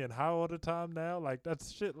with me being high all the time now. Like,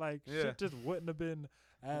 that's shit, like, shit just wouldn't have been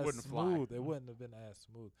as smooth. Fly. It wouldn't have been as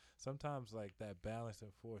smooth. Sometimes, like, that balance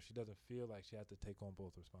and force, she doesn't feel like she has to take on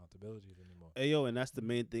both responsibilities anymore. Hey, yo, and that's the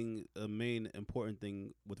main thing, main important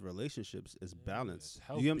thing with relationships is balance. It's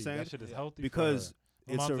You know what I'm saying? That shit is healthy because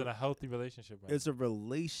my mom's in a healthy relationship right it's a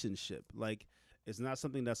relationship. Like, it's not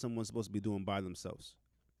something that someone's supposed to be doing by themselves.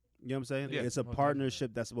 You know what I'm saying? Yeah. It's a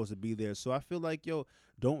partnership that's supposed to be there. So I feel like, yo,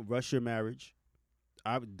 don't rush your marriage.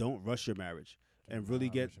 Don't rush your marriage. And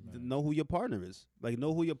really know who your partner is. Like,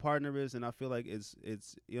 know who your partner is, and I feel like it's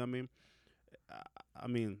you know what I mean? I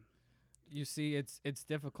mean, you see, it's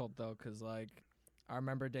difficult though, 'cause like I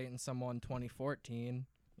remember dating someone 2014.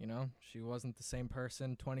 You know, she wasn't the same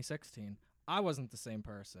person 2016. I wasn't the same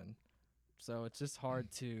person, so it's just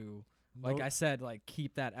hard to, like I said, like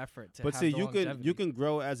keep that effort to. But have see, the you longevity. can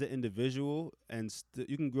grow as an individual, and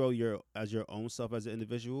you can grow as your own self as an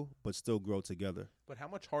individual, but still grow together. But how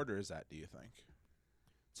much harder is that, do you think?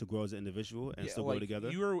 To grow as an individual and still grow together.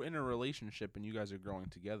 You are in a relationship and you guys are growing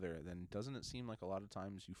together. Then doesn't it seem like a lot of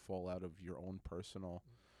times you fall out of your own personal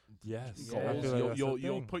goals?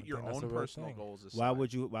 You'll put your own personal goals aside. Why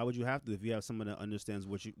would you have to if you have someone that understands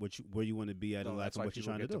where you want to be at in life and what you're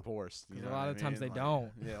trying to do? Divorced, a lot of times they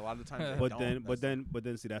don't. Yeah, a lot of times they don't. But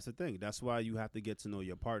then see, that's the thing. That's why you have to get to know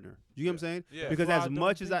your partner. You get what I'm saying? Yeah. Because as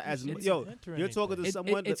much as you're talking to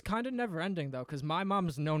someone. It's kind of never ending though, because my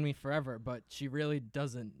mom's known me forever, but she really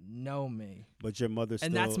doesn't know me. But your mother still.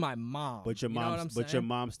 And that's my mom. But your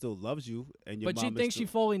mom still loves you, and your but mom. She thinks she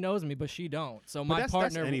fully knows me, but she don't. So my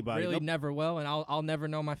partner really never will, and I'll never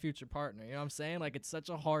know my future partner. You know what I'm saying? Like, it's such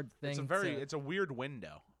a hard thing. It's a weird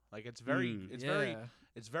window. Like, it's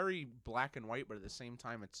very black and white, but at the same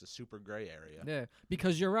time, it's a super gray area. Yeah,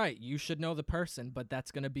 because you're right. You should know the person, but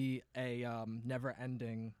that's gonna be a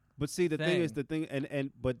never-ending. But see, the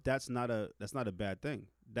thing, but that's not a bad thing.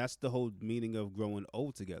 That's the whole meaning of growing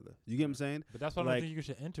old together. You get what I'm saying? But that's why I don't think you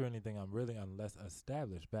should enter anything unless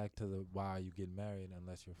established. Back to the why you get married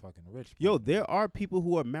unless you're fucking rich. Yo, there are people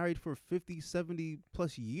who are married for 50, 70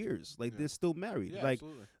 plus years. Like, they're still married. Yeah, like,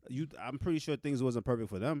 absolutely. I'm pretty sure things wasn't perfect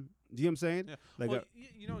for them. Do you know what I'm saying? Yeah. Like, well,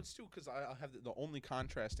 you know, it's too, because I have the only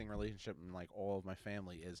contrasting relationship in like all of my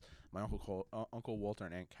family is my Uncle Walter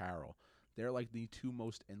and Aunt Carol. They're like the two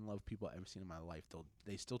most in love people I've ever seen in my life.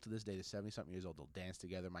 They still to this day, they're 70-something years old. They'll dance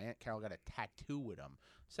together. My Aunt Carol got a tattoo with them.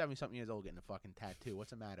 70-something years old getting a fucking tattoo.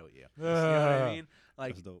 What's the matter with you? You know what I mean?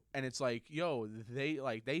 Like, that's dope. And it's like, yo,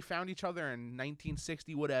 they found each other in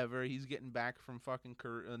 1960, whatever. He's getting back from fucking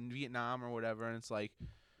Vietnam or whatever, and it's like,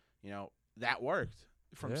 you know, that worked.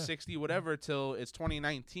 From 60 whatever till it's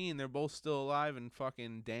 2019, they're both still alive and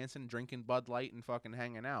fucking dancing, drinking Bud Light, and fucking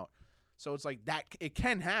hanging out. So it's like that. It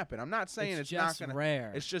can happen. I'm not saying it's not gonna.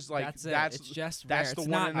 Rare. It's just like it's just rare. It's the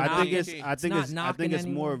not one. I think it's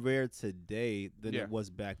more rare today than Yeah. it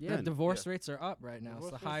was back Yeah, then. divorce rates are up right now.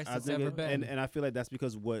 It's the highest I it's think ever been. and I feel like that's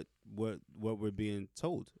because what we're being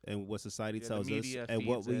told and what society tells us and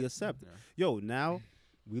what we accept. Yeah. Yo, now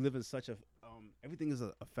we live in such a everything is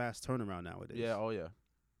a fast turnaround nowadays. Yeah. Oh yeah.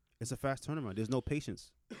 It's a fast turnaround. There's no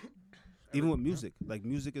patience. Even with music, like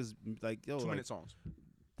music is like 2-minute songs.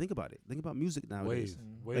 Think about it. Think about music nowadays.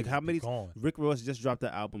 Waves Like, how many? gone. Rick Ross just dropped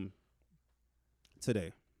the album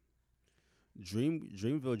today.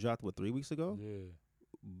 Dreamville dropped 3 weeks ago. Yeah.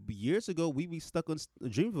 Years ago, we be stuck on the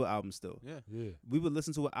Dreamville album still. Yeah. We would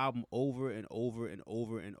listen to an album over and over and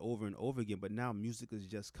over and over and over again. But now music is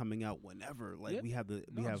just coming out whenever. Like, we have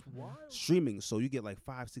streaming, so you get like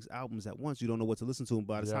 5-6 albums at once. You don't know what to listen to, and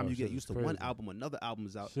by the time you get used to one album, another album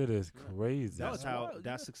is out. Shit is crazy.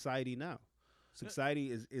 That's society now.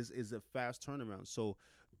 Society is a fast turnaround. So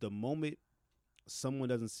the moment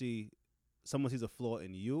someone sees a flaw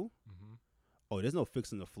in you, there's no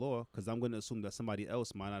fixing the flaw, because I'm going to assume that somebody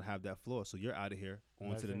else might not have that flaw. So you're out of here,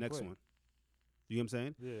 on to the next one. You know what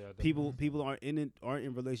I'm saying? Yeah. People aren't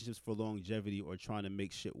in relationships for longevity or trying to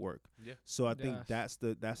make shit work. Yeah. So I think Yes.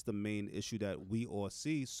 that's the main issue that we all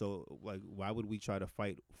see. So like, why would we try to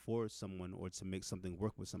fight for someone or to make something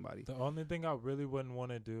work with somebody? The only thing I really wouldn't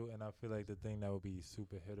want to do, and I feel like the thing that would be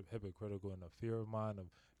super hypocritical and a fear of mine of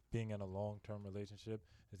being in a long-term relationship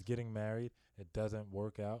is getting married. It doesn't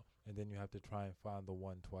work out, and then you have to try and find the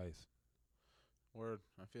one twice. Word,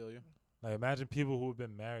 I feel you. Like, imagine people who have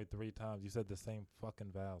been married 3 times. You said the same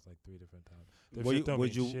fucking vows like 3 different times. Their shit don't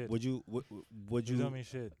mean shit. Would It don't mean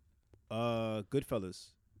shit. Goodfellas,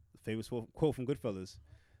 famous quote from Goodfellas,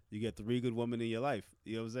 you get 3 good women in your life.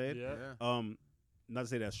 You know what I'm saying? Yeah. Not to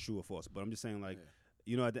say that's true or false, but I'm just saying, like, Yeah.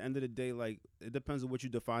 you know, at the end of the day, like, it depends on what you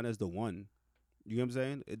define as the one. You know what I'm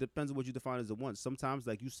saying? It depends on what you define as the one. Sometimes,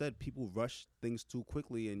 like you said, people rush things too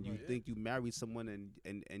quickly, and you Right. think you married someone,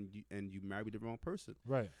 and you married the wrong person.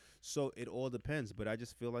 Right. So it all depends. But I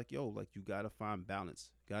just feel like, yo, like, you gotta find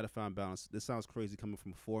balance. Gotta find balance. This sounds crazy coming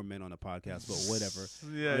from 4 men on a podcast, but whatever. Yeah,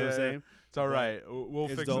 You know what I'm saying? It's all But right. We'll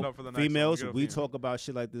It's fix dope. it up for the next Females, one. We'll we get a female. talk about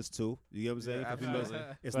shit like this too. You know what I'm saying? Yeah, For females,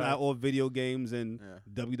 absolutely. it's Facts. not all video games and Yeah.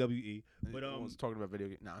 WWE. But I was talking about video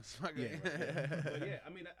games. No, it's not yeah, good. but yeah.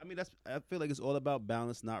 I mean, I feel like it's all about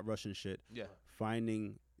balance, not rushing shit. Yeah.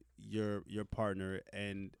 Finding your partner,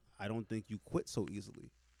 and I don't think you quit so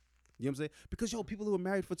easily. You know what I'm saying? Because yo, people who were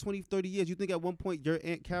married for 20, 30 years, you think at one point your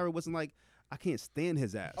Aunt Kara wasn't like, I can't stand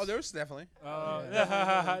his ass. Oh, there was definitely.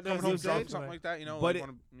 Yeah. Coming home what I'm saying? drunk, something like that, you know. But like it-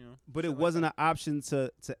 wanna, But it shit like wasn't an option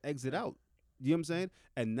to exit out. You know what I'm saying?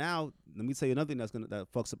 And now, let me tell you another thing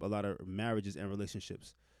that fucks up a lot of marriages and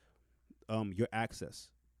relationships. Your access.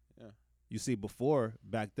 Yeah. You see, before,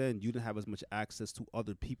 back then, you didn't have as much access to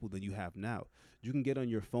other people than you have now. You can get on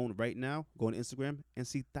your phone right now, go on Instagram, and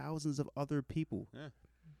see thousands of other people. Yeah.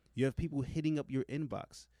 You have people hitting up your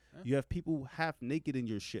inbox. Yeah. You have people half naked in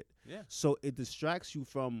your shit. Yeah. So it distracts you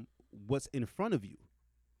from what's in front of you.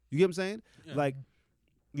 You get what I'm saying? Yeah. Like,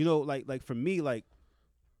 you know, like for me, like,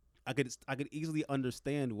 I could easily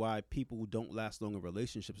understand why people don't last long in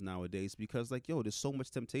relationships nowadays, because like, yo, there's so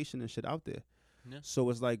much temptation and shit out there. Yeah. So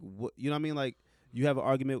it's like, what, you know what I mean? Like, you have an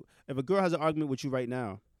argument. If a girl has an argument with you right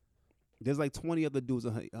now, there's like 20 other dudes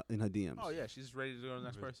in her DMs. Oh yeah, she's ready to go to the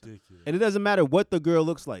next person. Ridiculous. And it doesn't matter what the girl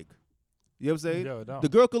looks like. You know what I'm saying? Yo, no. The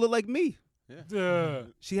girl could look like me. Yeah.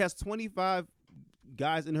 She has 25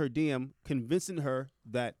 guys in her DM convincing her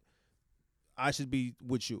that I should be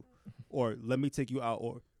with you, or let me take you out,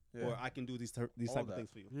 or I can do these All type of that. things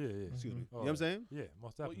for you. Yeah. Excuse me. Oh, You know what I'm saying? Yeah,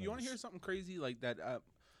 most Well, definitely. you want to hear something crazy like that?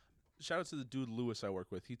 Shout out to the dude Lewis I work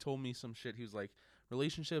with. He told me some shit. He was like,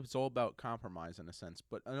 relationships, it's all about compromise in a sense.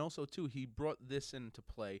 But and also too, he brought this into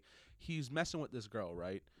play. He's messing with this girl,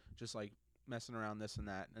 right? Just like messing around this and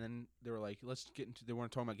that. And then they were like, they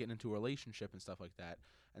weren't talking about getting into a relationship and stuff like that.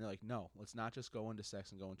 And they're like, no, let's not just go into sex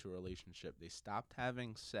and go into a relationship. They stopped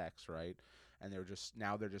having sex, right? And they're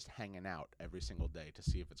just hanging out every single day to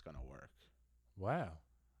see if it's gonna work. Wow.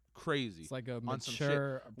 Crazy. It's like a On some shit.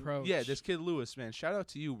 mature approach. Yeah, this kid Lewis, man. Shout out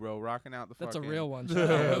to you, bro. Rocking out the That's a fucking. real one. Yeah, Shout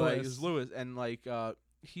out Yeah, to like Lewis. it's Lewis, and like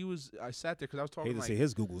he was. I sat there because I was talking Hate to like say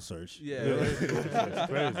his Google search. yeah, Yeah.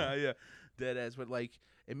 Crazy. yeah, dead ass. But like,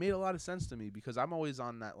 it made a lot of sense to me because I'm always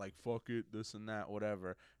on that like fuck it, this and that,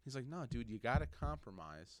 whatever. He's like, no, dude, you gotta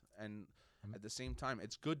compromise, and at the same time,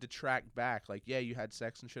 it's good to track back. Like, yeah, you had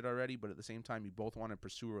sex and shit already, but at the same time, you both want to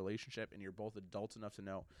pursue a relationship, and you're both adults enough to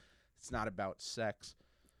know it's not about sex.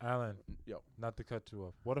 Alan, Yo, not to cut you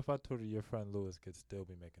off. What if I told you your friend Lewis could still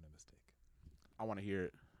be making a mistake? I want to hear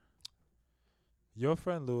it. Your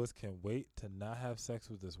friend Lewis can wait to not have sex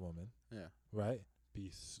with this woman, Yeah. right?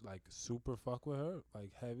 Be like super fuck with her,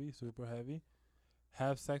 like heavy, super heavy.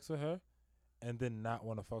 Have sex with her, and then not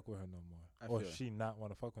want to fuck with her no more. I Or feel it. she not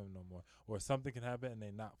want to fuck with him no more. Or something can happen and they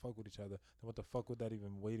not fuck with each other. Then what the fuck would that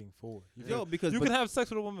even waiting for? You Yo, because you but can have sex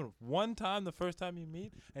with a woman one time the first time you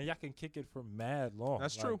meet, and y'all can kick it for mad long.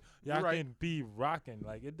 That's Like, true. Y'all You're right. can be rocking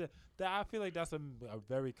like it. I feel like that's a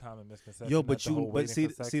very common misconception. yo, that but the whole but waiting see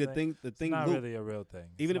for sex the thing. thing It's not Luke, really a real thing.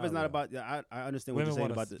 even if it's not real. about, yeah, I understand what women you're saying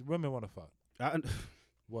wanna about the. women want to fuck.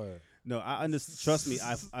 Word. No, I understand. Trust me,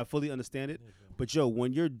 I fully understand it. But yo,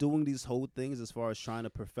 when you're doing these whole things as far as trying to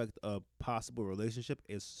perfect a possible relationship,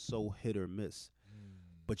 it's so hit or miss.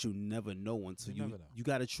 But you never know until You never know. you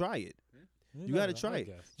gotta try it. You never gotta know, try I it.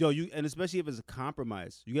 guess. Yo, and especially if it's a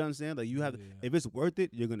compromise. You gotta understand? Like you have Yeah. if it's worth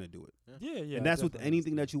it, you're gonna do it. Yeah. And that's with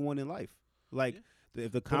anything that you want in life. Like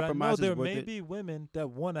if the But I know compromise there is worth may it. be women that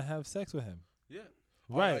want to have sex with him. Yeah.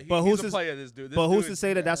 Right. But he's who's a to- player, this dude. This But who's dude- to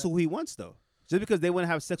say that that's who he wants though? Just because they want to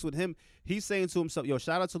have sex with him, he's saying to himself, "Yo,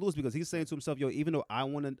 shout out to Lewis," because he's saying to himself, "Yo, even though I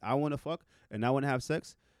want to fuck and I want to have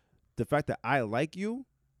sex, the fact that I like you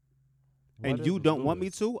and What you if don't want me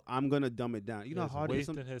Lewis to, I'm gonna dumb it down. You know is how hard it is.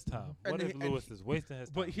 wasting his time. And What he- if and Lewis is wasting his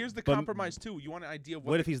time? But here's the But- compromise too. You want an idea of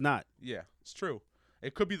What if he's not? Yeah, it's true.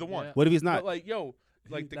 It could be the one. Yeah. What if he's not? But like, yo,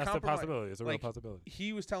 like the that's a compromise. possibility. It's a real like, possibility.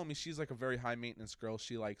 He was telling me she's like a very high maintenance girl.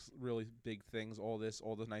 She likes really big things, all this,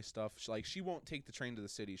 all the nice stuff. She won't take the train to the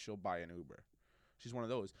city. She'll buy an Uber. She's one of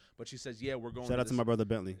those. But she says, yeah, we're going. Shout out to my brother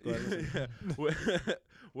Bentley. Go ahead.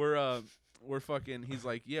 We're fucking. He's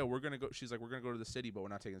like, yeah, we're gonna go. She's like, we're gonna go to the city, but we're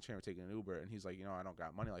not taking the train. We're taking an Uber. And he's like, you know, I don't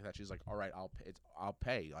got money like that. She's like, all right, I'll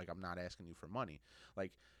pay. Like, I'm not asking you for money.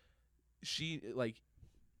 Like,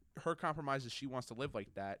 her compromise is she wants to live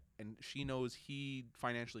like that, and she knows he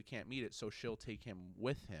financially can't meet it, so she'll take him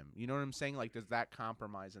with him. You know what I'm saying? Like, there's that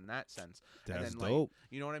compromise in that sense. That's and then, dope.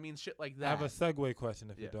 Like, you know what I mean? Shit like I have that. a segue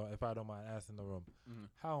question Yeah. if I don't mind asking the room. Mhm.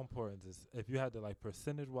 How important is, if you had to like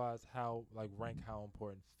percentage wise, how like rank how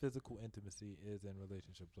important physical intimacy is in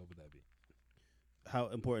relationships? What would that be? How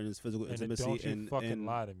important is physical And intimacy? don't you and fucking and,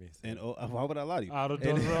 lie to me. and son. why would I lie to you? I don't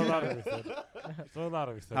and- throw a lot of me. son. Throw a lot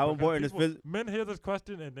of me. son. How Because important is people- men hear this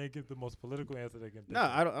question and they give the most political answer they can think. No,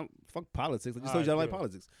 of. I don't. Fuck politics. I just All told you I right, like good.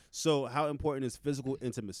 politics. So, how important is physical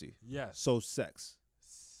intimacy? Yes. So, sex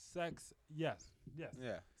Sex. Yes. Yes.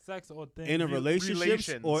 Yeah. Sex or things. in a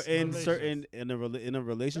relationship or in Relations. certain in a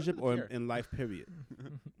relationship or Sure. in life. Period.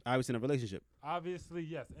 Obviously, in a relationship. Obviously,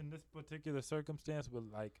 yes. In this particular circumstance, with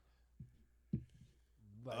like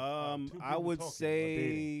two I people would talking or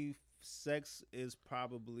dating. say sex is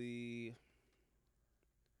probably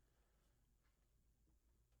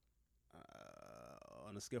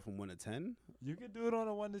on a scale from 1 to 10. You can do it on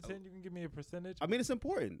a 1 to 10. You can give me a percentage. I mean, it's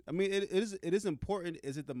important. I mean, it is important.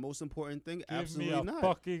 Is it the most important thing? Give Absolutely me a not.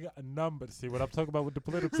 fucking number. See what I'm talking about with the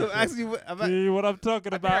political. So shit. actually, See what I'm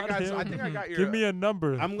talking I think I about. got- here? I think I got your- Give me a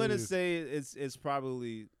number. I'm gonna please. say it's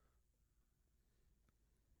probably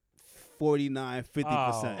 49, 50%.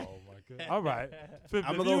 Oh my god! All right, 50.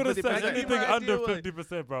 I'ma If go you would have 50%. said I think anything my under idea, like-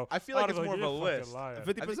 50%, bro. I feel like I'd it's have more of you're a fucking list. liar.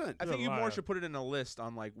 50%. I You're think you more lying. should put it in a list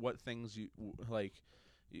on like what things you like.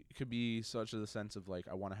 It could be such as the sense of like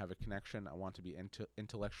I want to have a connection. I want to be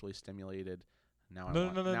intellectually stimulated. Now I No,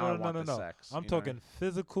 want, no, no, now no, I no, want no, the no. sex. I'm you know what I talking mean?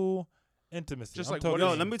 physical intimacy. Just I'm like, what talking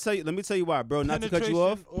Yo, let me tell you why, bro. Not to cut you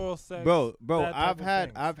off, penetration, oral sex, bro. that type of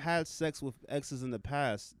things. I've had sex with exes in the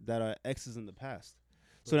past that are exes in the past.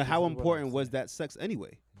 So But then, this how is what I'm important was saying. that sex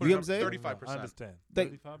anyway? Put You it know what I'm up saying? 35%. I understand.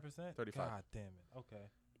 Think- 35%. 35. God damn it. Okay,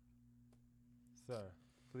 sir,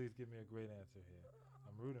 please give me a great answer here.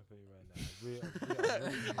 I'm rooting for you right now. I'm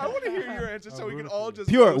rooting I want to for you. hear your answer so I'm we can rooting all for you. just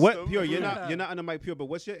Pure, roast what? them. Pure, you're not on the mic, Pure. But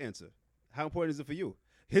what's your answer? How important is it for you?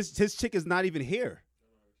 His chick is not even here.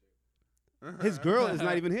 His girl is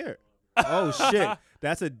not even here. Oh shit,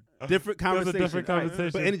 that's a different That's a conversation. different All right.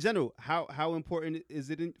 conversation. But in general, how important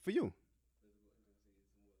is it for you?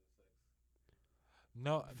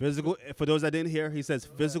 No, Physical. For those that didn't hear, he says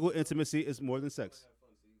physical intimacy is more than sex.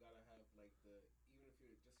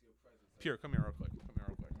 Pure, come here real quick.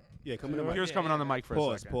 Yeah, come in the Pure. mic. Pure's coming on the mic for a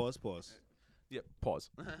Pause. second. Pause. Yep. Pause.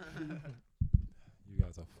 you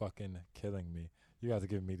guys are fucking killing me. You guys are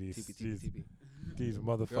giving me these these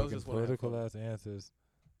Girls motherfucking just wanna have political fun. ass answers.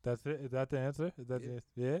 That's it. Is that the answer? Is that Yeah.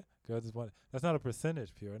 yeah? Girls just want. That's not a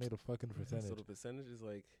percentage, Pure. I need a fucking So percentage. the percentage is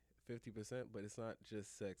like 50%, but it's not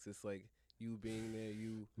just sex. It's like you being there,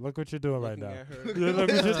 you Look what you're doing right looking now. at her. Yeah, look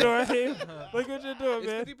what you're doing here. Look what you're doing, It's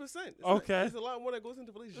man. 50%. Okay. There's a lot more that goes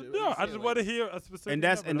into relationship. No, I just want to hear a specific. And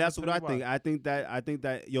that's number. Let me what I tell you think. why. I think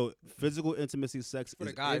that yo, physical intimacy, sex For the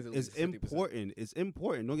is guys, at is least 50%. important. It's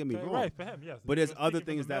important. Don't get me Okay, wrong. right for him, yes. But there's You're other speaking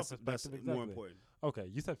things from the male that's perspective, more exactly. important. Okay,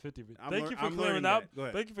 you said 50. I'm Thank lear- you for I'm clearing learning up. that. Go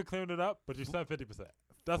ahead. Thank you for clearing it up, but you said 50%.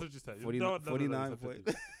 That's what you said. 49,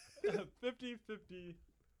 50, 50,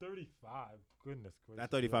 35. Goodness gracious.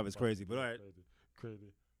 That 35 is crazy, but all right.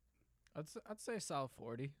 Crazy. I'd say solid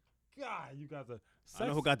 40. God, you guys are. I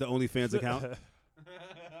know who got the OnlyFans account.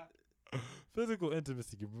 Physical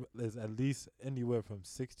intimacy is at least anywhere from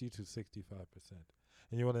 60 to 65%.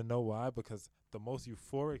 And you want to know why? Because the most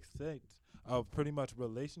euphoric state of pretty much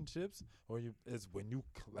relationships is when you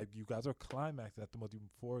guys are climaxing at the most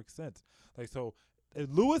euphoric sense. Like, so if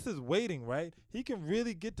Lewis is waiting, right? He can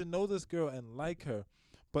really get to know this girl and like her.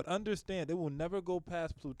 But understand, it will never go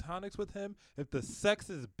past plutonics with him if the sex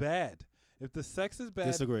is bad. If the sex is bad,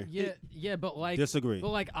 Disagree. Yeah, but like, Disagree. but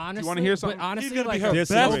like honestly, wanna hear something? But honestly, he's gonna like be her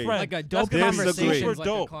Disagree. best friend. like a That's dope gonna be conversation super is like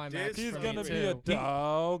dope. a climax. He's for gonna me be a too.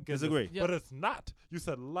 dog. Disagree. Yeah. But it's not. You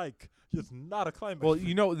said like. It's not a climax. Well,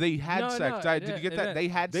 you know they had No, sex. no, Did you yeah, get that? yeah. They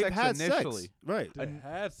had They've sex had initially. sex. Right. they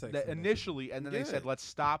had sex Initially, and then they Yeah. said, "Let's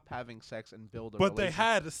stop having sex and build a But they relationship."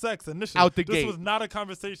 had sex initially. Out the this gate. was not a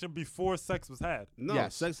conversation before sex was had. No,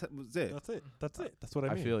 Yes. sex was it. That's it. That's it. That's what I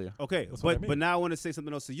mean. I feel you. Okay, That's what I but mean. now I want to say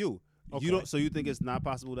something else to you. Okay. You don't. So you think it's not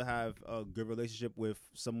possible to have a good relationship with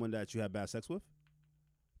someone that you have bad sex with?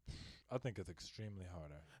 I think it's extremely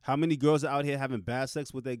harder. How many girls are out here having bad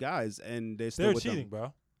sex with their guys and they're still They're with cheating,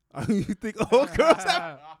 bro. them? You think all girls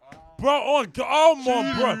have? Bro,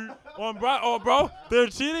 bro, they're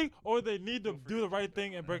cheating or they need to do the right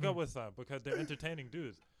thing and break up with some because they're entertaining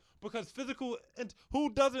dudes. Because physical, and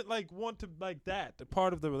who doesn't like want to like that the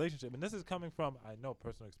part of the relationship? And this is coming from I know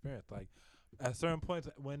personal experience. Like at certain points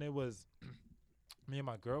when it was me and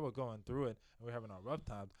my girl were going through it and we were having our rough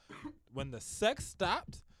times, when the sex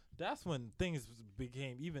stopped, that's when things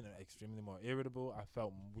became even extremely more irritable.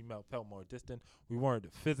 We felt more distant. We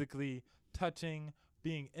weren't physically touching,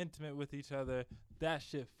 being intimate with each other. That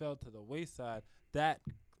shit fell to the wayside. That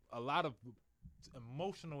a lot of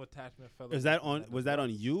emotional attachment fell. Was that on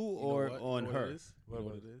you or on her? What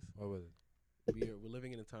was it? We're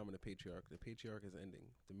living in a time when the patriarch is ending.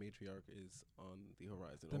 The matriarch is on the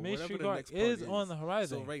horizon. The or whatever matriarch next part is on the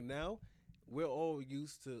horizon. So right now, we're all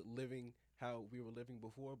used to living how we were living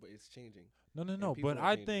before, but it's changing. No. people But are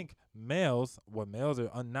I changing. think males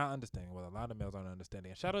are not understanding, what a lot of males aren't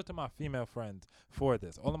understanding. And shout out to my female friends for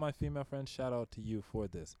this. All of my female friends, shout out to you for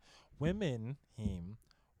this. Women,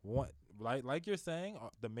 want, like you're saying,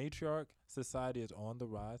 the matriarch society is on the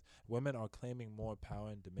rise. Women are claiming more power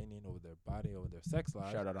and dominion over their body, over their sex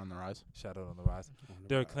lives. Shout out on the rise. Shout out on the rise.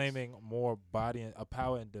 They're claiming more body and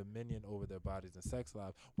power and dominion over their bodies and sex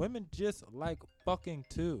lives. Women just like fucking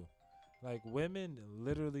too. Like women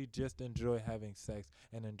literally just enjoy having sex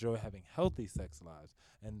and enjoy having healthy sex lives.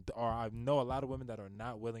 Or I know a lot of women that are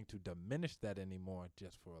not willing to diminish that anymore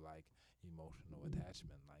just for like emotional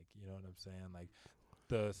attachment. Like, you know what I'm saying? Like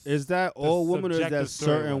Is that all women or is that subjective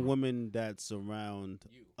story certain women. women that surround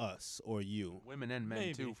us or you? Women and men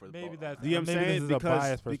maybe, too. For the maybe both. that's Do you know what I'm maybe saying? this is a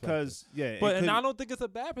biased perspective. Because yeah, But it and could- I don't think it's a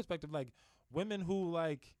bad perspective. Like women who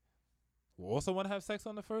like will also want to have sex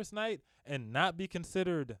on the first night and not be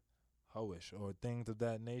considered hoish or things of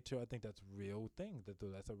that nature. I think that's a real thing.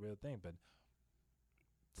 That's a real thing. But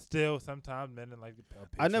still, sometimes men and like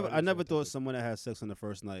I never thought someone that has sex on the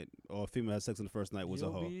first night or a female has sex on the first night was a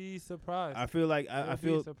hoe. You'll be surprised. I feel like I You'll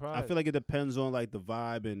feel be surprised. I feel like it depends on like the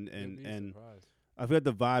vibe and You'll be surprised. I feel like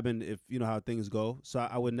the vibe and if you know how things go. So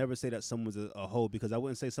I would never say that someone's a hoe because I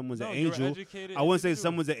wouldn't say someone's No, an you're angel. educated I wouldn't say individual.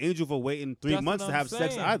 someone's an angel for waiting 3 That's months what to I'm have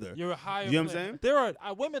sex saying. either. You're a higher. You know what I'm plane. saying? There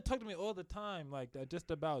are women talk to me all the time like that,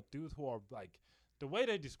 just about dudes who are like the way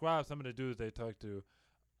they describe some of the dudes they talk to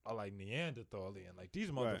are like Neanderthalian. Like these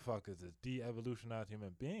Right. motherfuckers is de-evolutionized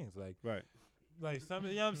human beings. Right. Like some,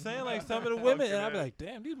 you know what I'm saying? Like some of the women, and I'd be like,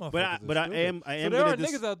 damn, these motherfuckers. But I stupid. am So there there are are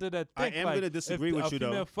niggas out there that I think am like gonna disagree if with a you, though.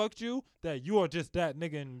 female fucked you, that you are just that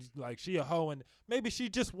nigga and like she a hoe and maybe she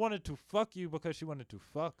just wanted to fuck you because she wanted to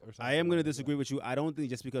fuck or something. I am going to like that. disagree with you. I don't think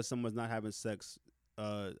just because someone's not having sex,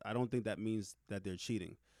 I don't think that means that they're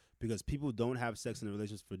cheating. Because people don't have sex in a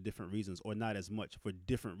relationship for different reasons, or not as much for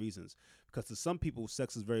different reasons. Because to some people,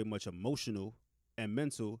 sex is very much emotional and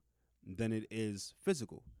mental than it is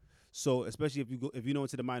physical. So especially if you know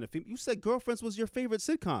into the mind of female, you said Girlfriends was your favorite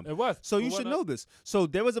sitcom. It was. So But you what should I- know this. So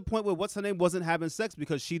there was a point where what's her name wasn't having sex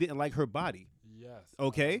because she didn't like her body. Yes.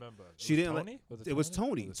 Okay. I remember. She was didn't like- Tony? It was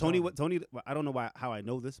Tony. Tony. I don't know how I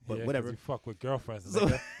know this, but Yeah, 'cause whatever. You fuck with girlfriends. So-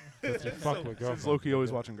 nigga. 'Cause you fuck with girlfriends. Loki always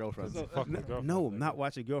nigga. watching Girlfriends. You fuck with girlfriends, No, I'm nigga. not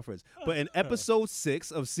watching Girlfriends. But in episode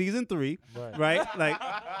 6 of season 3, Right. right?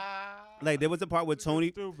 Like there was a part where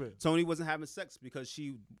Tony Stupid. wasn't having sex because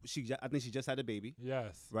I think she just had a baby,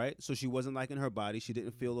 Yes. right? So she wasn't liking her body. She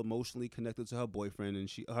didn't feel emotionally connected to her boyfriend and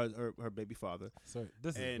her baby father. So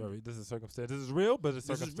this And- is this is circumstance. This is real, but it's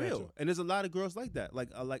This is circumstantial. real, and there's a lot of girls like that.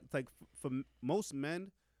 Like for most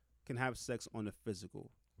men can have sex on the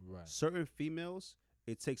physical. Right. Certain females,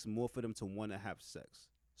 it takes more for them to want to have sex.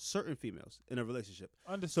 Certain females in a relationship.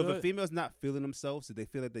 So Understood. if a female's not feeling themselves, if they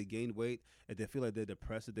feel like they gained weight, if they feel like they're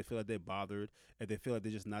depressed, if they feel like they're bothered, if they feel like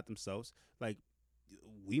they're just not themselves, like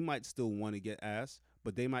we might still want to get ass,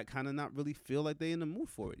 but they might kind of not really feel like they're in the mood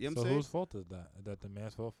for it. You know what So I'm saying? whose fault is that? Is that the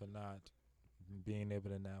man's fault for not being able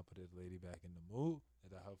to now put his lady back in the mood?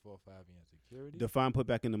 Is that her fault for having insecurity? Define put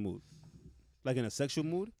back in the mood. Like in a sexual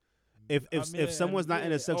mood? I If mean, someone's not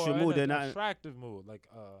in a sexual mood, they're not. attractive mood. Like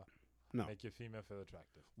No. make your female feel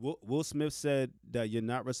attractive. Will Smith said that you're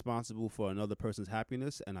not responsible for another person's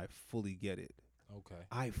happiness, and I fully get it. Okay.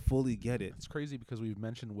 I fully get it. It's crazy because we've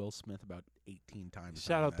mentioned Will Smith about 18 times.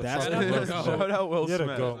 Shout out to That's fucking the Will goat. Smith. Shout out Will You're the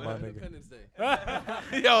Smith. goat, my nigga. Independence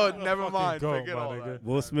Day. Yo, never Fucking mind. goat, Forget my all nigga. that.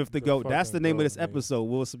 Will Smith the The GOAT. That's the fucking name of goat, this nigga. episode,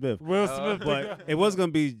 Will Smith. Will Smith. the But goat. it was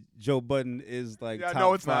gonna be Joe Budden is like Yeah, top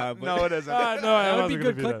no, it's 5. not. No, it isn't. Ah, no, That it would be wasn't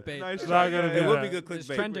good gonna be that. clickbait. Nice It's try. not gonna Yeah, be it yeah. would be good It's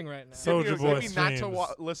clickbait. trending right now. Soulja Boy Maybe not to streams.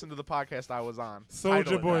 listen to the podcast I was on. Soulja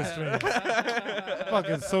Title it Boy that. streams.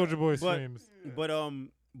 Fucking Soulja Boy But- streams.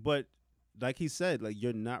 But like he said, like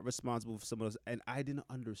you're not responsible for someone else, and I didn't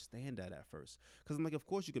understand that at first because I'm like, of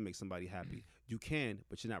course you can make somebody happy, you can,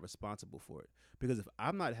 but you're not responsible for it. Because if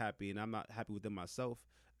I'm not happy and I'm not happy within myself,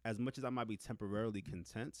 as much as I might be temporarily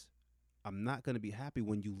content, I'm not gonna be happy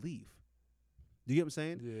when you leave. Do you get what I'm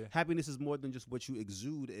saying? Yeah. Happiness is more than just what you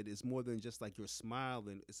exude. It is more than just like your smile,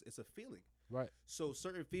 and it's a feeling. Right. So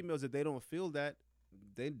certain females, if they don't feel that,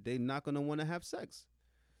 they not gonna want to have sex.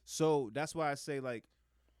 So that's why I say like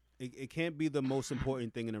it can't be the most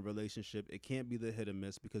important thing in a relationship. It can't be the hit or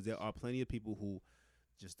miss because there are plenty of people who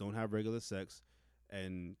just don't have regular sex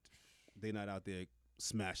and they're not out there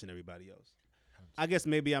smashing everybody else. I guess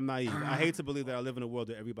maybe I'm naive. I hate to believe that I live in a world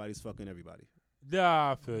where everybody's fucking everybody.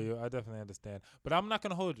 Yeah, I feel you. I definitely understand. But I'm not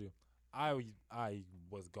gonna hold you. I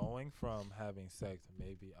was going from having sex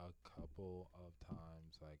maybe a couple of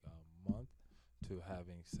times like a month to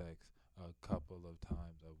having sex a couple of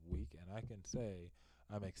times a week, and I can say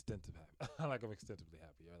I'm extensively happy. I'm extensively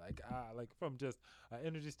happy. Or like from just an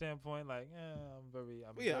energy standpoint, like I'm very.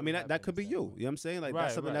 Well, yeah, I mean that could be you. You know what I'm saying? Like Right,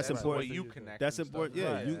 that's something right, that's right. important. What you That's connect. That's and stuff. important.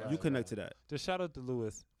 Yeah, Right, you right, connect right. to that. Just shout out to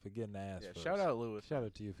Lewis for getting the ass. Yeah, first. shout out Lewis. Shout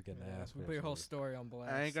out to you for getting the ass. We'll first, put your whole Lewis. story on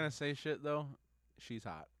blast. I ain't gonna say shit though. She's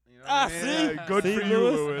hot. You know Ah, what I mean? see? Yeah, good See, for you,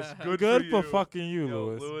 Lewis? Lewis. Good, Good for, for you. fucking you, Yo,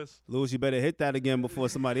 Lewis. Lewis, you better hit that again before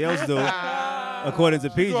somebody else do. According to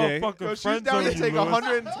She gonna PJ. fucking Yo, she's friend down to zone you, take Lewis.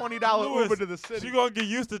 $120 Lewis, Uber to the city. She gonna get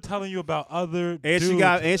used to telling you about other And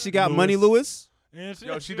dudes. she got money, Lewis. And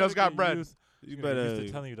Yo, she gonna does got get bread. used- You she gonna get used better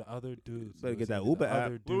to telling you the other dudes. better get Lewis, that the Uber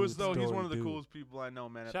other app. Lewis dudes, though, he's story one of the dude. coolest people I know,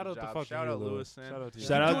 man. Shout at out the to job. fucking Shout you, out Lewis. Lewis. Man. Shout out to you. Shout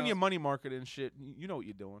You're out- doing your money market and shit. You know what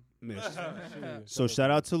you're doing. Man, So So shout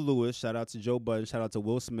out to Lewis, shout out to Joe Budden, shout out to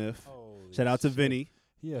Will Smith, Holy shout out to shit. Vinny.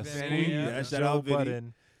 Yes, Vinny, Vinny, yeah, shout Joe out Vinny.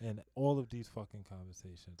 Budden, and all of these fucking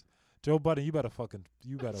conversations. Joe Budden, you better fucking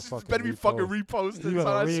This better be fucking reposted. You son,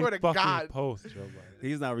 I better swear to fucking God. post, Joe Budden.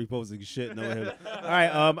 He's not reposting shit. No him. All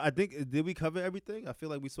right. I think did we cover everything? I feel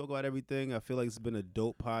like we spoke about everything. I feel like it's been a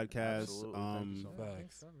dope podcast. Absolutely. Thank you so much.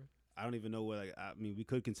 Facts. I don't even know what. Like, I mean, we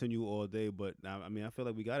could continue all day, but I mean, I feel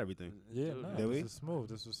like we got everything. Yeah, Dude, no, Did we? this was smooth.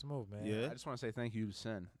 This was smooth, man. Yeah. I just want to say thank you to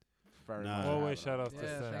Sin. Very Nah. much. Always shout outs to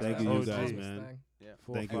Yeah, Sam. shout Thank out you, to you the guys, Steve man. thing. Yeah.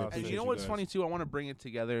 Thank you, I And appreciate you know you what's guys. funny too? I want to bring it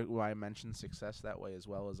together why I mentioned success that way as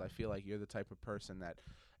well. As I feel like you're the type of person that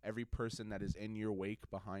every person that is in your wake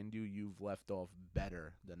behind you, you've left off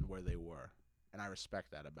better than where they were, and I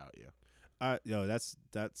respect that about you.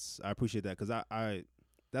 That's I appreciate that because I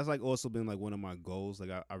that's like also been like one of my goals. Like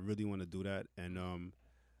I really want to do that, and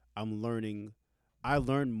I'm learning. I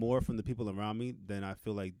learn more from the people around me than I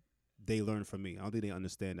feel like they learn from me. I don't think they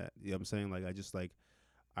understand that. You know what I'm saying? Like I just like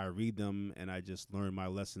I read them and I just learn my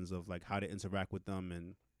lessons of like how to interact with them,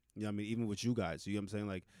 and you know what I mean, even with you guys. You know what I'm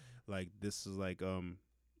saying? Like this is like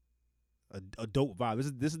a dope vibe.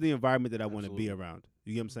 This is the environment that I want to be Absolutely. around.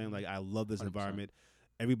 You get what I'm saying? Like I love this 100%. environment.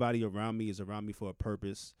 Everybody around me is around me for a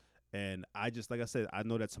purpose, and I just like I said, I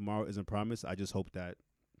know that tomorrow isn't promised. I just hope that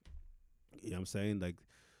you know what I'm saying, like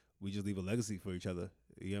we just leave a legacy for each other.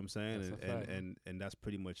 You know what I'm saying? That's a fact. And that's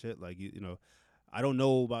pretty much it. Like you know, I don't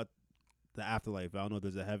know about the afterlife. I don't know if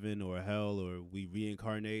there's a heaven or a hell or we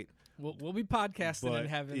reincarnate. We'll be podcasting But in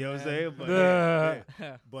heaven. you know what I'm man. saying? But,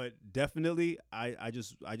 Yeah. but definitely, I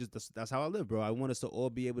just that's how I live, bro. I want us to all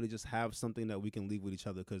be able to just have something that we can leave with each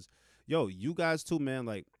other. Cause yo, you guys too, man.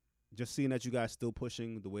 Like just seeing that you guys still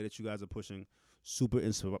pushing the way that you guys are pushing, super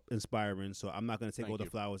inspiring. So I'm not gonna take Thank all the you.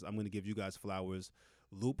 flowers. I'm gonna give you guys flowers.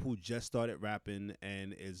 Loop, who just started rapping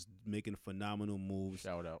and is making phenomenal moves,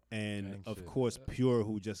 Shout out. and Gang of shit. course Pure,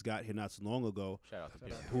 who just got here not so long ago. Shout out to Shout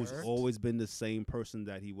Pure. out. Who's Pure. always been the same person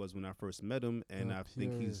that he was when I first met him, and The I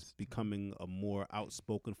think he's purest. becoming a more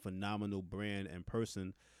outspoken, phenomenal brand and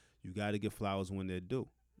person. You got to give flowers when they're due.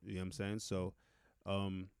 You know what I'm saying? So,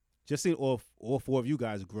 just seeing all four of you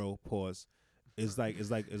guys grow, pause, is like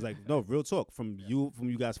no real talk from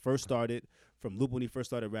you guys first started, from Loop when he first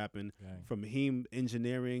started rapping, Gang. from him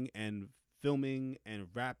engineering and filming and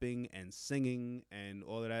rapping and singing and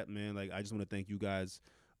all of that, man. Like I just want to thank you guys.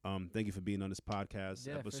 Thank you for being on this podcast,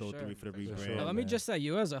 Yeah, for episode sure. 3 for the For rebrand. sure. Now, let me man. just say,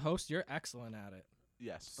 you as a host, you're excellent at it.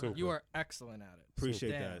 Yes. Super. You are excellent at it.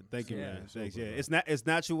 Appreciate Damn. that. Thank you, Yeah. man. Thanks. Super, Yeah, bro. it's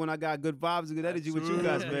natural when I got good vibes and good energy with you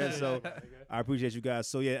guys, man. So I appreciate you guys.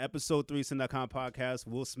 So yeah, episode 3 Sin.com podcast.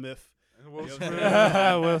 Will Smith. Will You know Smith. what I'm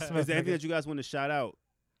saying? Will Is Smith. there anything that you guys want to shout out?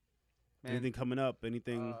 Man, Anything coming up?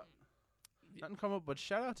 Anything? Nothing come up, but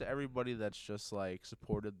shout out to everybody that's just like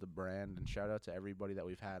supported the brand, and shout out to everybody that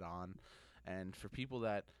we've had on, and for people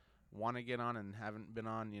that want to get on and haven't been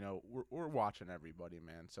on, we're watching everybody,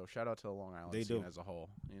 man. So shout out to the Long Island They scene do. as a whole.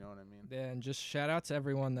 You know what I mean? Yeah, and just shout out to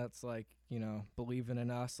everyone that's like, believing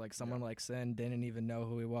in us. Like someone like Sin didn't even know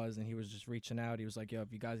who he was, and he was just reaching out. He was like, "Yo,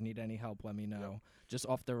 if you guys need any help, let me know." Just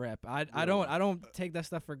off the rip. I don't take that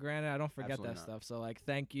stuff for granted. I don't forget Absolutely that not. stuff. So like,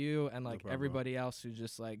 thank you, and like problem, everybody else who's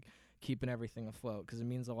just like keeping everything afloat, because it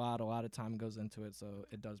means a lot. A lot of time goes into it, so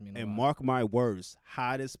it does mean a And lot. mark my words,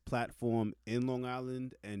 hottest platform in Long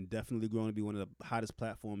Island, and definitely going to be one of the hottest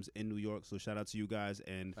platforms in New York. So shout out to you guys.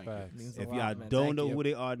 And Thank Facts. Means a if lot, y'all man. don't Thank know you. who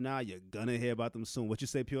they are now, you're gonna hear about them soon. What you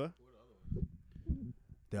say, Pure?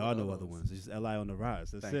 There are no other ones. It's just LI on the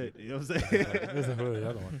rise. That's Thank it. You know what I'm saying? There's a whole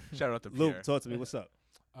other one. you. Shout out to Pierre. Luke, talk to me. What's up?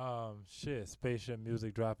 Shit, spaceship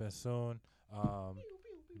music dropping soon.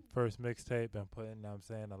 First mixtape, been putting, you know what I'm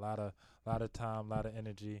saying, a lot of time, a lot of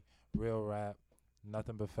energy, real rap,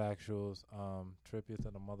 nothing but factuals, trippiest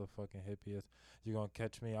and the motherfucking hippiest. You're gonna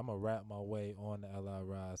catch me, I'm gonna rap my way on the LI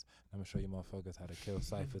Rise. I'm gonna show you motherfuckers how to kill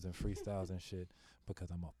ciphers and freestyles and shit, because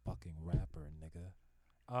I'm a fucking rapper, nigga.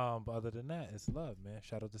 But other than that, it's love, man.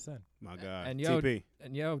 Shout out to Sin. My God. And yo,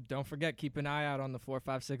 TP. don't forget, keep an eye out on the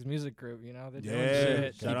 456 music group. They're doing Yeah.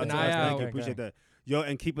 shit. Shout Keep out an to eye us. Thank out. you. Appreciate that. Yo,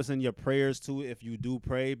 and keep us in your prayers too if you do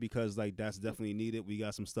pray, because like that's definitely needed. We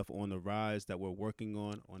got some stuff on the rise that we're working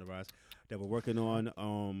on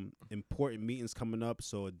important meetings coming up,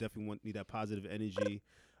 so definitely need that positive energy.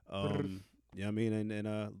 You know what I mean? And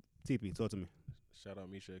TP, talk to me. Shout out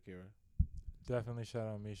Misha Akira. Definitely shout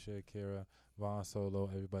out Misha, Akira, Von Solo,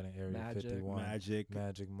 everybody in Area Magic. 51.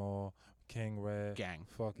 Magic Mall, King Red. Gang.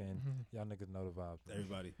 Fucking, y'all niggas know the vibes.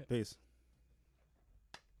 Everybody. Peace.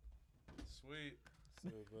 Sweet.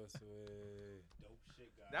 Super sweet. Dope shit,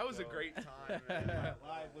 guys. That was a great time, man.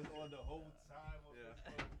 Live was on the whole time.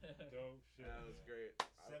 Dope shit. That was great.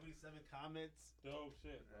 77 comments. Dope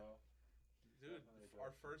shit, bro. Dude,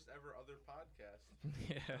 our first ever other podcast.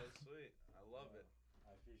 Yeah. That was sweet. I love it.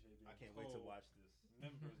 I appreciate you. I can't wait to watch this.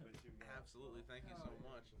 Members with you. Absolutely. Thank you so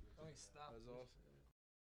much. Let me stop. That was awesome.